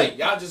not it's doing like, it.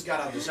 y'all just got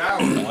out the shower.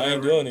 I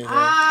ain't doing it.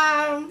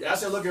 Y'all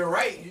said looking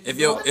right. You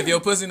If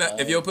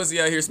just your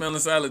pussy out here smelling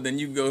solid, then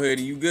you can go ahead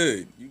and you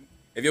good.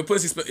 If your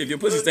pussy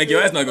stink,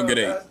 your ass not gonna get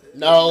ate.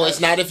 No, it's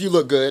not if you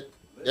look good.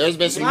 There's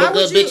been some Why look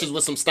good would you- bitches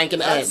with some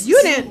stinking ass. You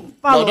didn't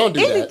follow don't do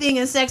that. anything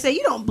in sex ed.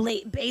 You don't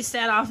base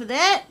that off of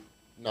that.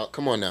 No,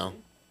 come on now.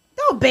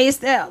 Don't base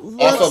that. Off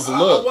Looks. of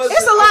look.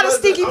 It's a lot of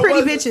stinky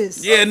pretty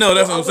bitches. Yeah, no,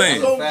 that's what I'm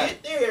saying. Don't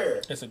get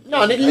there. It's a,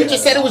 No, nigga, you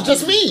just said it was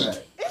just me.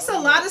 It's a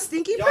lot of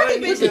stinky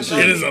pretty bitches.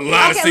 It is a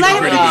lot of Okay, stinky let him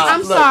pretty finish. bitches.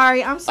 I'm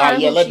sorry. I'm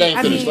sorry. yeah, let Moochie. Dane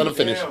I finish. mean, Let him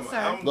finish. Damn, Sorry.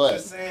 I'm Go ahead.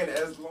 just saying,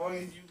 as long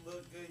as you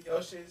look good,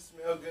 your shit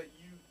smell good,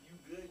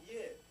 you good,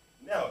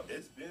 yeah. Now,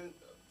 it's been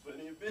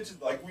plenty of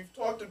bitches like we've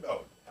talked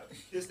about. Have you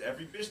kissed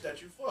every bitch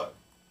that you fuck?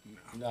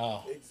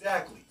 no.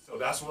 Exactly. So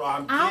that's what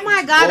I'm Oh getting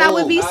my to. God, I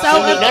would be so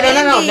No.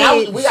 Now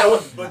offended. we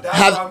got. But that's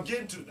Have- what I'm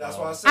getting to. That's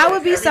why I said I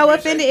would be every so bitch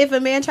offended if a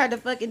man tried to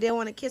fuck and didn't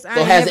want to kiss. I So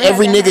ain't has never had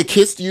every that nigga happen.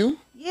 kissed you?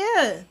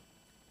 Yeah.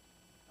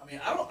 I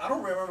mean, I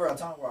don't remember a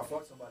time where I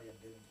fucked somebody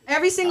and didn't.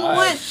 Every single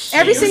Alright. one.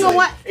 Every Usually- single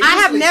one. it I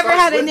have usually never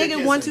starts had a with the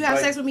nigga want to kissing, have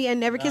like- sex with me and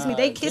never kiss me. Nah,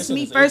 They kiss kissing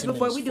me is first intimate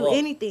before as we do fuck.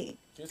 anything.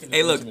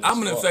 Hey, look,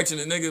 I'm an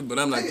affectionate nigga, but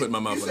I'm not putting my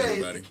mouth You on say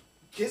everybody.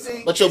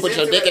 Kissing. But you'll is put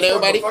your dick intimate in as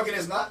fuck, everybody? but Fucking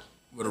is not.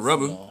 With a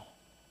rubber.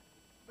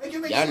 Make it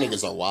make Y'all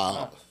sense. niggas are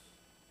wild.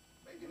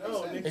 Make it No,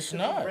 make sense. nigga, It's 'cause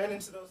not. you ran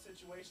into those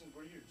situations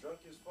where you're drunk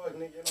as fuck,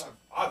 nigga, and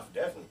I've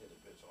definitely hit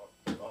a bitch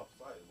off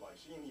side. Like,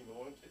 she ain't even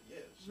want to, yeah.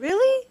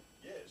 Really?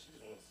 Yeah, she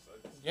just wants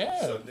to suck. Yeah.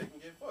 Suck dick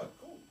and get fucked.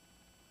 Cool.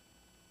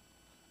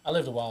 I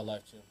lived a wild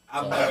life, too.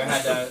 I've never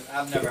had that.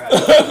 I've never had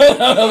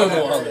that. I lived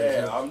a wild life.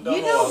 Yeah, I'm done.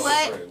 You know with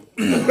what? friend.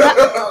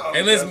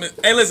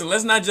 Hey, listen,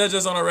 let's not judge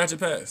us on our ratchet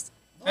past.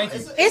 Thank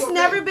you. It's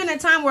never been a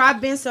time where I've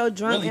been so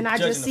drunk Really and I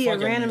judging just the see a fuck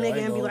out of random me, though.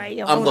 nigga I and be ain't like,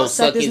 yo, I'm I gonna want to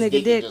suck suck this his nigga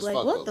dick dick. and just Like,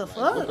 fuck what him. the Like,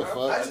 what the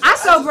fuck? fuck? I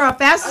sober up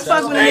fast as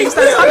fuck when a nigga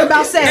start talking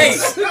about Hey,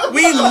 sex.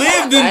 we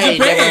lived in I ain't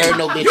never Japan. heard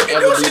no bitch You can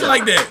ever do do shit that.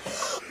 like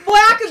that. Boy,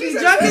 I could be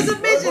drunk as a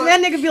bitch and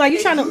that nigga be like,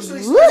 you trying to.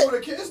 Usually start with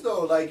a kiss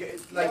though, like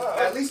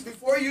at least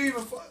before you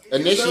even fuck.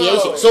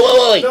 Initiation.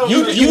 So wait. No,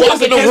 You just walk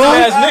a in the kissing room.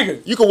 ass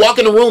nigga. You can walk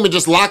in the room and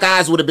just lock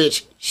eyes with a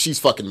bitch. She's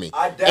fucking me.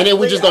 And then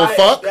we just gonna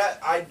fuck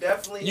I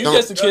definitely. You No.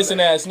 just a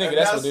kissing ass nigga. And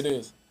That's what it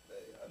is.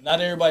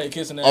 Not everybody a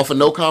kissing ass. off of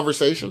no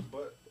conversation.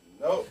 But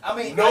no. I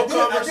mean, no I did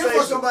fuck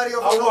conversation. somebody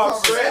over I no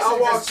walk straight. I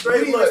conversation, walk just straight.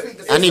 we didn't Look, speak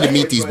the I need to same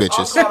meet these language,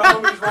 bitches. I'll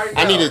call the homies right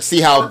I need now. to see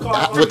how I'll call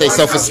what their right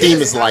self now. esteem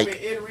It is like.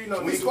 happened in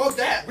Reno, We nigga. spoke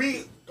that.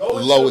 We go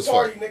into Low the as fuck.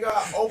 party, nigga.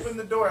 I open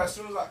the door as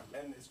soon as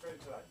and it's crazy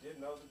because I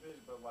didn't know other bitch,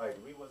 but like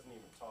we wasn't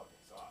even talking.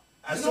 So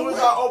as soon as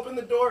I opened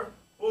the door,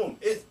 boom,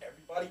 it's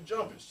everybody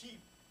jumping. She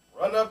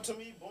run up to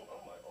me, boom.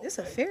 I'm like, okay. It's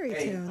a fairy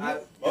tale. You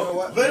nigga. know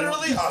what?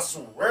 Literally, I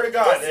swear to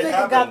God, it nigga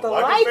happened got the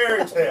like life. a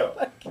fairy tale.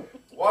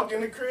 Walk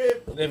in the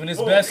crib, Living his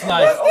boom. best I'm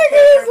life. like, okay,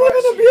 Nigga is living a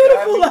everybody, she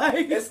beautiful grabbed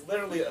me. life. It's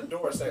literally a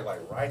door saying like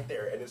right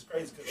there, and it's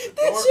crazy because the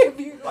That door shit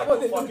beautiful. like a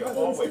fucking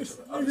hallway to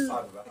the other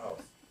side of the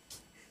house.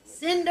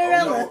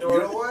 Cinderella. You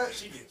know what?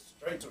 She gets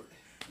straight to her.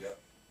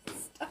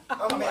 I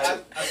mean,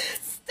 like, I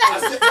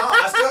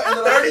still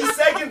ended up 30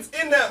 seconds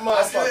in that I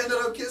still motherfucker. ended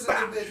up kissing the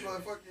bitch,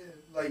 but fucking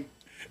like.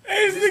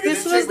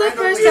 This was the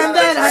first time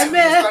that I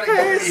met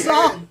her,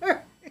 saw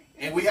her.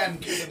 And we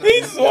hadn't kissed. He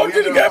just walked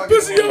in and got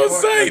pussy on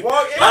sight.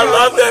 I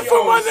love that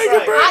for my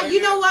nigga, bro.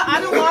 You know what?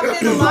 I done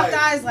walked in and locked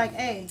eyes like,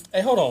 hey,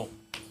 Hey, hold on.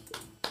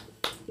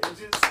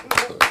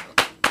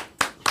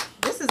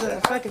 this is a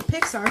fucking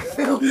Pixar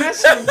film. That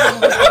shit.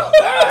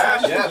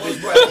 Yeah,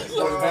 bitch,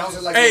 bro.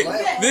 Bouncing like Hey, a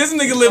lamp. this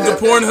nigga lived a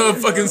Pornhub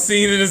fucking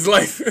scene in his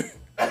life.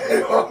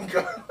 Oh,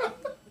 God. As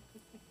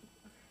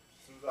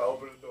soon as I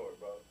open the door,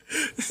 bro.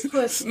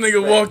 This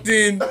nigga walked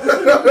in,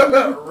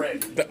 Ready.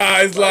 the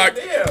eyes locked,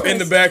 Damn. in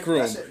the back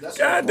room. That's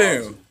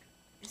Goddamn.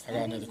 I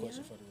got another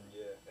question for the room.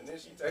 Yeah, and then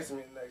she texted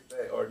me the next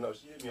day, or no,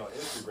 she hit me on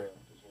Instagram.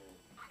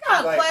 I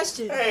got a Like,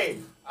 question. Hey,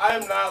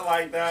 I'm not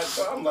like that.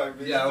 So I'm like,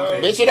 bitch, Yeah, no.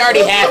 okay. Bitch, it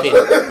already happened.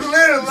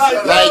 Literally,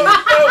 Like,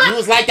 you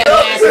was like that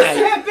last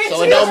night,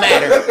 so it don't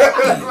matter.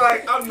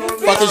 like, I'm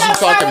normally. Fuck is you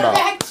talking about?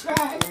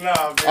 Backtrack.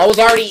 Nah, bitch. I was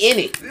already in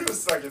it. You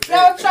was sucking dick.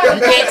 Don't try to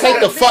You can't take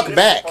the fuck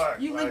back. Fuck,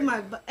 You like, licked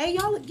my butt. Hey,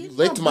 y'all get You your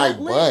licked my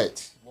licked.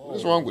 butt. What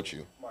is wrong with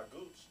you? my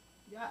gooch.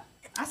 Yeah,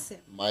 I said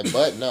My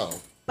butt? No.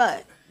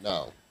 butt.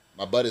 No.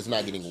 My butt is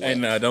not getting Hey, wet.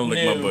 nah, don't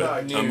lick my No,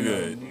 butt. no, I'm no,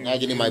 good. Not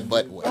getting my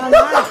butt wet. Y'all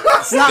lying.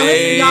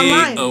 Stay Y'all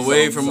lying.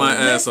 away from my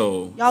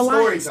asshole. Y'all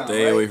lying.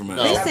 Stay away from my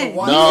No. asshole. Listen, you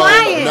No,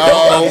 lying.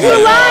 no.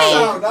 You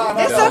lying. No,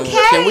 It's No.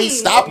 okay. Can we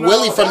stop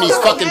Willie from these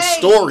fucking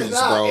stories,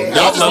 bro?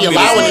 Y'all just be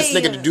allowing this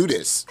nigga to do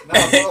this. Nah,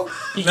 bro.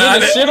 He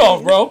getting his shit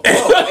off, bro. It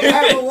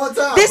happened one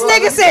time. This bro.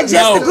 nigga said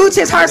just No. the gooch,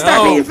 his heart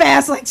start No. beating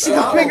fast. Like she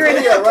I'm gonna figure it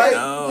clear, out. right? No.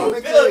 I'm Feel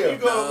it, clear. you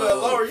go a little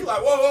lower. You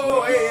like, whoa, whoa,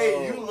 whoa,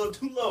 hey, you a little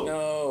too low.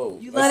 No.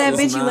 You love that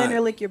It's bitch, you not. let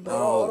her lick your butt.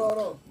 Hold on, hold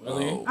on.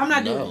 Willie, I'm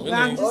not doing it, but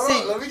I'm Really? just Hold on,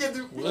 saying. let me get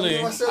through. Willie.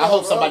 I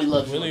hope somebody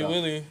loves you. Willie,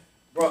 Willie.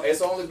 Bro,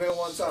 it's only been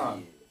one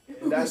time.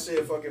 And that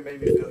shit fucking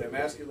made me feel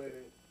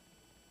emasculated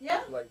Yeah.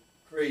 like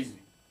crazy.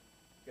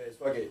 Cause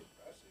fuck it.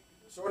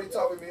 Shorty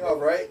topping me off,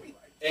 right?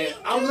 And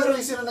I'm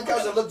literally sitting on the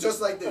couch that look just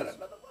like this.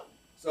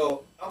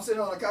 So I'm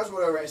sitting on the couch,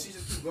 whatever, and she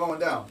just keeps going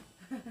down.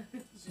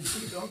 She just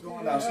keeps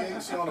going down.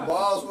 She on the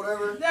balls,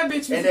 whatever. That bitch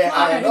was And then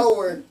out of fine.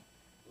 nowhere,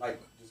 like,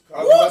 just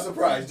caught me by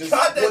surprise. Just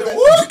God damn put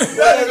it,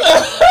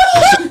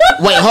 that-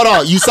 Wait, hold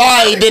on. You saw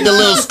how he did the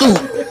little scoop.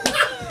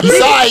 You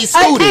saw how he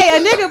scooted. Hey, a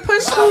nigga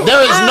push through.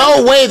 There is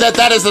no way that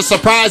that is a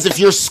surprise if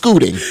you're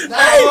scooting.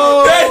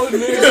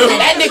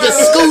 That nigga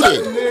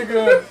scooted.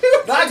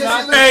 Not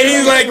just Hey,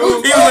 he's like,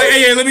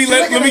 hey, let me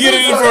get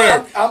it in front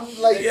of her.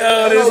 I'm like,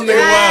 Yo, this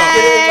nigga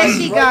Hey,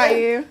 wild. she got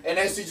you. And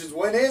then she just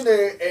went in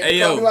there and Hey,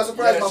 caught yo. me by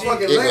surprise. My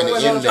fucking It leg went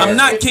went in on there. her. I'm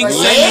not King Like,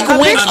 saying Leg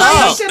went I'm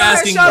up. just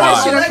asking Show that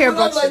why. shit. I don't care leg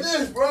went about up like you.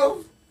 this,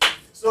 bro.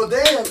 So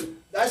then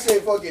that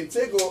shit fucking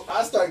tickled.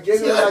 I start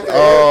giggling like a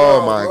Oh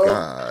girl, my bro.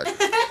 god.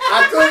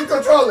 I couldn't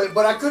control it,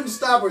 but I couldn't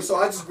stop her, so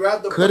I just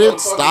grabbed the Couldn't fucking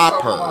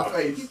stop top of her. my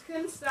face. You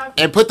couldn't stop.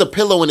 And put the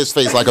pillow in his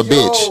face like a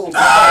bitch. Yo,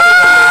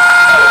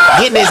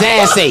 Getting his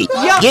ass ate.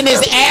 Getting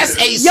his ass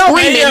ate Yo,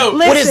 screaming yo,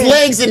 with his listen.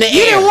 legs in the You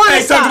didn't air. want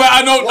Hey, to talk stop. about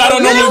I don't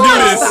normally do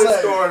this.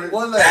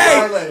 one leg, Hey,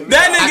 one leg.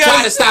 that I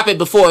tried to nigga. stop it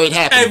before it Hey,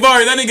 happened.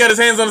 Vari, that nigga got his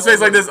hands on his face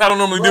like this. I don't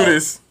normally do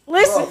this.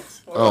 Listen,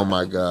 Oh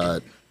my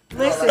god.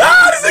 listen.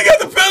 Ah, this nigga got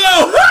the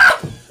pillow.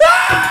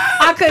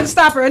 I couldn't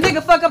stop her. A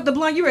nigga fuck up the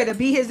blunt. You ready to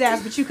beat his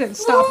ass, but you couldn't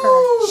stop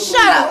her.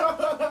 Shut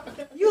up.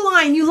 You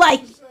lying. You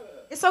like it.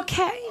 It's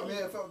okay. I mean,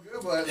 it felt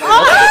good, but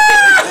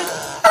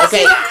like,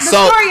 Okay, The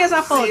so story is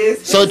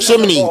unfolded. so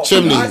Chimney,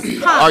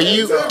 Huh.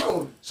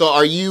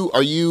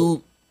 are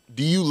you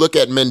do you look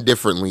at men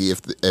differently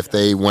if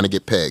they want to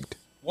get pegged?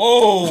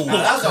 Whoa.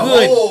 that's a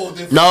Good. whole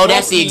different. No,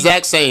 that's the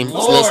exact same.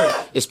 Lord.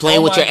 It's playing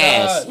Oh with my your God.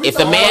 ass. We If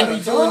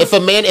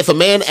a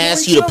man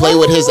asks you to play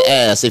with his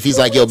ass, if he's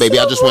like, "Yo, baby,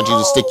 I just want you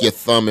to stick your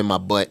thumb in my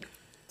butt,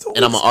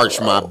 and I'm gonna arch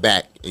my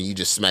back, and you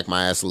just smack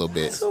my ass a little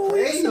bit,"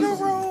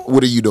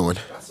 what are you doing?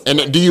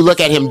 And do you look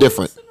at him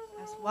different?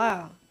 That's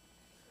wild.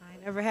 I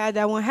ain't never had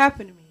that one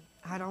happen to me.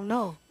 I don't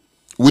know.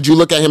 Would you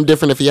look at him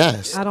different if he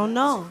asked? I don't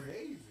know.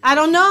 I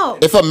don't know.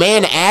 If a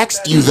man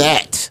asked you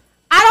that,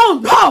 I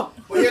don't know.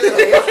 But here's the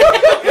thing.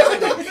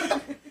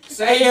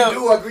 Say you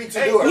do agree to do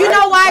it. You right?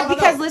 know why? No, no,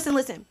 Because no. listen.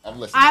 I'm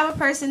listening. I'm a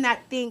person that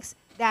thinks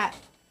that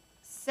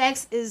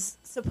sex is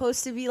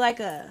supposed to be like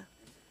a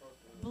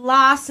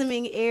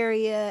blossoming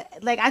area.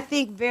 Like I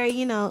think very,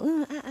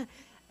 but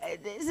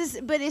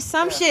it's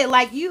some shit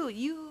like you.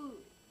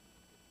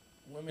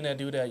 Women that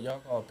do that, y'all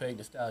call peg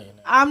the stallion.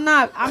 Now. I'm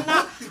not. I'm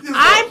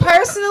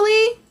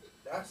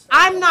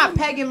not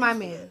pegging my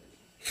man.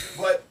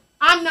 But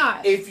I'm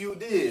not. if you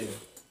did,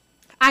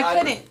 I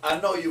couldn't. I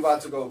know you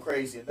about to go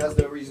crazy, and that's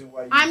the reason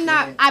why. I'm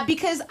not.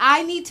 Because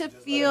I need to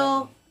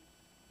feel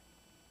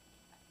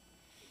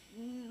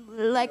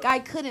like I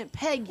couldn't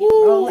peg you,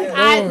 bro.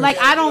 Like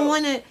I don't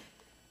want to.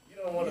 You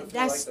don't want to.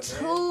 That's like the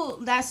too.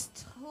 That's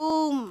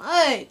too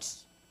much.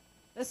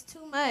 That's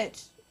too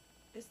much.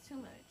 It's too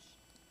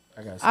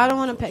much. I don't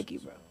want to peg you,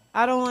 bro.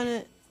 I don't want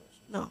to.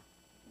 No.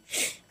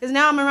 Because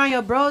now I'm around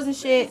your bros and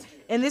shit,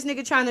 and this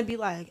nigga trying to be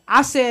like,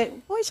 I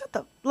said, boy, shut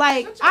the.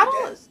 Like, I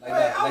don't.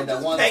 Like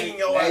that one. Taking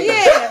your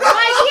Yeah,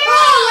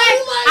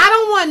 I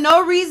don't want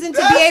no reason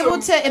to be able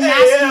to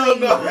emasculate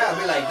you. Yeah,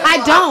 be like,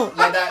 I don't.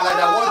 Like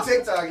that one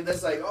TikTok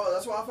that's like, oh,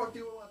 that's why I fucked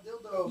you with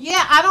my dildo.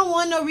 Yeah, I don't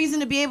want no reason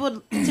to be able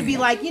to be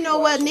like, you know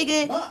what,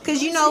 nigga?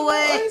 Because you know I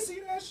what? didn't see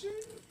that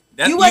shit.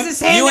 You wasn't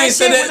saying you that ain't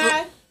shit said when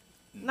that.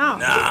 No.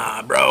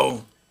 Nah,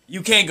 bro.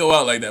 You can't go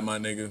out like that, my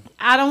nigga.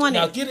 I don't want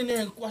Now it. get in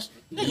there and question.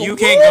 Nigga, You what?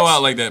 can't go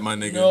out like that, my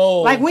nigga. No.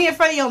 Like, when in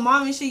front of your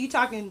mom and shit, you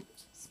talking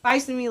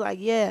spice to me like,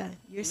 yeah,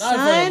 your Not in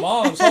front of son?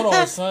 moms. Hold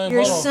on, son.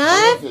 Your Hold on.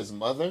 son? His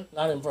mother.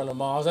 Not in front of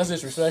moms. That's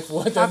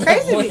disrespectful. At Stop that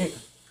crazy point. me.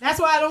 That's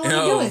why I don't want to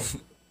Yo. do it.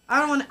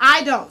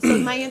 I don't. So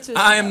my answer is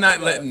I am not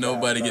letting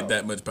nobody get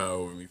that much power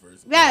over me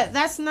first. Yeah,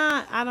 that's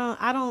not. I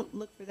don't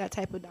look for that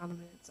type of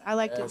dominance. I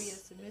like to be a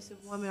That's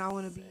submissive woman. I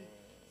want to be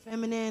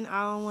feminine.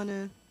 I don't want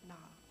to. Nah,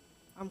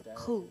 I'm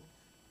cool.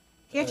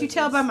 Can't you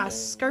tell by my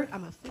skirt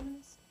I'm a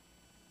feminist?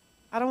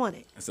 I don't want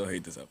it. I still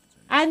hate this opportunity.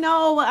 I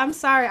know. I'm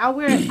sorry. I'll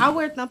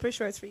wear thumper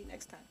shorts for you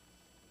next time.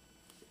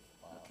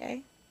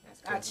 Okay,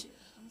 got you.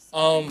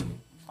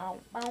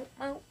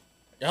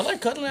 Y'all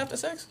like cuddling after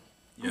sex?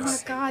 Oh my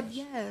Yes. God,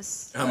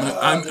 yes.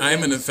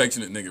 I'm an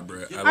affectionate nigga,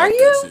 bro. I Are like you?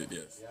 that shit,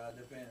 yes. Yeah, it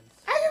depends.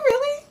 Are you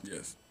really?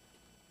 Yes.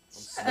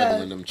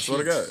 Snuggling them cheeks. Swear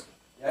to God.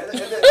 Yeah,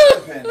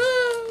 it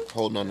depends.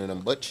 Holding on to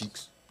them butt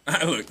cheeks.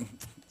 I look.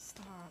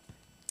 Stop.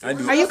 I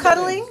do. Are you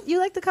cuddling? You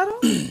like to cuddle?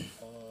 It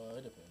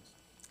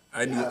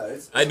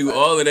depends. I do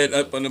all of that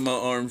up under my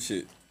arm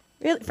shit.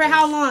 Really? For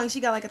how long? She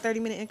got like a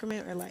 30-minute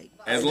increment or like?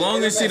 As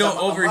long as she don't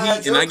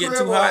overheat and I get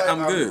too hot,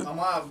 I'm good. I'm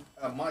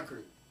at my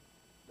crib.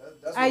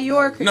 That's At what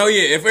your I'm crib? No,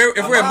 yeah. If we're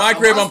at my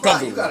crib, I'm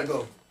spot, You comfortable. gotta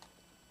go.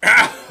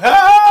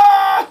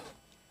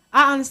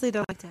 I honestly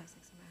don't like to have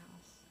sex in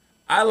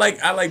my house.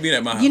 I like being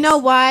at my house. You know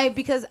why?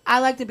 Because I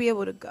like to be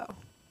able to go.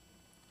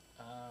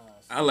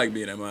 I like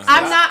being at my house.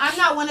 I'm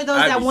not one of those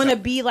I that be want to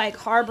com- be like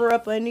harbor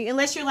up under,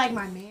 unless you're like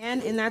my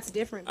man, and that's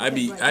different. I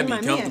be because, like, you're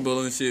my man.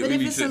 comfortable and shit. But We if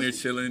be it's sitting there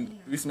some- chilling.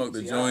 We smoke the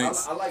See,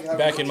 joints. I like having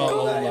Back in my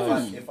control old of that.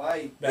 life. If I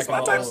Back it's in my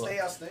my time to old- stay,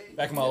 I stay.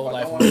 Back in my If old I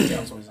life don't when wanna the stay,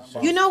 council was I'm a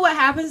fine. You know what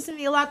happens to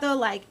me a lot though?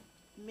 Like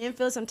men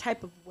feel some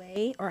type of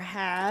way or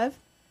have,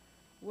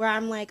 where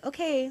I'm like,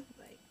 okay,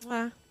 like,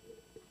 and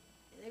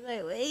they be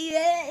like, wait,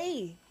 hey,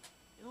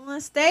 you don't want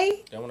to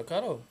stay? They want to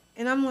cuddle.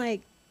 And I'm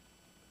like,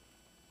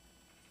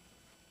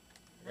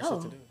 That's what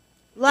no, to do.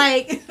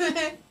 like,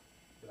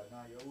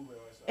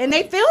 and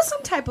they feel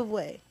some type of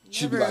way.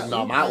 She'd be Never like,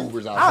 no, Uber. my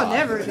Uber's outside. I'll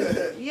never do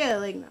it. Yeah,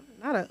 like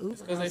not a Uber.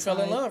 Because they fell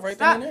in outside. love right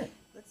Stop. then and there.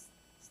 Let's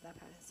stop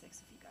having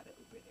sex if you got an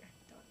Uber there.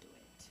 Don't do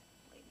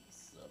it,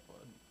 ladies.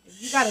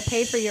 If you gotta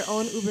pay for your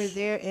own Uber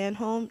there and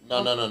home.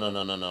 No.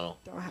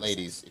 Don't have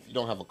Ladies, if you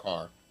don't have a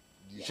car,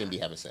 you shouldn't be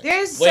having sex.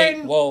 There's Wait,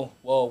 certain. whoa.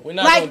 We're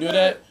not Like- going to do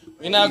that.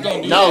 We're not going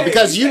to do No, that.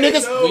 because you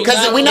niggas,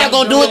 because We we not not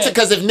gonna do it. doing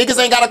Because if niggas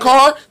ain't got a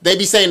car, they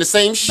be saying the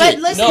same shit.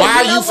 listen, Why you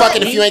are know you fucking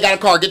what? if you ain't got a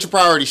car? Get your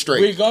priorities We're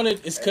straight. going to,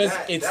 it's because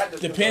That it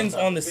depends depends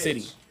on the bitch.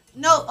 city.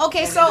 No,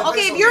 okay, so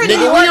if you're in Nigga,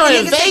 New York, we are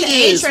in niggas take the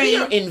A Vegas. We train.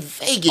 are in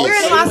Vegas.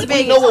 We're in Las We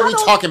Vegas. know what we I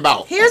don't- talking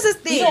about. Here's the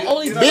thing.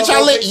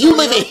 Bitch, you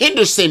live in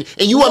Henderson,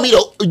 and you want me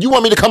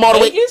to come all the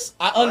way? Vegas,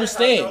 I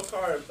understand.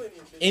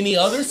 Any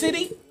other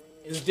city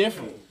is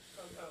different.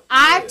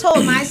 I've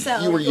told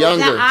myself You were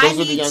younger. that I Those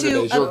were the need younger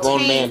to days. You're a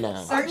grown obtain man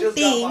now. certain Just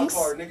got my things.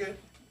 car, nigga.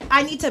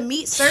 I need to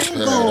meet certain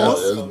Yeah,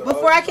 goals that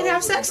before I can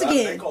have sex Drive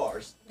their again.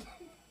 cars.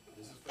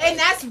 And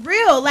that's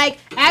real. Like,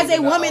 as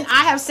a woman,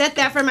 I have set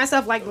that for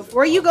myself. Like,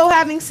 before you go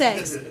having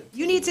sex,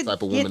 you need to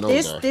Type of get woman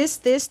those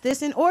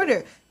this in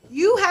order.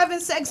 You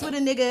having sex with a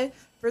nigga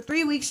for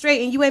 3 weeks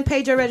straight and you ain't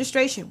paid your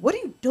registration. What are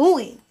you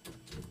doing?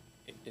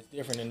 It's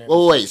different in there.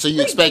 Wait. So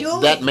you expect doing?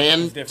 that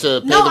man It's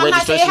to different. pay No, the I'm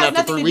not saying it registration has after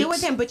nothing 3 to do with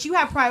weeks? him, but you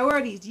have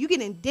priorities. You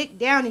getting dick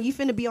down and you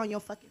finna be on your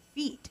fucking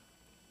feet.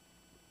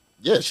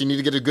 Yeah, she need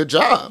to get a good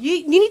job.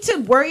 You need to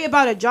worry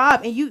about a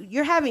job and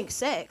you're having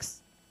sex.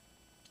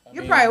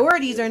 Your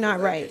priorities are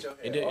not right.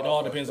 It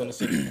all depends on the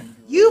city.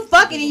 You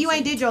fucking and you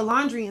ain't did your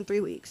laundry in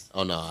 3 weeks.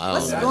 Oh no, I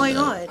What's don't know. going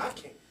on?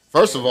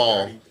 First of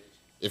all,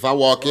 if I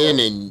walk in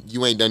and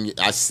you ain't done,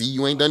 I see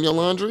you ain't done your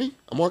laundry,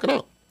 I'm walking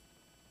out.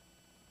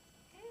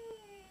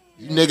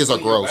 You niggas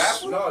are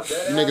gross. You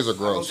niggas are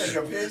gross.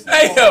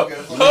 Hey yo,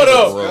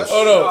 hold gross.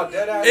 on.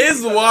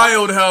 It's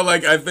wild how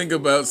like I think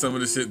about some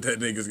of the shit that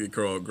niggas get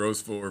called gross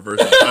for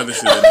versus other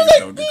shit that niggas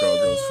don't get called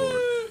gross for.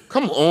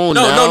 Come on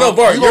No, now. no,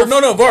 Vari. You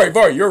gonna-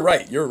 Vari. You're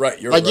right. You're Like,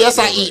 right. yes,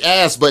 You're I right. eat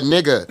ass, but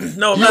nigga,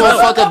 No, you no, gonna no.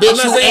 fuck a I'm bitch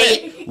not who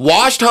saying- ain't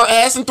washed her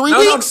ass in 3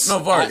 weeks? No,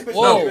 Vari.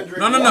 Whoa.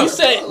 No. You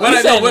said, What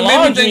you said made me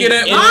laundry think of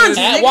that?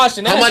 and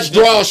washing How that much shit.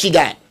 draws she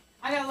got?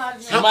 I got a lot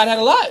of You might have had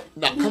a lot.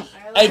 No, come.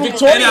 Hey,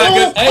 Victoria.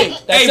 Hey,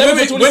 Hey,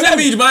 that's women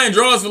be buying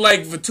drawers for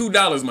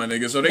 $2, my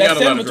nigga. So they got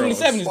a lot of drawers.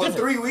 27 is For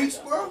different. 3 weeks,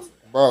 bro.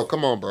 Bro,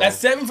 come on, bro. That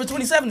 7 for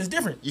 27 is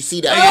different. You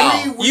see that?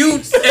 Hey,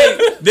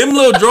 them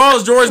little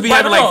drawers be Right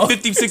having or like wrong?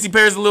 50, 60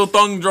 pairs of little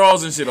thong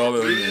drawers and shit all over.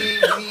 Why do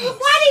you know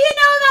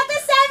about the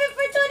 7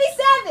 for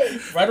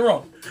 27? Right or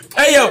wrong?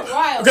 Hey, yo,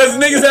 Wild. because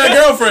niggas have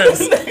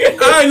girlfriends.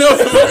 I know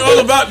all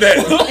about that.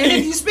 And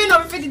if you spend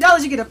over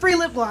 $50, you get a free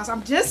lip gloss.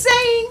 I'm just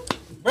saying.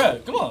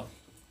 Bruh, come on.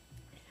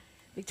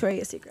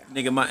 Victoria's Secret.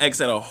 Nigga, my ex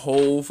had a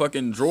whole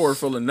fucking drawer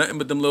full of nothing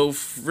but them little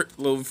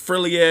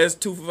frilly ass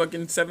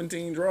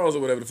 17 drawers or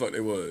whatever the fuck they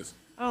was.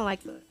 I don't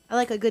like that. I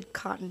like a good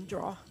cotton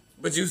draw.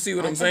 But you see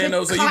what I'm A saying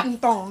good though? cotton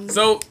thong.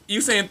 So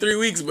you saying 3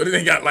 weeks, but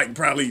they got like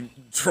probably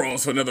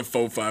drawers for another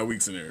 4-5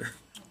 weeks in there.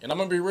 And I'm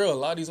gonna be real. A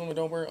lot of these women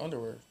don't wear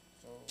underwear.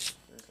 So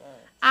there's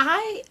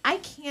that. I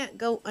can't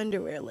go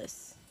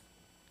underwearless.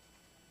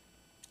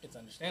 It's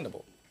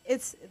understandable.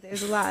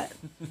 There's a lot.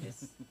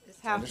 It's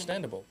happening.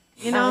 Understandable.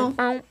 You know,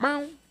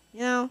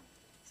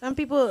 some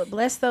people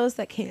bless those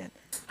that can.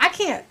 I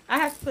can't. I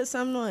have to put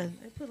something on.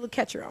 I put a little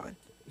catcher on.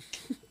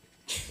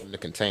 Something to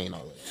contain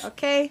all of that.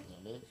 Okay. You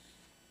know what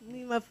I mean?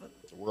 Leave my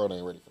The world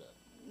ain't ready for that.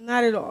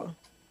 Not at all.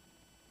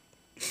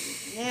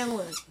 Man,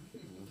 what?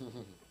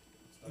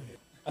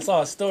 I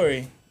saw a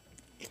story,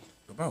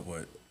 About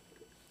what?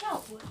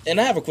 and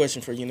I have a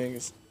question for you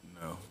niggas.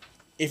 No.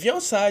 If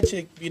your side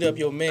chick beat up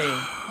your man,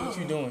 what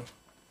you doing?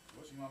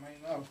 What's my main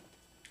now?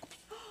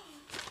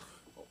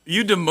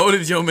 You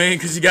demoted your man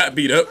because you got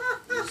beat up?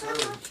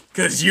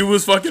 Because you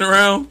was fucking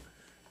around?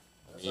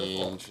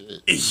 And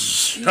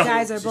shit. You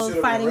guys are both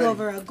should've fighting been ready.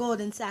 over a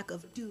golden sack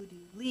of doo-doo.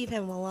 Leave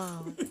him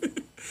alone.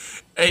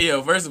 Hey,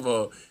 yo, first of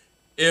all,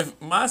 if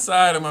my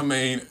side and my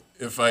main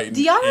is fighting...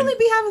 Do y'all and- really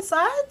be having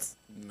sides?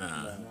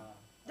 Nah.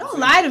 Don't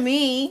lie to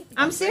me.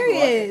 I'm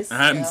serious.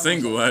 I'm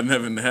single. I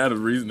haven't had a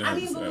reason to I have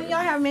mean, a but when side. y'all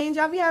have mains,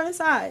 y'all be having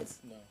sides.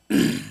 I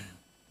wouldn't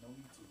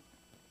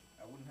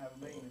have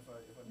a main if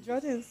I Joe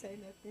didn't say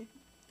nothing.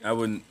 I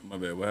wouldn't... My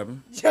bad. What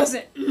happened? Joe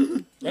said,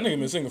 That nigga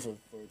been single for a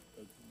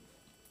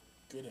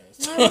good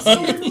ass what's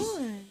time. going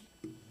on?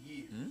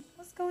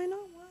 What's going on?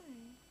 Why?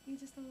 You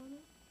just don't want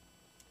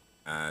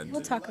to?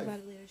 We'll talk about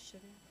it later, sugar.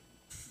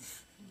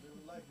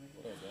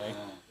 Okay.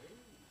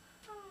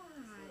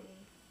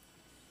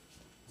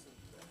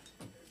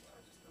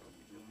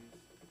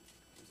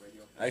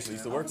 I actually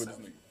used to work with this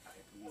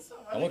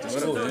nigga. I went to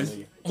school with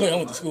that nigga. I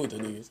went to school with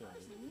that nigga. So.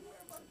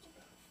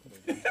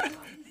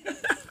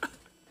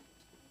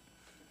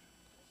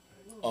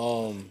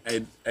 Hey,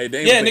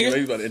 Dame, Yeah, yeah, nigga.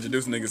 he's about to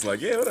introduce niggas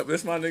like, yeah, what up?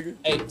 That's my nigga.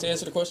 Hey, to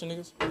answer the question,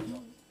 niggas.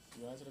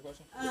 You answer the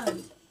question?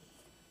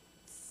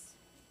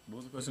 What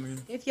was the question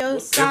again? If your oh,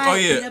 side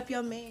yeah. beat up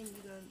your man, you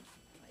gonna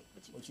like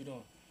What you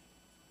doing?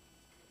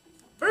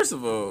 First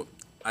of all,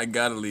 I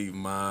gotta leave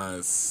my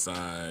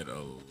side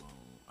alone.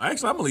 I'm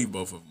gonna leave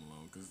both of them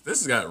alone because this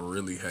has got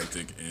really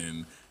hectic.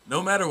 And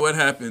no matter what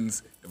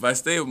happens, if I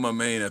stay with my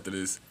main after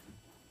this,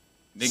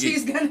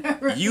 she's nigga,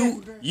 gonna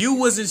you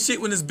wasn't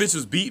shit when this bitch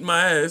was beating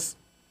my ass.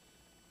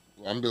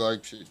 Well, I'm be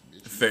like, shit.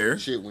 Bitch, Fair.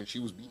 Shit when she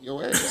was beating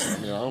your ass.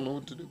 I mean, I don't know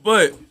what to do.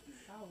 But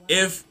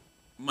if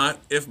I had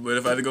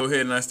to go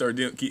ahead and I start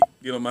keep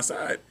dealing with my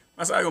side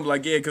gonna be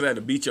like, yeah, because I had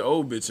to beat your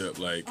old bitch up,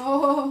 like. And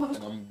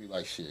I'm gonna be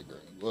like, shit, girl,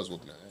 you was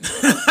whooping her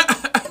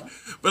ass.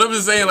 But I'm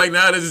just saying, like,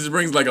 now this just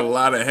brings like a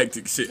lot of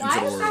hectic shit into Why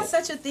the is that world.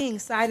 such a thing,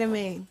 side and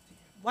main?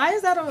 Why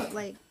is that a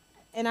like?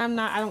 And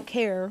I don't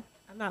care.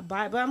 I'm not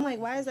bi, but I'm like,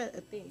 why is that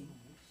a thing?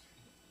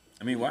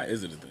 I mean, why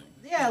is it a thing?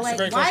 Yeah, like,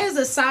 great why question. is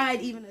a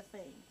side even a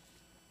thing?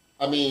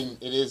 I mean,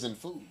 it is in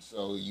food,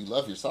 so you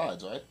love your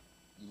sides, right?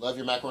 You love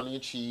your macaroni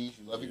and cheese.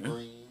 You love your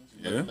greens.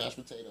 You love your mashed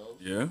potatoes.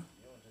 Yeah.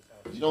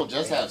 You don't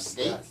just have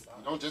steak.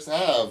 You don't just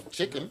have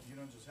chicken. You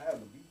don't just have the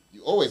beat.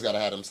 You always gotta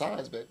have them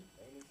sides, baby.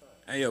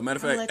 Hey, yo, matter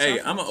of I'ma fact, let hey,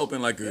 y'all I'm gonna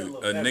open like a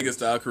nigga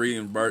style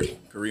Korean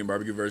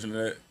barbecue version of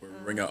that, where we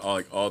bring out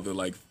all the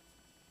like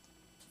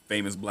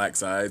famous black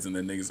sides, and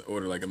then niggas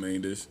order like a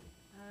main dish.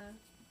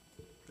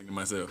 Think to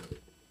myself.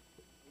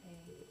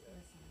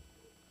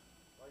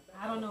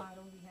 I don't know. I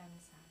don't be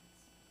having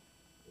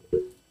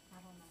sides.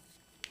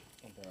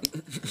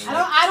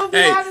 I don't be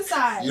Hey, having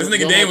sides. This You nigga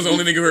don't Dane like was the to-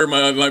 only nigga who heard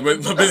my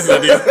business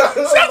idea.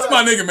 Shout out to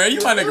my nigga, man. You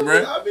my nigga,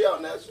 man. I be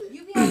on that shit.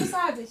 You be having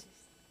side bitches.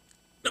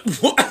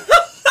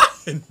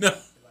 No. I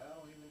don't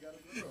even got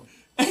a girl.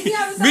 You be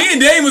having side Me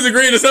and Dane was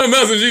agreeing to something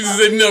else, and she just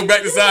said, no,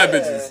 back to side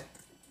bitches.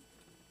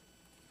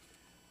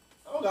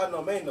 I don't got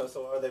no main though,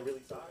 so are they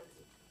really sides?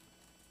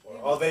 Or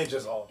are they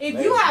just all? If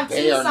main? you have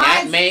They two are not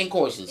sides, main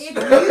courses.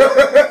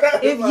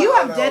 if you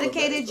have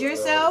dedicated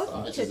yourself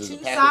Bitches to is a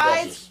two pack of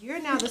sides, bitches.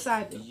 you're now the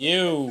side bitch.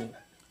 You.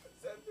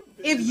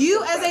 If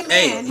you as a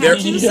Hey, man they're-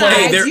 have two hey,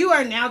 sides, they're- you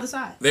are now the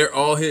side. They're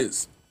all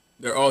his.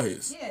 They're all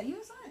his. Yeah, you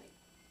a side.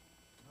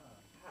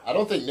 I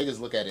don't think niggas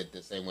look at it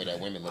the same way that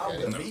women look at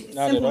I'm it. the beat.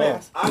 Not at Simple all.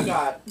 math. I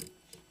got.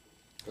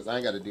 Because I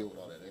ain't got to deal with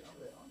all that extra.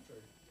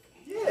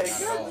 Yeah,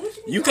 exactly.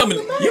 You coming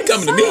to me.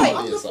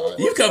 I'll be a side.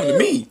 You coming to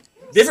me.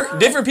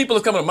 Different people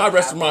are coming to my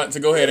restaurant to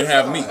go ahead and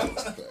have me.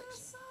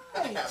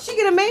 She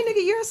get a main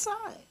nigga, you're a side.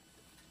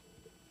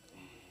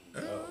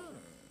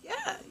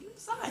 Yeah, you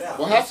saw it. Now,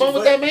 Well, have fun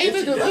with that main if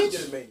she nigga, does bitch.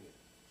 get a main nigga,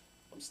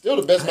 Still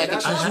the best mac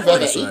and cheese you've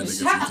ever eaten.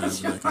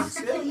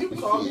 still you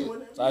call me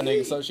whenever. Side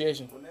nigga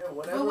association.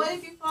 Whenever. But what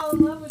if you fall in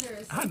love with her?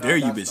 How dare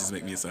you bitches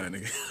make me a side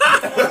nigga?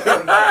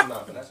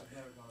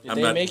 Did I'm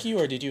they not- make you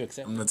or did you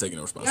accept? I'm not taking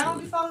no Y'all don't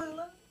be responsibility. falling in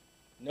love?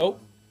 Nope.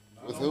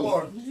 With who?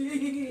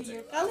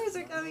 Your colors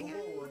are coming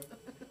out.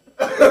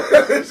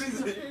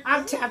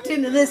 I'm tapped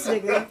into this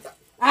nigga.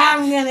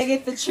 I'm gonna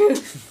get the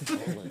truth.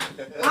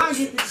 I'll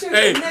get the truth.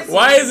 Hey,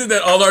 why is it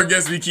that all our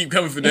guests we keep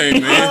coming for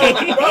Dame, man?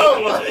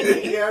 Bro, like,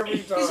 every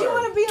time. Because you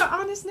want to be an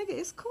honest nigga.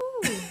 It's cool.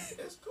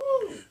 It's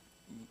cool.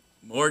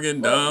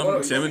 Morgan, Well,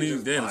 Dom, you Chimney,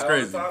 just damn, it's lie all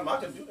the crazy. time. I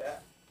can do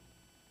that.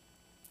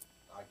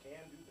 I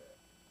can do that.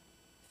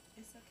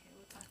 It's okay.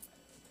 We'll talk about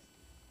it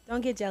later.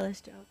 Don't get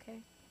jealous, Joe, okay?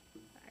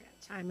 I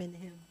got to chime into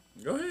him.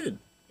 Go ahead.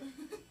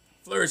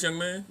 Flourish, young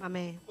man. My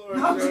man.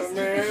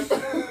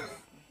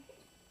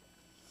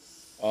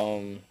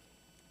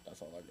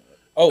 That's all I got.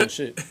 Oh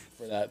shit,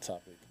 for that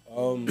topic.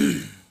 All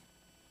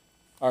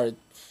right,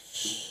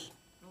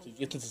 to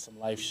get into some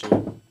life shit.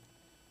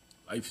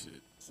 Life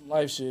shit. Some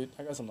life shit.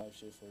 I got some life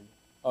shit for you.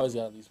 Always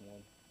got at least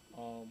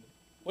one.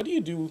 What do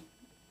you do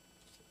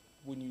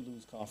when you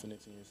lose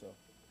confidence in yourself?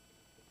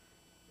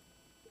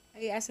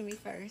 Are you asking me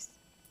first?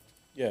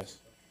 Yes.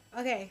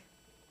 Okay.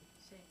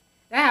 Shit.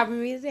 That happened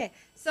to me today.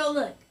 So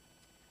look,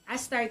 I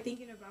started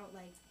thinking about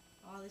like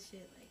all this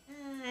shit,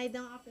 like I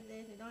don't offer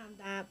this, I don't have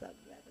that, blah blah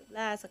blah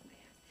blah blah. Suck my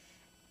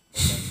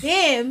ass.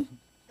 Then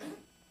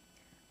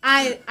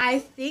I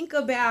think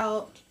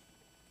about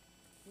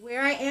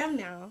where I am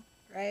now,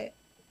 right,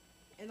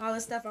 and all the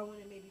stuff I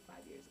wanted maybe 5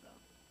 years ago.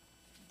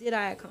 Did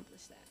I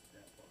accomplish that?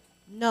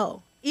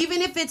 No.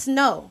 Even if it's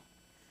no,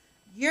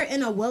 you're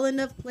in a well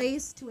enough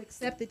place to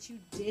accept that you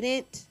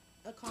didn't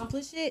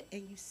accomplish it,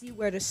 and you see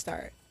where to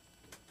start.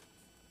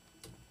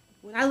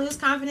 When I lose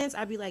confidence,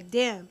 I'd be like,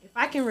 damn, if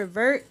I can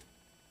revert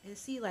and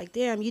see like,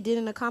 damn, you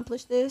didn't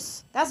accomplish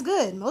this, that's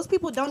good. Most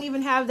people don't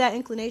even have that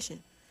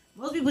inclination.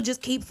 Most people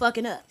just keep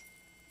fucking up.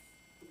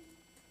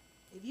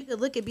 If you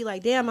could look and be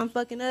like, damn, I'm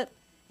fucking up,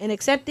 and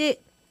accept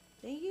it,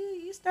 then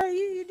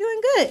you're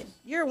doing good.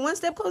 You're one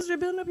step closer to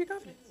building up your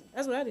confidence.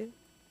 That's what I do.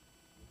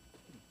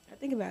 I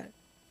think about it.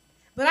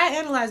 But I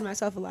analyze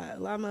myself a lot. A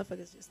lot of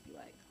motherfuckers just be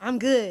like, I'm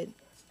good.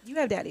 You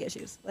have daddy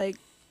issues. Like,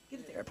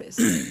 get a therapist.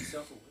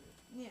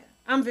 Yeah.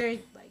 I'm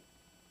very, like,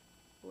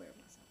 aware of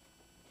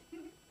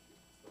myself.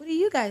 What do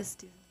you guys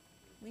do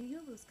when you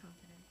lose confidence?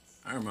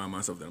 I remind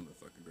myself that I'm the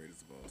fucking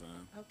greatest of all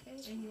time.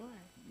 Okay, and you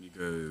are.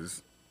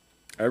 Because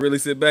I really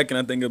sit back and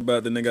I think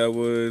about the nigga I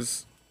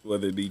was,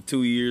 whether it be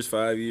 2 years,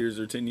 5 years,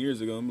 or 10 years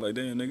ago. I'm like,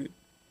 damn, nigga,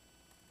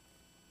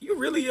 you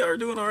really are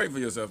doing all right for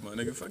yourself, my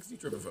nigga. Fuck is you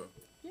tripping for?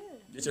 Yeah.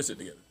 Get your shit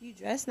together. You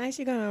dress nice.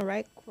 You're going to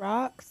right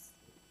Crocs.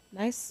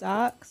 Nice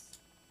socks.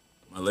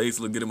 My legs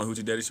look good in my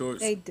hoochie daddy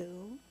shorts. They do.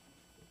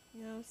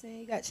 You know what I'm saying?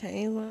 You got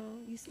chains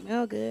on. You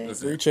smell good.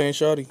 Listen, Free chain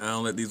shawty. I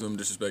don't let these women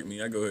disrespect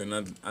me. I go ahead and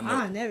I know,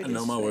 I never I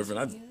know my worth, and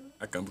disrespect you.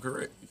 I come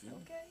correct. You feel me?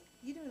 Okay.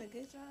 You're doing a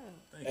good job.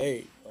 Thank you.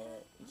 Hey,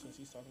 since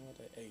he's talking about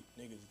that, hey,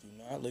 niggas, do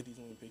not let these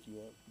women pick you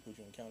up and put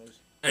you on counters.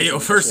 Hey, yo,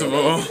 first of all,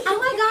 Oh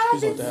my God, I've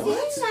Please been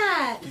don't saying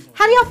have that.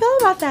 How do y'all feel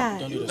about that?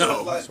 Don't do this.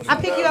 No. I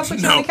pick you up, put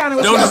you on no, the counter.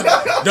 What you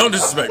doing? don't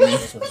disrespect me.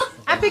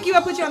 I pick you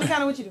up, put you on the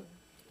counter. What you doing?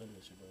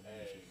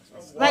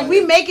 Like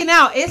we making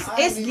out. It's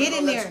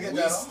getting there.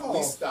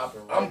 We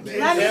stopping right I'm there. getting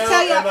Let me down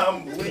tell you- and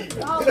I'm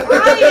leaving. Oh,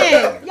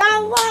 Ryan,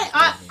 y'all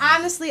what?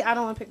 Honestly, I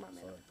don't want to pick my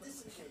man.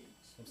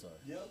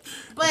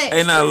 But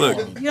Hey, now look,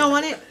 you don't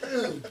want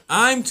it?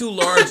 I'm too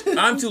large.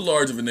 I'm too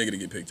large of a nigga to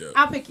get picked up.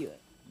 I'll pick you up.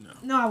 No.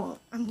 No, I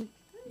won't.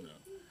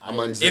 I'm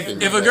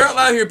unzipping. If my a girl pants.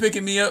 out here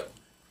picking me up,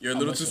 you're a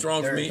little too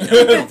strong for me. And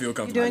I don't feel You're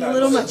comfortable. doing a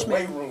little much,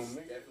 Weight man. room,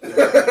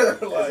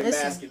 nigga. Like,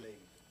 Listen.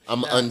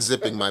 I'm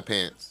unzipping my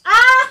pants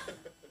Ah!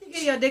 You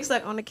get your dick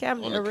sucked on the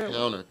cabinet. on the really.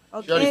 counter.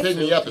 Okay. She already picked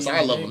me up. It's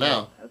eye level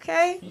now.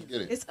 Okay? Let's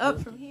get it. It's up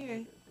from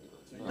here.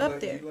 Up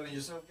there. You letting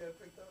yourself get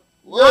picked up?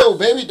 Whoa,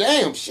 baby,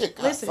 damn, shit.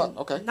 God, Listen, fuck.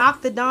 Okay,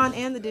 knock the Dawn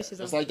and the dishes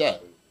just over. like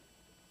that.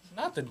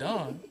 Not the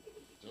Don.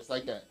 Just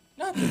like that.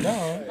 Not the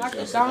Don. Knock the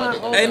Just Dawn like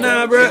that. over. Hey,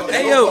 nah, bro.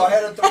 Hey, Go yo.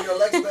 ahead and throw your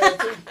legs back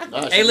too.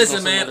 Nah, Hey, she listen,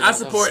 gonna man. say I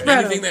support Spread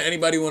 'em. anything that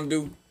anybody want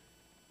to do.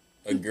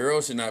 A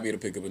girl should not be able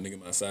to pick up a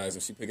nigga my size.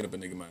 If she picking up a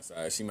nigga my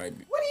size, she might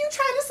be. What are you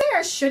trying to say?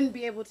 I shouldn't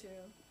be able to.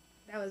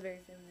 That was very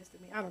feminist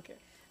of me. I don't care.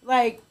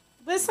 Like,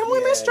 but some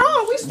women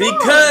strong. We strong.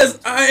 Because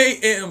I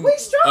am We a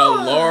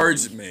strong.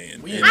 large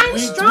man. And I'm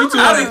strong. We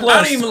 200 plus.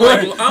 I don't even like.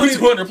 I don't We even.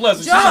 200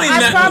 plus. Joe, don't even I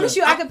know. promise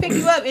you, I could pick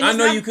you up. And I it's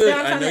know not you could. that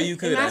I'm I trying know to you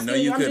could. I know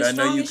emasculate you I'm could. just I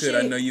know strong you as could.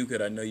 I shit. know you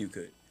could. I know you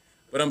could.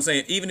 But I'm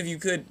saying, even if you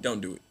could,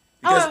 don't do it.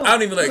 Because Oh. I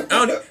don't even like.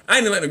 I ain't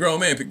even letting a grown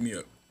man pick me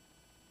up.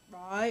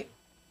 Right.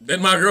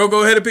 Then my girl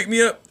go ahead and pick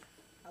me up.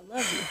 I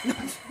love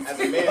you.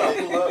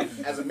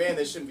 As a man,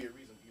 there shouldn't be a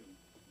reason for you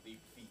to leave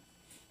feet.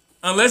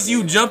 Unless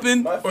you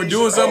jumping My or feet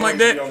doing should something like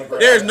always be on the that,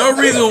 ground. there's no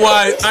reason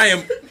why I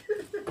am.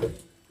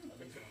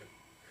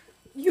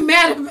 You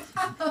mad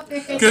about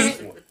it?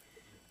 'Cause-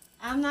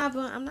 I'm not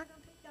gonna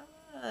pick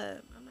y'all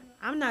up.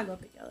 I'm not gonna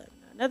pick y'all up.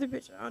 Another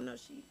bitch, I don't know,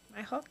 she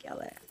might hulk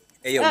y'all ass.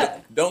 Hey yo, Uh.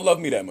 don't love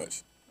me that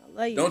much. I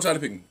love you. Don't try to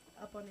pick me.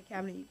 Up on the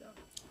cabinet you go.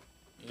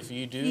 If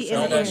you do Feet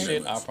try in the that air.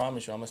 shit, I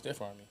promise you, I'm a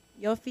stiff arm you.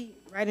 Your feet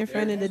right in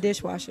front of the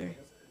dishwasher.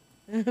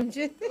 I'm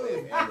just.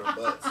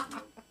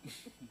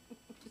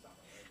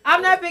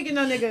 I'm not picking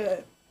no nigga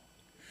up.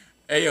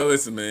 Hey yo,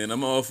 listen, man.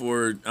 I'm all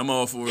for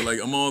like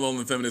I'm all on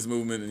the feminist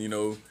movement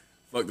and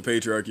fuck the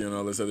patriarchy and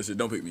all this other shit.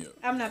 Don't pick me up.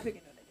 I'm not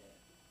picking no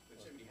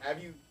nigga up.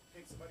 Have you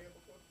picked somebody up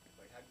before?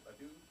 Like, have a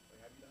dude?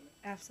 Like, have you done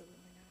that? Absolutely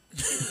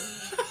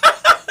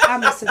not.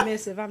 I'm a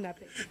submissive. I'm not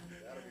picking no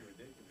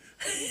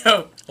nigga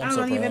up. Yo, I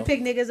don't even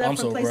pick niggas up I'm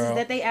from so places proud.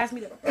 that they ask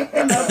me to pick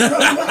them up.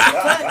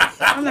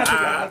 I'm not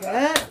picking no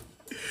nigga up.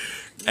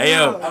 hey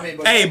yo, I mean,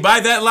 but- hey. By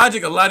that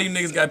logic, a lot of you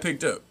niggas got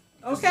picked up.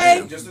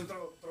 Okay. Just to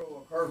throw a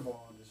curveball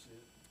on this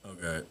shit.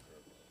 Okay.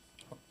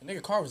 The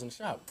nigga car was in the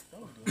shop.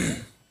 Don't do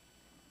that.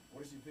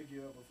 What if she pick you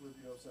up or flip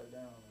you upside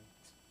down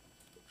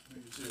and do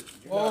your shit?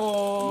 You're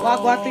Whoa.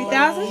 Walk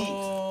 3000? Oh.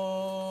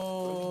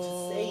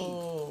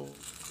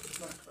 It's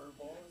not a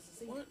curveball.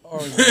 It's a What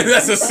are you?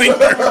 That's a single.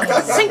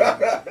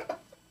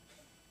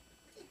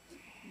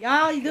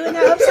 Y'all, you doing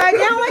that upside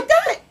down like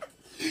that?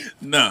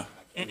 Nah.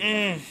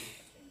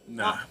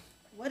 Nah.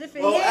 What if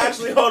it Well, hit?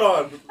 actually, hold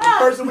on. The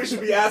person we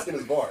should be asking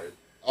is Bard.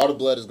 All the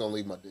blood is gonna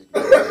leave my dick.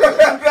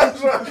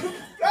 That's right.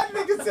 That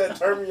nigga said,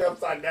 "Turn me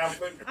upside down."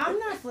 Flip me. I'm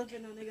not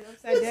flipping no nigga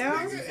upside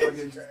down.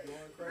 fucking going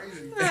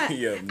crazy. Not-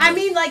 Yeah, I no.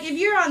 mean, like, if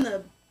you're on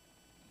the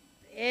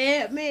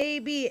bed,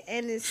 maybe,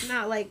 and it's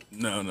not like,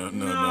 No. I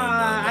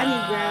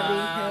need gravity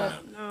help.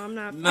 No, I'm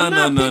not. No, I'm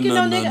not no, picking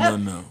no, no nigga no, up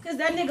no. because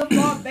that nigga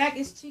fall back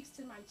his cheeks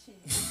to my chin.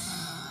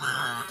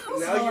 Now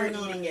you're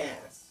eating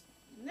ass.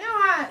 Now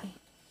I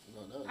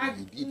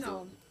You deep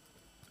no.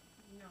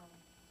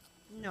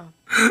 No,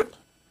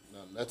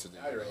 that's a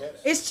Now you're ahead.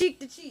 It's cheek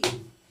to cheek.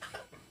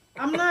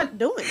 I'm not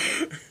doing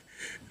it.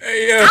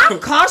 Hey yo. I'm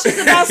cautious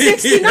about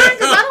 69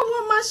 because I don't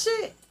want my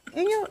shit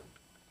in your.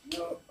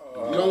 You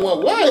don't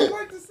want what?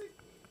 Like to see.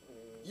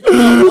 You don't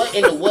want what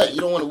in the what?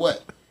 You don't want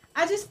what?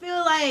 I just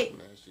feel like,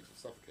 Man, she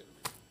suffocated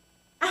me.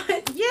 I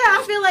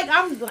feel like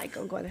I'm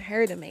going to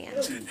hurt a man.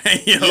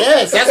 Hey yo.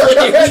 Yes, that's what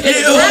they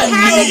Kill I had me.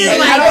 niggas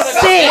like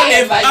sick.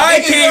 If I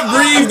can't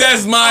breathe,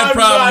 that's my I'm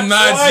problem,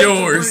 not not trying to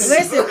yours.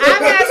 Listen,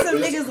 I've had some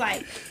niggas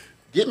like,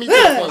 Get me to the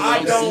point I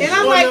where don't you and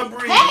I'm wanna like,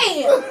 breathe.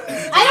 hey,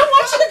 I don't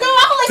want you to go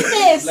out like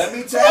this. Let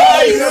me tap.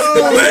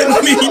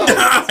 Let me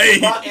die.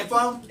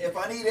 If I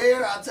need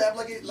air, I'll tap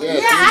like it. Like Yeah,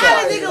 Yeah, I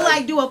had a nigga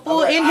like do a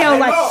full inhale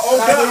like. Oh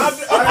God!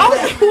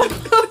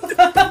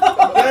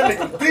 That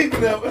nigga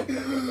beeping up.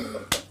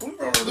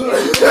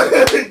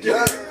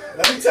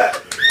 Let me tap.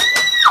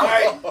 All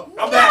right,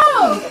 I'm back.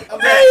 I'm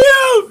back. Hey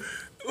yo.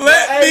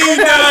 Let me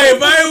die.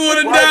 If I want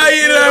to die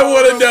in it, I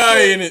want to die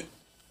in it.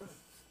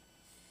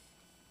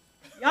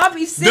 Y'all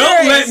be serious.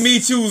 Don't let me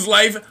choose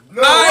life.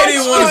 I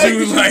didn't want to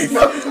choose life.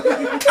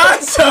 I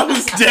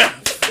chose death.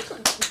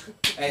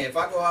 Hey, if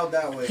I go out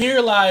that way, Here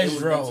lies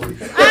Dro.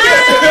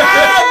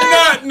 I'm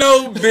not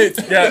no bitch.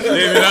 God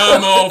damn it,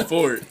 I'm all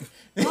for it.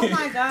 Oh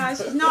my gosh.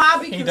 No, I'll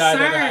be He died in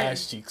her concerned.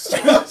 ass cheeks.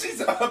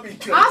 She's I'll be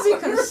good. I'll be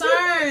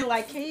concerned.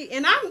 Like, can you,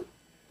 and I'm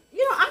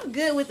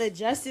good with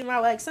adjusting my,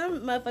 like, some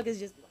motherfuckers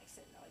just be like,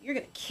 no, you're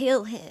going to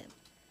kill him.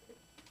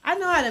 I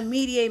know how to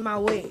mediate my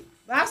way,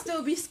 but I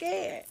still be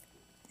scared.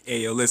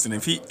 Hey yo, listen.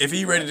 If he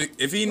ready to,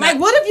 if he Like,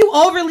 not, what if you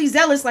overly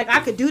zealous, like, I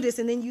could do this,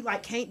 and then you,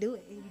 like, can't do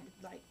it, and you,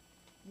 like,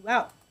 you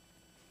out.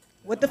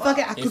 What the fuck?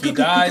 If he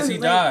dies, he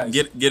dies.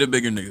 get a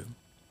bigger nigga.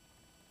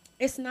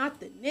 It's not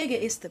the nigga,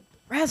 it's the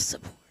breath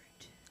support.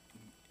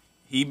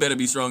 He better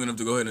be strong enough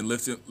to go ahead and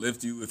lift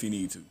you if he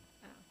need to.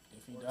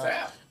 If he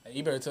dies, hey,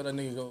 you better tell that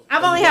nigga go.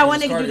 I've only had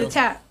one nigga do the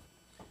tap.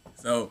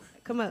 So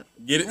Come up.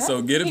 get it.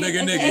 So get a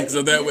bigger nigga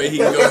so that way he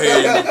can go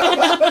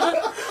ahead.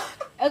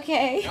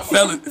 Okay.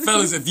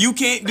 Fellas, if you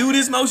can't do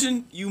this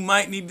motion, you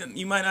might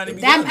not even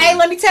be. Hey,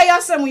 let me tell y'all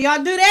something. When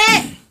y'all do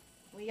that,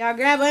 when y'all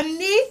grab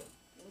underneath,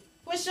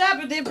 push up,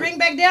 and then bring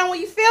back down when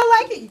you feel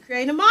like it, you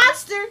create a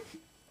monster.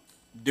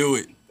 Do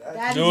it.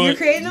 You're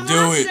creating a Do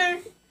monster.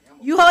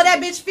 You hold that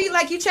bitch feet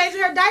like you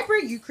changing her diaper,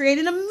 you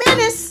creating a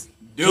menace.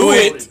 Do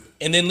it.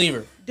 And then leave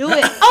her. Do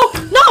it. Oh,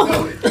 no.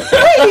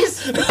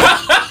 Please.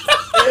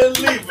 And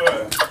leave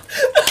her.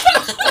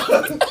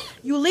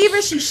 You leave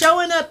her, she's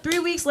showing up 3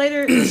 weeks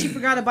later, and she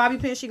forgot a bobby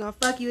pin, she gonna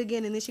fuck you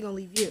again, and then she gonna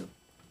leave you.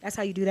 That's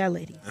how you do that,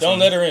 lady. Don't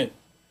let her in.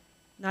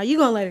 Now you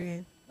gonna let her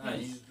in.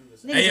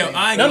 Hey yo,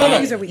 I ain't No. gonna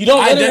lie. Niggas are weak. You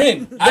don't let her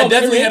in. I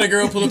definitely had a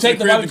girl pull You up to the take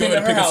the crib bobby to go pin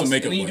ahead at and her pick up house, some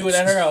makeup and then you do wipes. it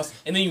at her house,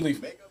 and then you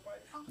leave.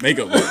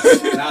 Makeup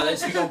wipes. now then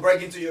she gonna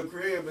break into your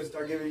crib and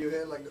start giving you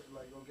head like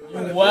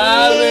okay.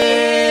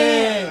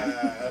 Wildin'.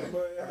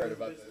 I heard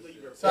about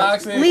that.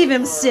 Toxic. Leave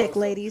him sick,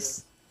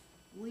 ladies.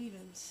 Leave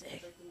him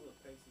sick.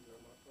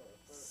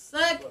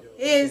 Suck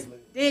his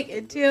dick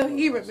until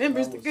he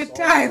remembers the good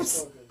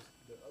times.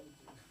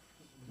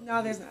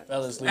 No, there's not.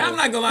 Fellas, leave I'm her.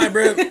 not gonna lie,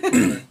 bro.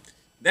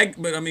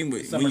 But I mean,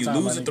 when you Summertime,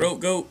 lose my a nigga. throat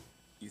goat,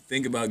 you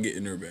think about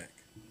getting her back.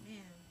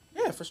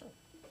 Yeah, for sure.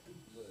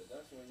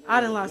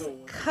 I done lost a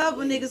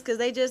couple niggas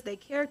because their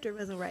character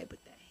wasn't right, but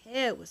the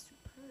head was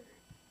superb.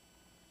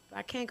 But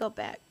I can't go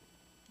back.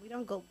 We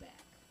don't go back.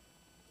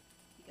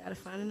 You Gotta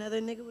find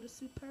another nigga with a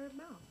superb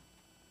mouth.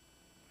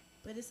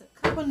 But it's a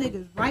couple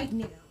niggas right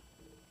now.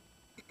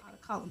 I'll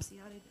call them, see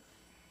how they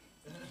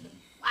do.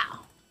 Wow.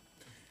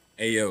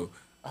 Hey yo,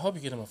 I hope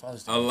you get him a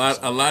Father's Day. a lot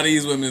of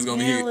these women is gonna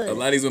be Man, here. A look.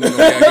 lot of these women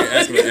gonna be out here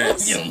asking for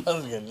ass. Get him a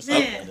Father's Day.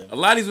 Something Man. like that. A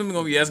lot of these women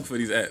gonna be asking for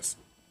these ass.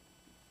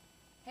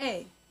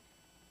 Hey,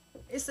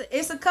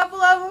 it's a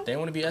couple of them. They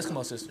want to be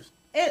Eskimo sisters.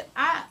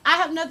 I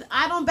have nothing.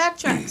 I don't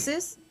backtrack,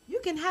 sis. You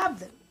can have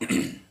them. You We're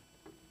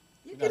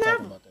can not have talking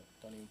them. about that.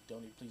 Don't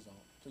even, please don't.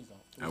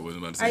 I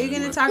wasn't about to say Are you that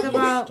gonna anyway. talk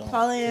about Don't.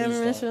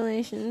 polyamorous Please don't.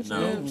 relationships?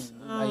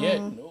 No. Not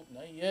yet. Nope,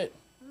 not yet.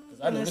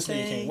 Because I know gonna this nigga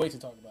say, can't wait to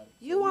talk about it.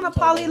 You want a We'll talk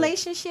about poly it.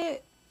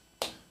 relationship?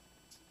 Please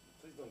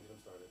don't get him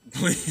started.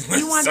 Please,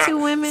 You want stop. 2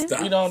 women?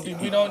 Stop.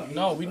 We don't.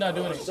 No, we're not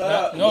doing it. Shut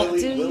up, No,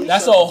 Willie,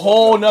 that's a shut up.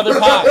 whole nother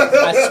pod.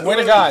 I swear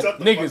to God, Shut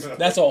the fuck niggas, up.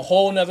 that's a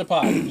whole nother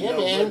pod. Yeah,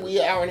 man, we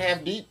an hour and a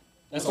half deep.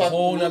 That's We'll a talk-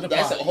 whole nother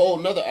That's pod. a whole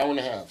nother hour and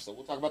a half. So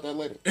we'll talk about that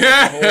later.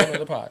 A whole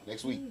nother pod.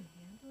 Next week.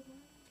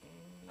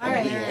 All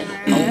right.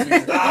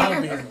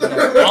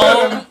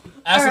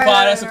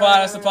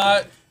 That's the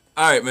pod.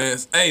 All right, man.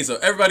 Hey, so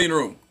everybody in the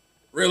room,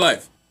 real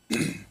life.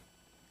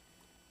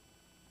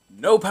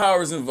 No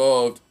powers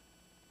involved.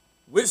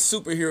 Which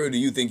superhero do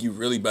you think you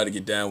really about to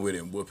get down with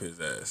and whoop his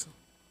ass?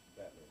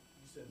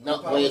 No,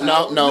 wait,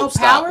 no, No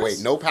stop. powers? Wait,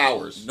 no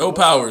powers. No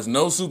powers,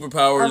 no A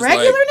superpowers. regular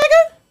like,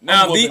 nigga?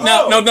 now,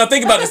 no,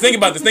 think about this. Think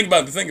about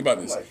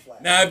this.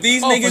 Now, if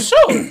these Oh, for niggas,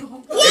 sure.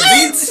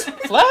 if these,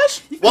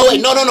 Flash? Well,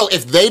 wait, no.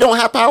 If they don't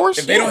have powers,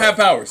 if they don't have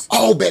powers.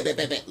 oh, bet. I'm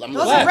Those listening.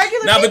 are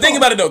regular Now, people. but think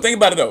about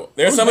it though.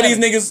 There's Bruce some of these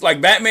Banner. niggas,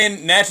 like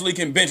Batman naturally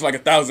can bench like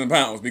 1,000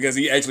 pounds because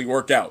he actually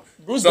worked out.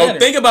 Bruce So Banner.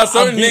 think about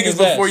certain I'm beating niggas his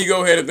ass. before you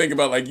go ahead and think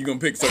about like you gonna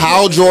pick certain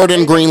Hal niggas.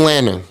 Jordan, Green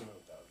Lantern.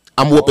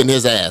 I'm whooping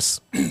his ass.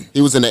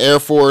 He was in the Air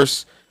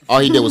Force. All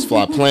he did was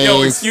fly planes.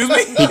 Yo, excuse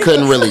me? He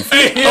couldn't really.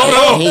 Hey,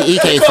 hold on. He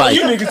can't fight.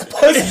 You niggas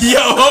pussy. Yo,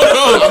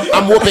 hold on.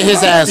 I'm whooping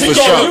his ass for You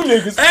sure.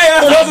 niggas. Hey,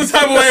 I felt the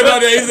type of way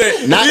about that. He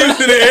said, Not- he was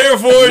in the Air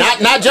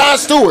Force. Not John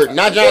Stewart.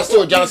 Not John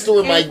Stewart. John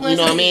Stewart might, you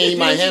know what I mean? He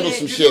might handle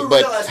some shit.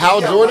 But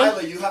Hal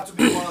Jordan, You have to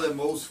be one of the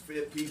most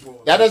fit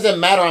people. that doesn't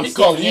matter. I'm He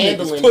still called you niggas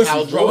handling pussy,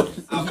 Hal bro.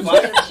 Jordan. I'm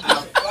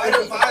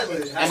fighting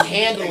pilot. I'm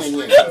handling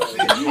him.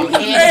 I'm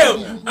Damn,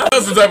 handling him. I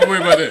felt some type of way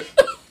about that.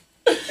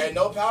 And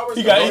no powers.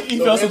 He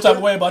felt some type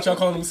of way about y'all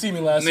calling him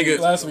semen last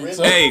Nigga. week.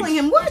 So. Hey, Telling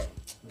him what?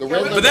 The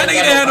Riddler But that nigga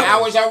got didn't have no-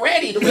 powers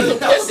already. The Riddler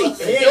pussy. but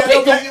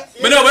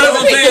that's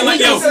what I'm saying. Like,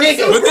 yo,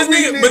 but this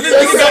nigga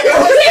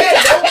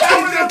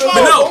got.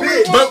 But no,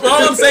 but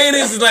all I'm saying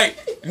is like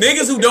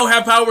niggas who don't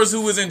have powers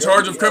who was in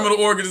charge of criminal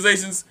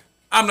organizations.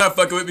 I'm not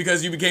fucking with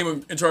because you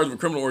became in charge of a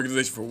criminal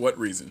organization for what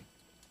reason?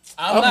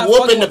 I'm not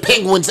whooping fucking the with-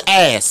 Penguin's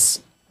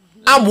ass.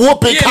 I'm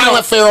whooping Yeah, no.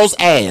 Colin Farrell's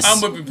ass.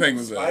 I'm whipping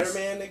penguins ass.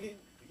 Spider-Man, nigga.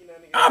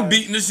 I'm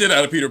beating the shit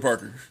out of Peter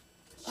Parker.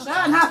 Shut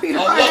up, Peter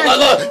Oh, Parker.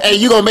 look. Hey,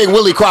 you gonna make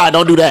Willie cry.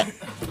 Don't do that.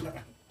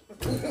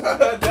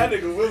 That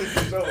nigga Willie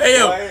for sure. Hey,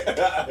 yo.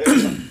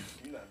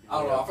 I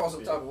don't know. I felt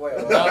some type of way.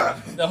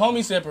 The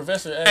homie said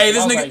Professor X. Hey,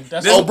 this I was nigga- like,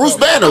 that's this- Oh, Bruce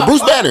Banner.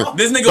 Bruce Banner.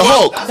 This nigga, The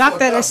Hulk.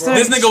 Doctor this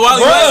nigga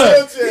Wally.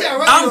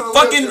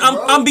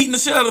 I'm beating the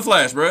shit out of the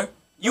Flash, bruh.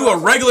 You a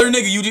regular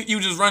nigga. You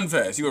just run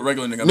fast. You a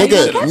regular nigga. I'm beating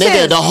the shit out of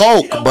Nigga, the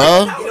Hulk,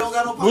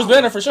 bruh. Bruce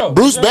Banner for sure.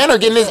 Bruce Banner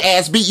getting his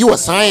ass beat. You a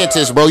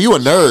scientist, bro. You a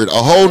nerd. A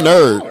whole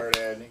nerd.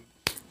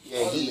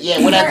 Yeah,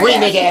 where that green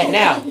nigga at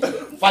now?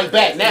 Fight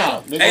back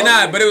now. Nigga. Hey,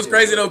 nah, but it was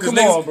crazy though, cause Come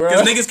on, bro.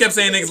 niggas kept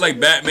saying niggas like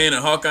Batman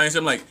and Hawkeye and shit.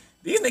 I'm like,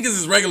 these niggas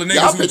is regular Y'all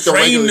niggas who picked the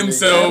train regular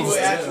themselves.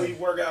 actually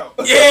work out.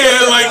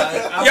 Yeah,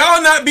 like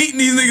y'all not beating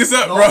these niggas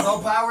up, bro. No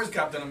powers,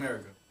 Captain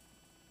America.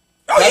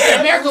 Oh yeah,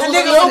 America was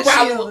That nigga a little with the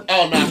problem.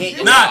 Oh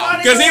no,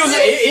 nah, cause he was.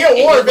 He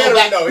a war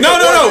veteran though.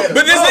 No.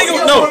 But this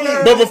nigga,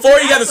 no. But before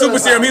he got the super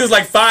serum, he was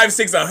like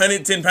 5'6",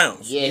 110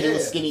 pounds. Yeah, he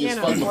was skinny as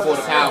fuck before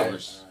the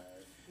powers.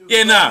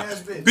 Yeah, nah,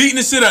 beating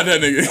the shit out of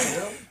that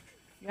nigga.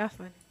 Y'all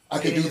funny. I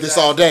could do this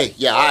all day.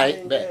 Yeah, all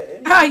right.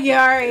 Bet. Oh,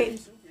 yeah, all right.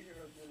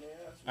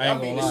 I ain't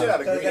beating gonna the shit lie.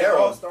 out of Green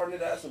Arrow. Starting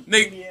to ask some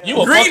Nigga,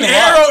 You a Green fucking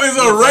Arrow lie. is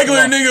a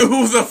regular nigga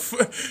who's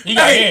a. He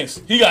got Hey,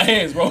 hands. He got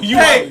hands, bro. You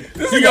Hey, wildin'.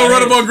 this He nigga got gonna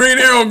run hands. up on Green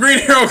Arrow. Green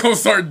Arrow gonna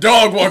start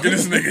dog walking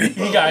this nigga.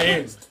 He got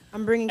hands.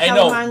 I'm bringing Hey,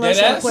 no, calamine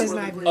lotion deadass? and poison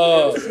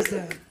ivy. She's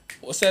done.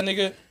 What's that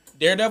nigga?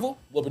 Daredevil?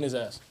 Whooping his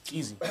ass.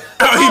 Easy. Oh,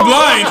 he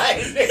blind.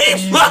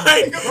 He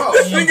blind.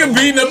 This nigga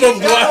beating up a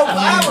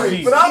blind.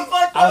 Easy. But I'm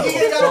fucked I up. don't He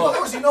give ain't a got no fuck.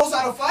 powers. He knows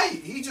how to fight.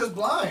 He just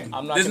blind.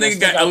 I'm not This gonna nigga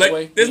stick got out the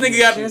way. this nigga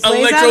got Just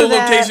lays out of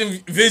that.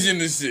 electrolocation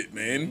vision and shit,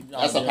 man.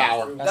 That's a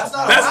power. That's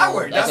not That's- a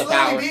power. that's That's a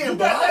power. literally being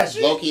blind.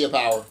 Low-key a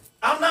power.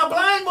 I'm not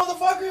blind,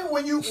 motherfucker.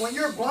 When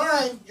you're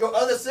blind, your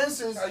other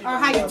senses Or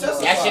how you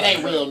justify. That shit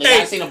ain't real, nigga.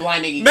 Hey, I seen a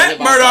blind nigga get Matt hit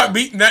by Murdock a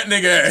beating that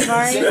nigga ass.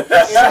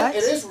 Sorry.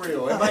 It is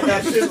real. It might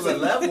not be to the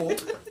level.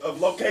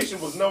 of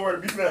location was nowhere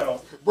to be found.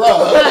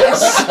 Bro.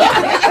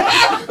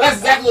 That's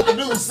exactly what the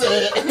news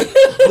said.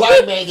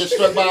 Blind man gets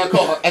struck by a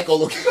car.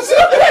 Echolocation.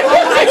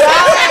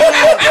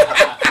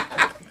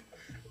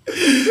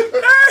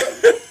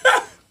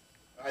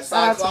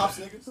 Cyclops,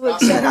 nigga.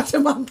 Look, shout out to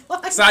my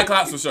boy.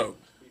 Cyclops for sure.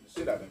 Beat the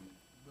shit out of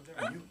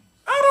him.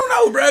 I don't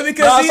know, bro,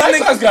 because Nah, these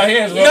Cyclops niggas got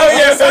hands, bro. No,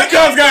 yeah,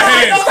 Cyclops got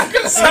hands.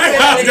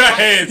 Cyclops got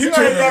hands.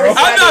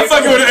 I'm not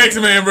fucking with an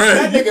X-Man, bro.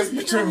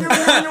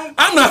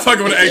 I'm not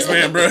fucking with an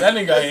X-Man, bro. That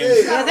nigga got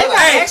hands. Yeah, they got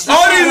Hey, extra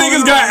all these shit niggas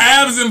on. got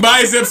abs and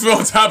biceps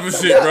on top of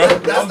shit, bro.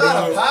 That's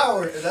not a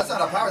power. That's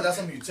not a power. That's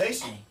a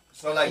mutation.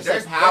 So like,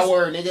 there's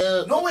power,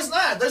 nigga. No, it's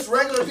not. There's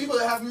regular people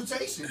that have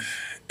mutations.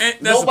 And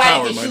that's a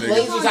power, Nobody my can shoot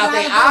nigga. lasers out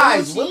their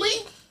eyes,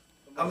 Willie.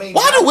 I mean,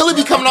 Why do Willie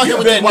be coming out here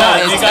with these bet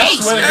wild not, ass nigga. I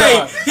takes, swear to man? Hey,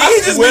 God. he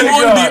just swear been to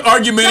wanting to be God.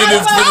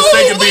 argumentative for the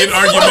sake of being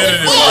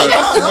argumentative, bro.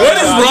 What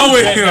is wrong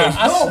with him?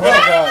 I swear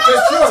to God.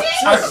 Sure.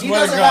 I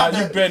swear to God,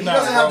 you bet He not,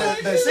 doesn't have bro.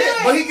 the shit,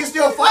 but he can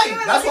still fight.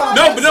 That's why.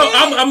 No, but no,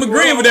 I'm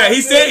agreeing with that. He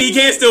said he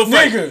can't still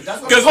fight. Nigga.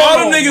 Because all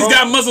them Hold on, niggas bro.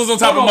 got muscles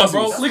on top of Hold on,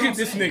 bro. muscles. Look at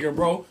this nigga,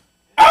 bro.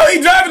 Oh, he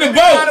driving the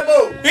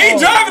boat. He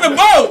driving the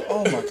boat.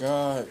 Oh my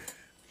God.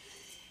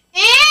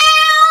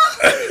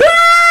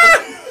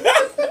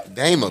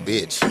 Dame a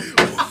bitch.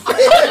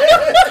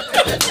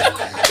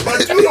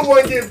 But you the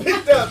one getting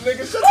picked up,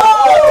 nigga. Shut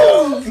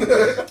up.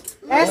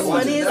 That's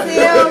funny as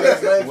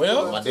hell.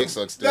 Well, My dick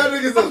sucks too. That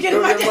nigga's I'm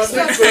getting my dick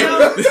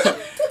sucked.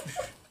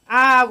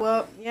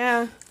 Well,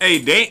 yeah. Hey,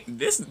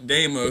 this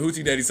Dame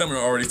Hoochie Daddy Summer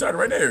already started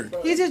right there.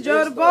 He just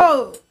drove the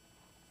boat.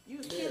 You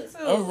was cute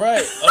too. all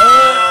right.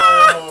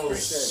 Oh,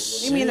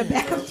 Meet me in the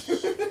bathroom.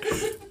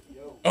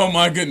 Oh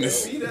my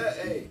goodness. See that?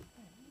 Hey.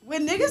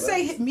 When niggas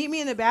say meet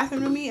me in the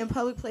bathroom with me in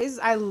public places,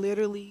 I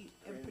literally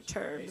am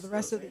perturbed the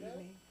rest of the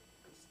evening.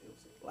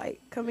 Like,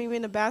 come meet me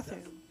in the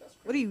bathroom.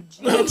 What are you,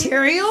 G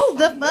material?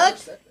 The fuck?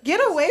 Get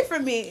away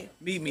from me.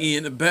 Meet me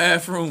in the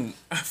bathroom.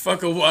 I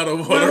fuck a water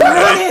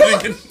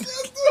ride. And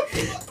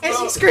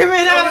she's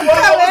screaming out of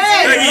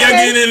Y'all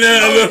get in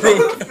there,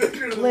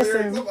 little.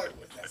 Listen,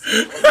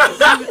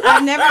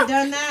 I've never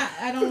done that.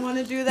 I don't want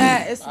to do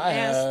that. It's I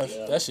nasty.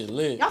 have. That shit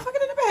lit. Y'all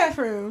fucking in the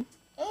bathroom.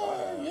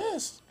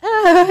 Yes. Yes.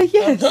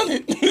 I've done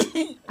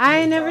it. I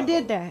ain't never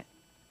did that.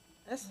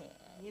 That's,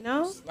 you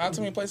know? Not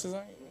too many places I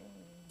ain't.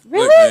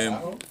 Really?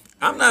 Look, man,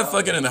 I'm not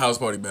fucking in the house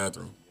party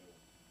bathroom.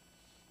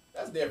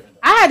 That's different.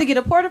 I had to get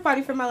a porta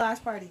potty for my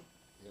last party.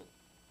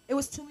 It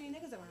was too many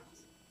niggas in my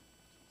house.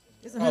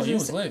 It's Oh, you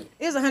was lit.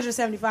 It was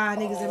 175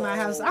 niggas in my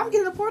house. I'm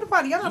getting a porta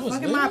potty. Y'all not You was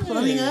fucking my lit.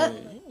 plumbing up.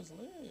 You was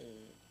lit.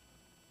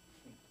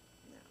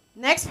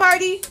 Next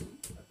party,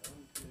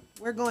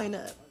 we're going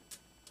up.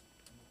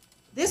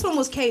 This one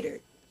was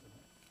catered.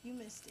 You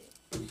missed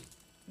it.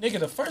 Nigga,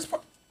 the first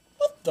part.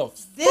 What the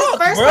This fuck,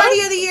 first bro?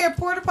 party of the year,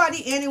 porta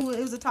potty, and it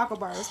was a taco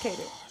bar. It was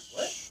catered.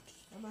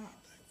 At my house.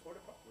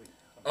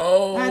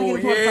 Oh, I had to get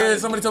a porta yeah. potty.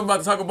 Somebody talking about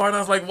the taco bar, and I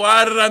was like,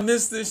 why did I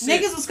miss this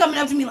shit? Niggas was coming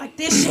up to me like,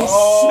 this shit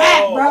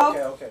smack,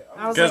 bro. Okay.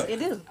 I was Cause- like,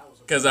 it is.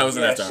 Because I was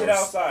in Yeah, after shit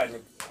hours.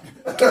 outside.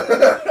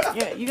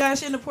 Yeah, you got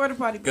shit in the porta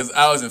potty. Because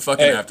I was in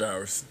fucking Hey. after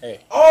hours.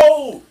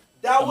 Oh,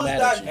 that I'm was mad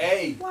that. at you.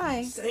 Hey,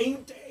 Why?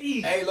 same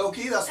day. Hey, low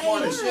key, that's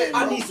smart as shit.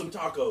 I bro. need some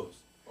tacos.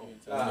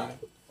 I'm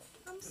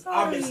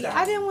sorry. missed that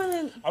I didn't want to.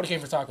 I would have came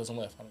for tacos and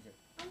left. I don't care.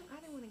 I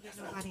didn't want to get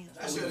nobody in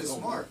That shit is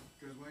smart.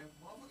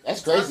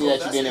 That's crazy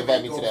that you didn't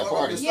invite me to that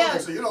party. Yeah.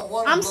 So you don't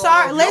want I'm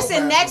sorry.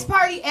 Listen, next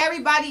party,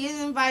 everybody is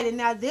invited.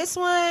 Now, this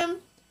one,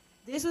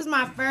 this was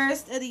my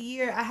first of the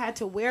year. I had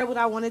to wear what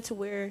I wanted to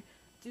wear,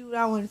 do what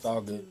I wanted It's all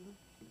to good. do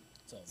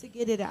It's all to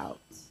get it out.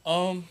 good.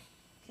 Okay?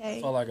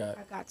 That's all I got.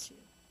 I got you.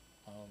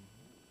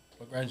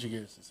 What grind your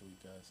gears this week,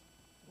 guys?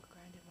 What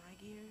grinded my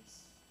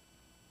gears?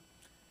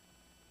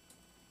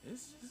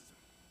 It's just...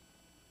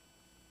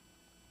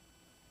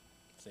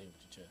 Say it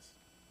with your chest.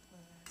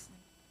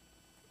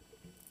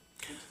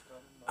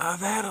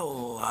 I've had a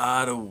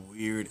lot of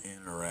weird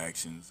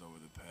interactions over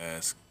the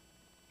past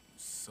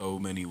so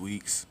many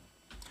weeks.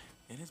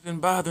 And it's been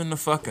bothering the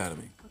fuck out of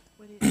me.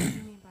 What do you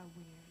mean by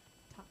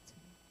weird? Talk to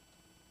me.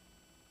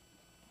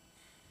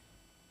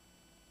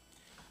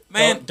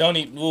 Man, Don't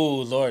eat.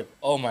 Ooh, Lord.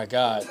 Oh, my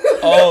God.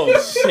 Oh,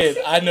 shit.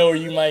 I know where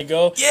you might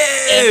go.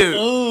 yeah!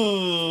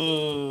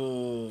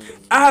 Ooh.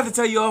 I have to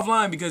tell you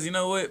offline because you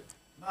know what?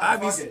 Nah,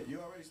 fuck it. You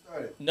already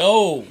started.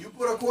 No. You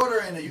put a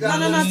quarter in it. You No, got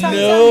no, no. Tell me,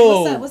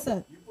 No. tell me. What's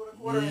up? You put a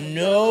quarter in it.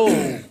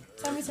 No.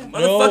 Tell me something.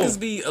 Motherfuckers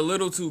be a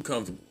little too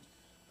comfortable.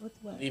 What's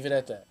what? Leave it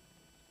at that.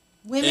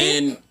 Women?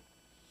 And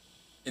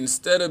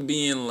instead of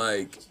being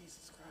like,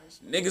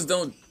 niggas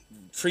don't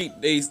treat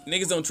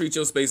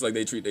your space like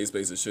they treat their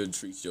space, or should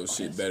treat your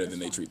shit better than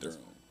they treat their own.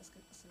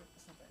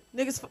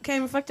 Niggas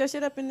came and fucked your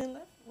shit up and then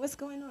left? What's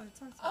going on?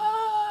 Talk to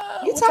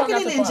me. You You talking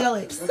in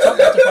angelic.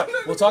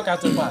 We'll talk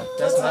after the pod.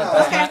 That's not.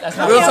 We'll Okay,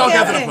 talk okay,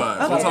 after okay. the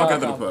pod. Okay. We'll talk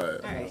after the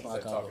pod.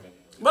 All right.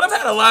 But I've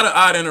had a lot of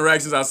odd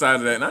interactions outside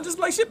of that, and I just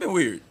like shit been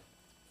weird.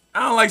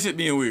 I don't like shit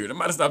being weird. I'm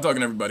about to stop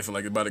talking to everybody for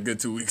like about a good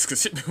 2 weeks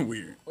because shit been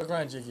weird. What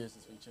grind your gears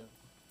this week, Joe?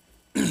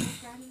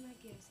 Grinding my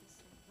gears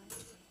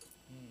this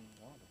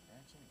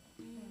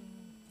week.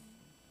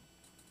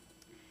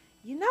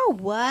 You know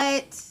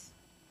what?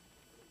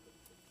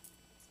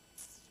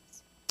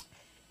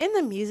 In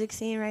the music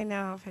scene right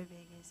now for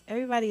Vegas,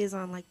 everybody is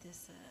on like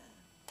this.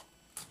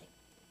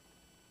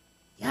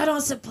 Y'all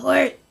don't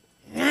support.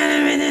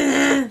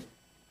 Very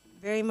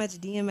much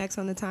DMX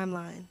on the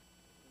timeline,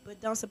 but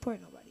don't support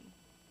nobody.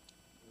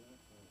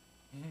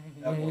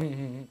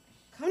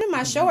 Come to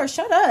my show or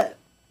shut up.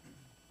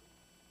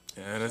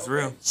 Yeah, that's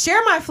real.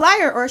 Share my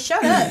flyer or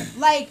shut up.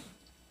 Like,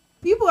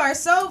 people are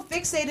so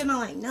fixated on,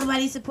 like,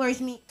 nobody supports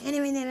me.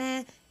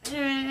 Daddy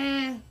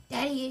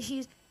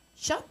issues.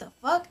 Shut the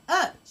fuck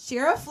up.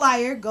 Share a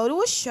flyer, go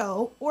to a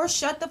show, or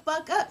shut the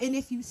fuck up. And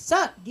if you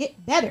suck,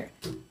 get better.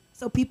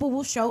 So people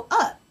will show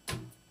up.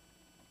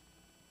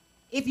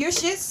 If your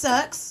shit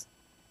sucks,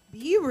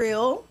 be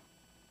real,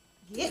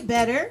 get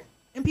better,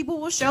 and people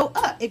will show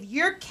up. If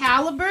you're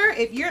caliber,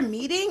 if you're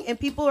meeting and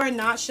people are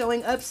not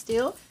showing up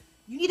still,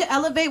 you need to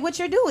elevate what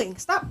you're doing.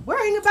 Stop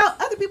worrying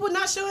about other people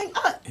not showing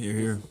up.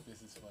 Here.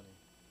 This is funny.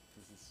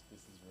 This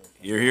is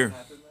real. Here.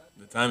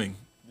 The timing.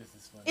 This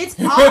is funny. It's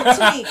odd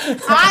to me.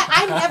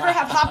 I never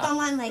have hopped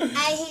online like,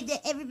 I hate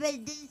that everybody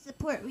doesn't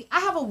support me.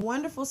 I have a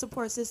wonderful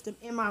support system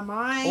in my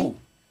mind,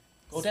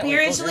 Go down,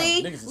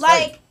 spiritually. go down. Niggas is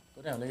Like, fighting.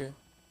 Go down, nigga.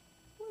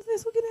 what's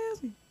this? Who can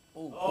ask me?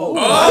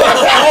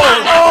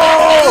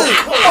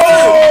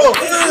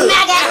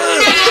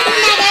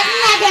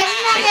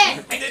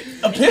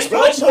 A piss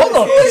punch? Hold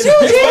on.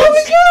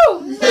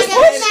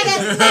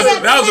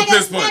 That was a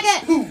piss punch.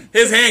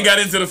 His hand got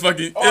into the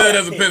fucking.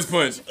 That's a piss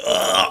punch.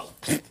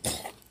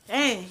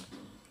 Dang.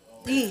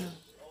 Damn.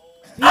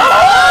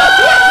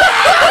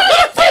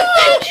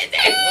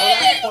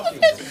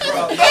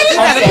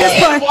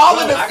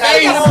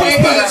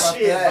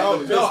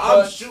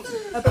 I'm shooting.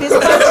 A piss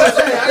punch.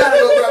 I gotta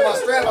go grab my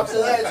strap. I'm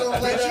still at it.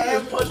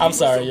 I'm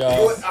sorry,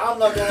 y'all. I'm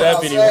not going That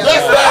video was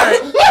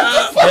outside.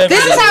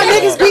 This is how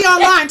niggas be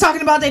online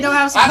talking about they don't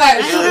have support. I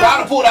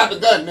done pulled out the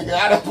gun, nigga.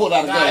 I done pulled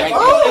out the gun. Like,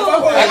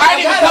 I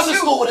didn't even come to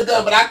school with a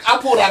gun, but I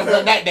pulled out a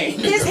gun that day.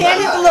 His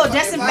hand hit the little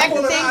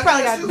disinfectant thing.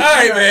 Probably got. All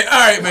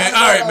right,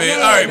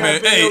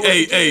 man.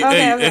 Hey.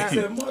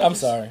 I'm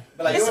sorry.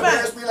 It's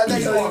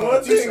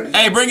fine.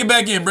 Hey, bring it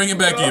back in. Bring it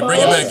back in.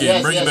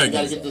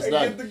 Gotta get this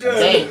done.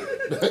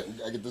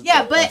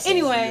 Yeah, but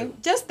anyway,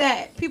 just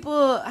that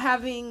people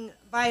having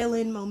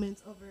violin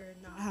moments over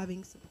not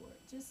having support.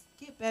 Just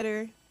get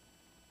better,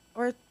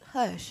 or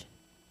hush.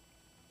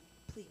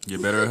 Please.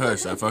 Get better at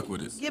hush. I fuck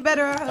with it. Get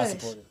better or I hush.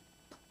 support it.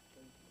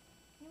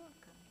 You're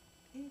welcome.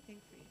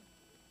 Anything for you,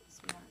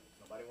 sweetheart.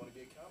 Nobody want to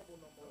be accountable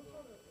no more.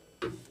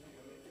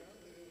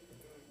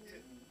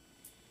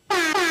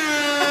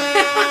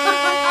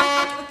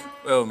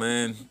 Well,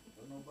 man.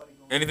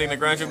 Anything that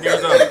grinds your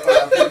gears up?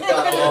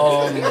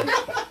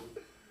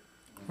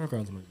 Where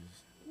grinds my gears?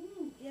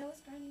 Yeah,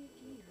 what's grinding your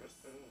gears?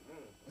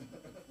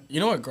 You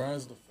know what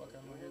grinds the fuck out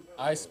of my gears?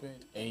 I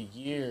spent a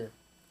year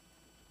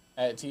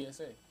at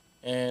TSA,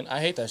 and I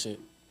hate that shit.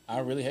 I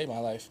really hate my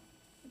life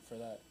for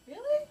that.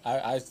 Really?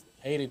 I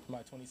hated my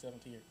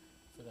 2017 year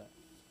for that.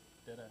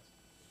 Deadass.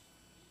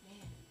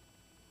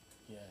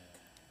 Yeah.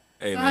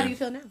 Hey, So man. how do you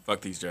feel now?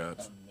 Fuck these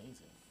jobs. Amazing.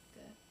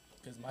 Good.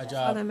 Because my All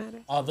job, that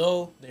matters.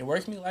 although they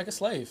work me like a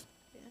slave, it's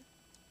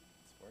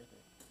worth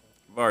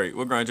it. Vari,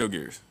 what grinds your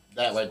gears?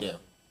 That right there.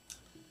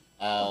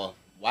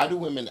 Why do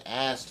women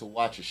ask to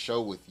watch a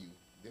show with you,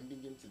 then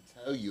begin to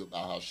tell you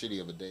about how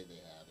shitty of a day they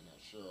have and how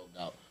Cheryl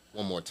got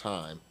one more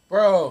time,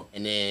 Bro,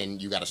 and then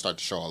you got to start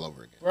the show all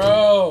over again?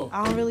 bro.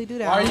 I don't really do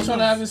that. Why are you trying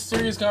to have this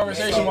serious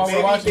conversation while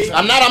we're watching?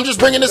 I'm not. I'm just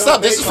bringing this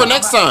up. This is for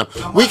next time.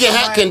 We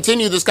can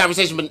continue this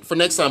conversation for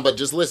next time. But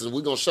just listen.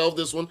 We're gonna shelve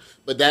this one.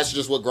 But that's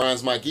just what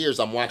grinds my gears.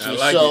 I'm watching the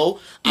like show.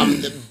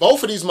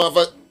 Both of these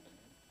motherfuckers.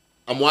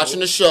 I'm watching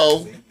the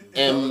show,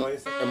 and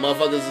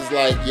motherfuckers is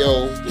like,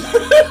 "Yo,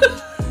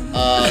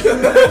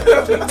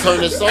 turn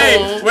this on." Hey,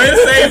 way to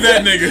save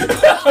that nigga.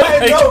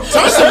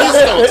 Turn some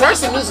music on. Turn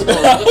some music on.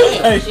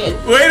 Shit.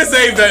 Way to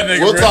save that nigga.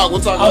 We'll bro. talk.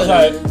 We'll talk. I was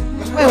later. like,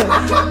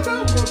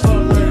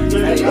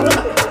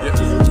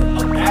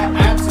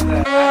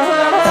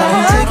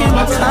 I'm taking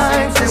my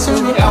time,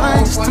 fixing your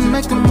mind just to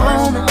make the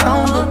moment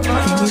longer.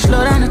 Can we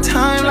slow down the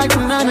time like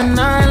we're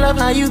 99? Love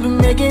how you been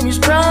making me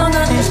stronger.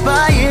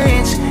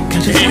 Inspired.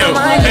 Yo,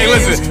 hey,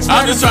 listen,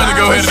 I'm just trying to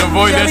go ahead and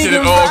avoid that shit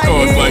at all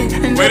costs. Like,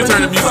 way to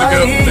turn the music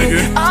up,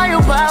 nigga.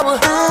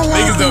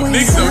 Niggas don't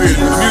hear the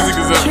music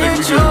is up, nigga.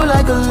 Treat you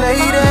like a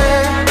lady.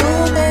 Do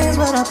things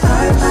with a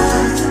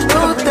purpose.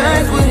 Do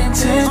things with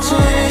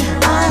intention.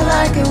 I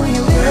like it when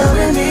you're real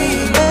with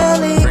me.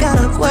 Barely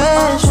got a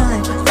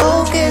question.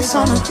 Focus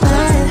on the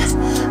plan.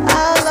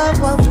 I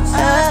love what we